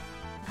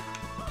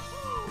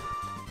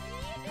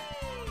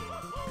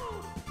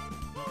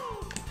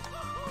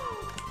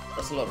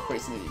 That's a lot of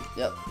crazy nitty.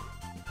 Yep.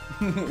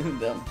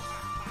 Damn.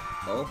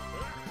 Oh.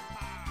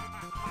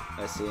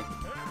 I see.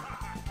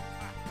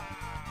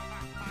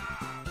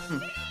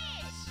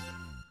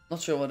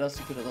 Not sure what else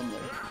you could have done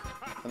there.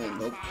 I mean,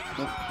 Nope.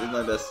 Did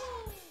my best.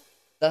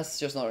 that's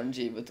just an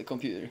RNG with the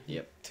computer.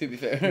 Yep. To be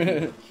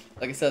fair.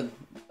 Like I said,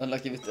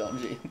 unlucky with the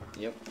RNG.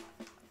 Yep.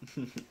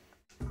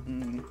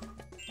 Mm.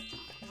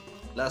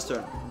 Last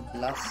turn.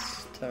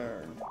 Last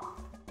turn.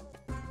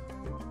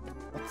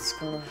 What's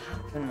gonna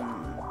happen?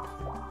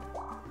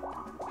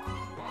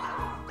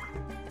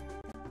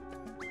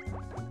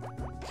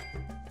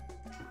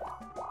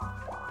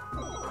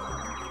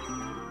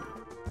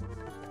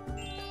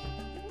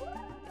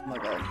 Oh my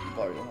god,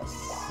 Mario has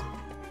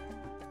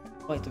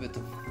quite a bit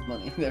of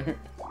money there.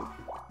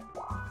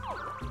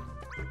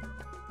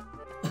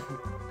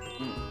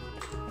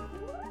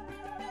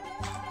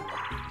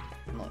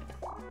 Nice.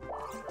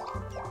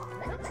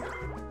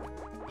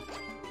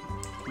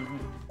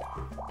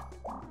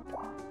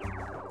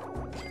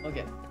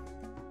 Okay.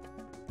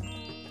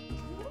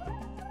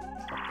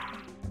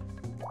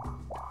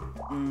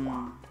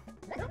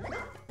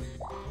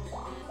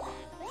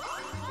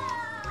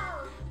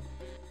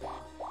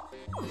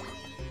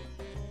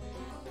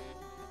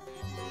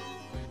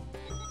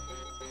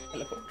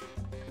 Teleport.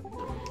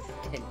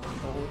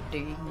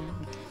 Teleporting.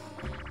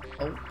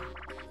 Oh.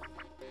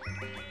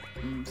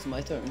 It's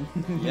my turn.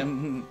 Yep.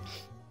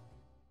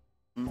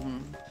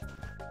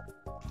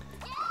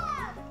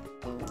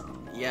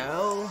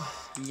 Yo.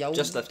 Yo.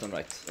 Just left and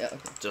right. Yeah, okay.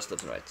 Just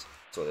left and right.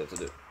 That's all you have to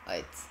do.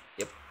 Right.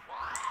 Yep.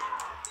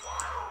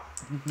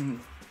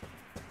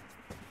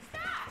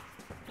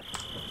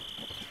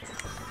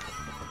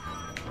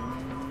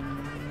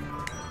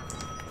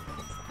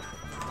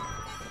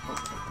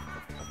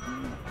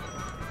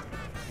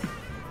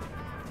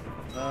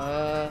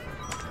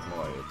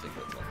 Mario, take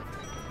that one.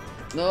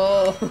 No.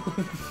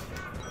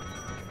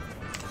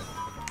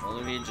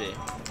 Only VG.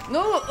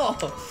 No. Oh.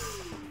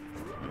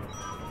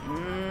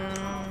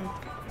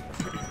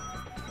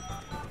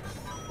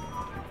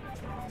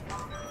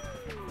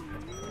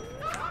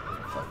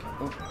 Fuck.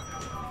 Oh.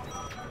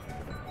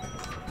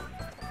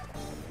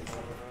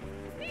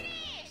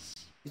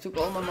 You took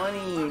all my money.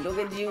 Look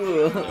at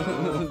you.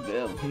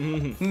 Damn.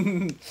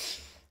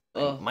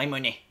 Oh, My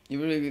money.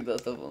 you really good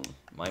at that one.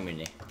 My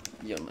money.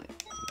 Your money.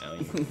 My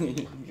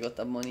You got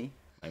that money.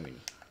 money.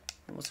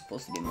 It was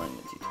supposed to be mine,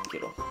 but you took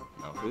it off.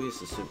 Now, who is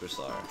the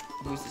superstar?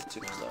 Who is this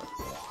superstar?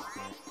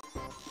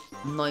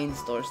 9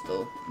 stars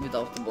though,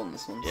 without the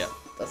bonus ones. Yeah.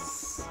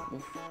 That's...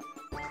 Oof.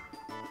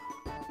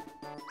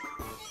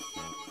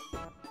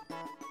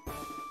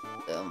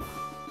 Damn.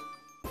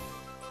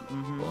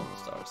 Bonus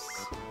stars.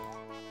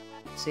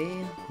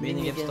 See?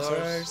 Mini gift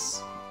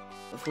stars.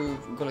 Who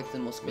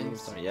collected most Mini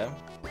spins? star, yeah.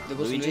 The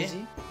goes to Luigi?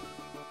 Luigi?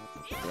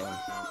 Yeah.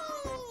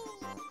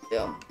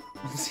 Yeah.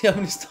 See how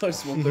many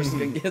stars one person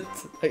can get,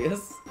 I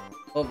guess.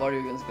 Oh,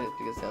 Mario can get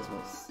because he has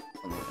most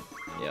on there.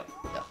 Yeah.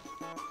 Yeah.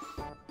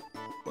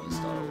 One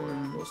star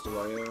award goes to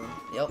Wario.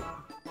 Yep.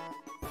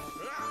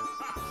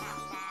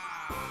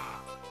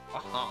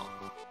 Aha.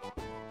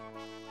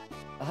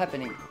 A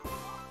happening.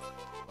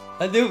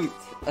 I knew it!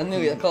 I knew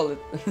it, I called it.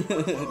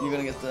 You're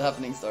gonna get the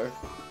happening star.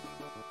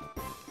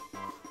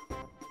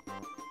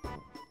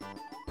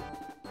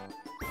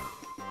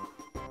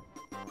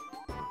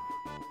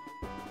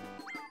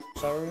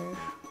 Sorry.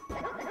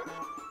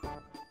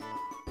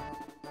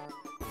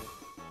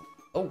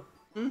 Oh.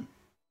 Yeah.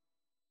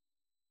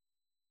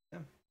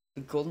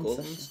 The golden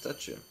Golden statue.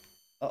 statue.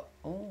 Oh.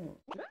 Oh.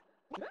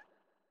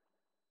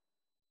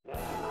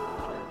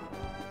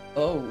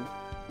 Oh.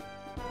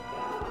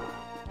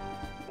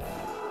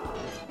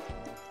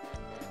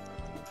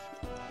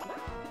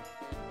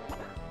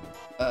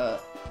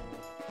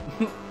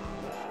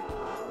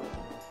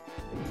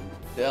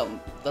 Damn,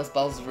 that's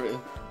Bowser for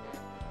you.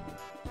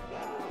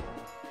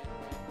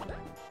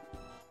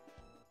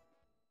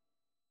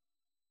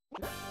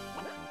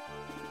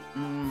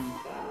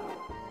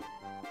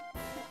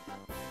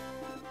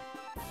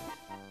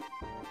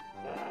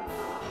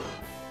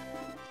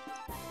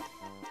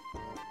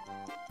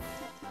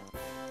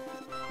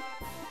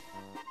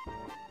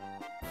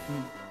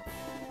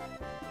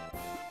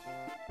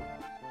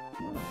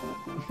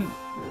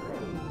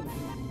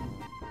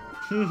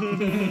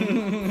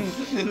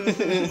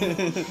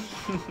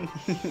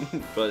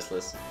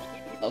 Priceless.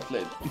 Well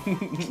played.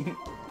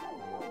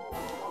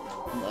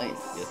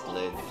 Nice. Get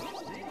played.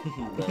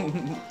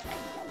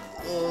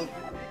 Oh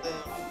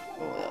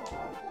yeah.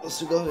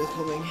 Sugar is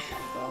coming.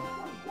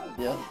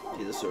 Yeah.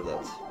 You deserve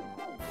that.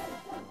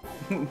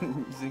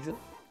 You think so?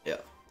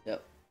 Yeah. Yeah.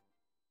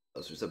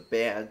 That's just a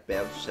bad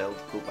shelled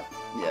Koopa.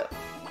 Yeah.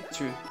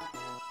 True.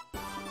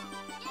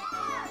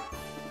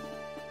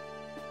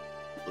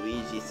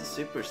 Luigi is a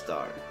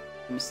superstar.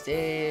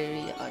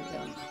 Mystery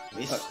Island.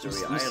 Mystery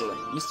Mystery-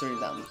 Island. Mystery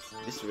Land.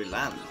 Mystery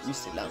Land.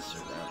 Mystery Land.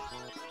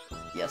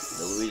 Yes.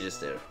 The Luigi's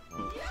there.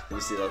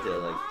 You see that there,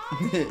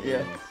 like,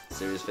 Yeah.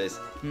 serious face.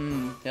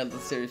 Yeah, the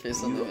serious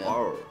face on You him. Yeah.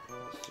 are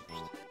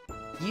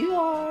You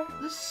are.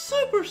 the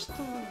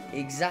superstar.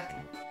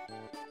 Exactly.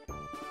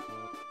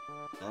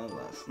 And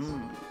last.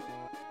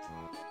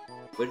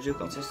 Where did you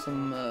come? Just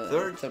some.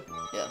 Third?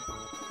 Yeah.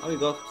 Oh, you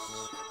got.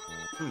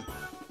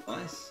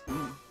 Nice.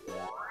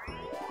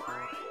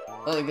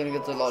 Oh, they're gonna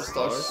get a lot of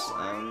stars.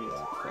 And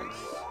points.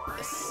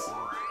 Yes.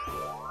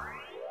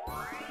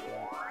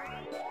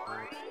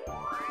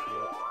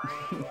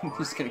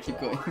 Just gonna keep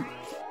going.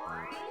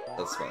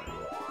 That's fine.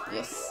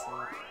 Yes.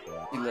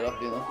 Fill it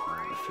up, you know.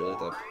 You fill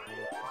it up.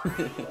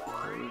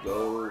 There we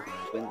go.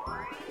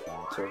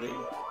 30.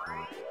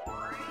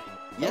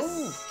 Yes,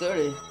 Oh.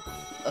 30.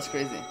 That's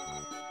crazy.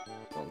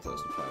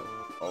 1,005.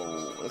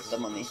 Oh, look at the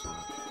money.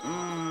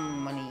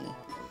 Money.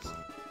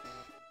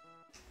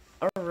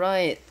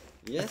 Alright.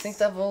 Yes. I think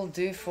that will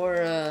do for,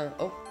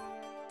 oh.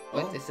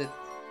 Wait, Oh. is it?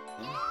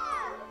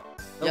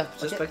 Oh, Yeah,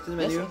 just okay. back to the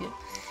menu. Yes, okay.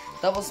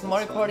 That was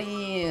Mario fine.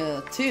 Party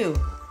 2.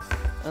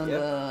 And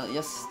Yep.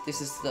 yes, this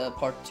is the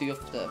part 2 of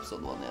the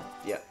episode 1, yeah.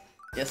 Yeah,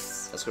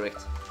 Yes. that's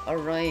correct.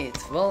 Alright.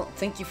 Well,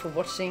 thank you for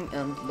watching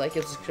and like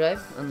and subscribe.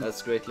 And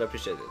That's greatly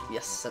appreciated.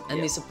 yes, and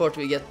any Yeah. support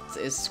we get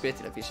is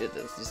greatly appreciated,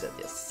 as you said,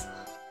 yes.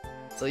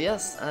 So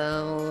yes,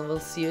 we'll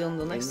see you on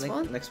the next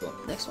one. Next one.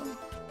 Next one.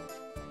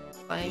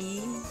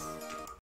 Bye.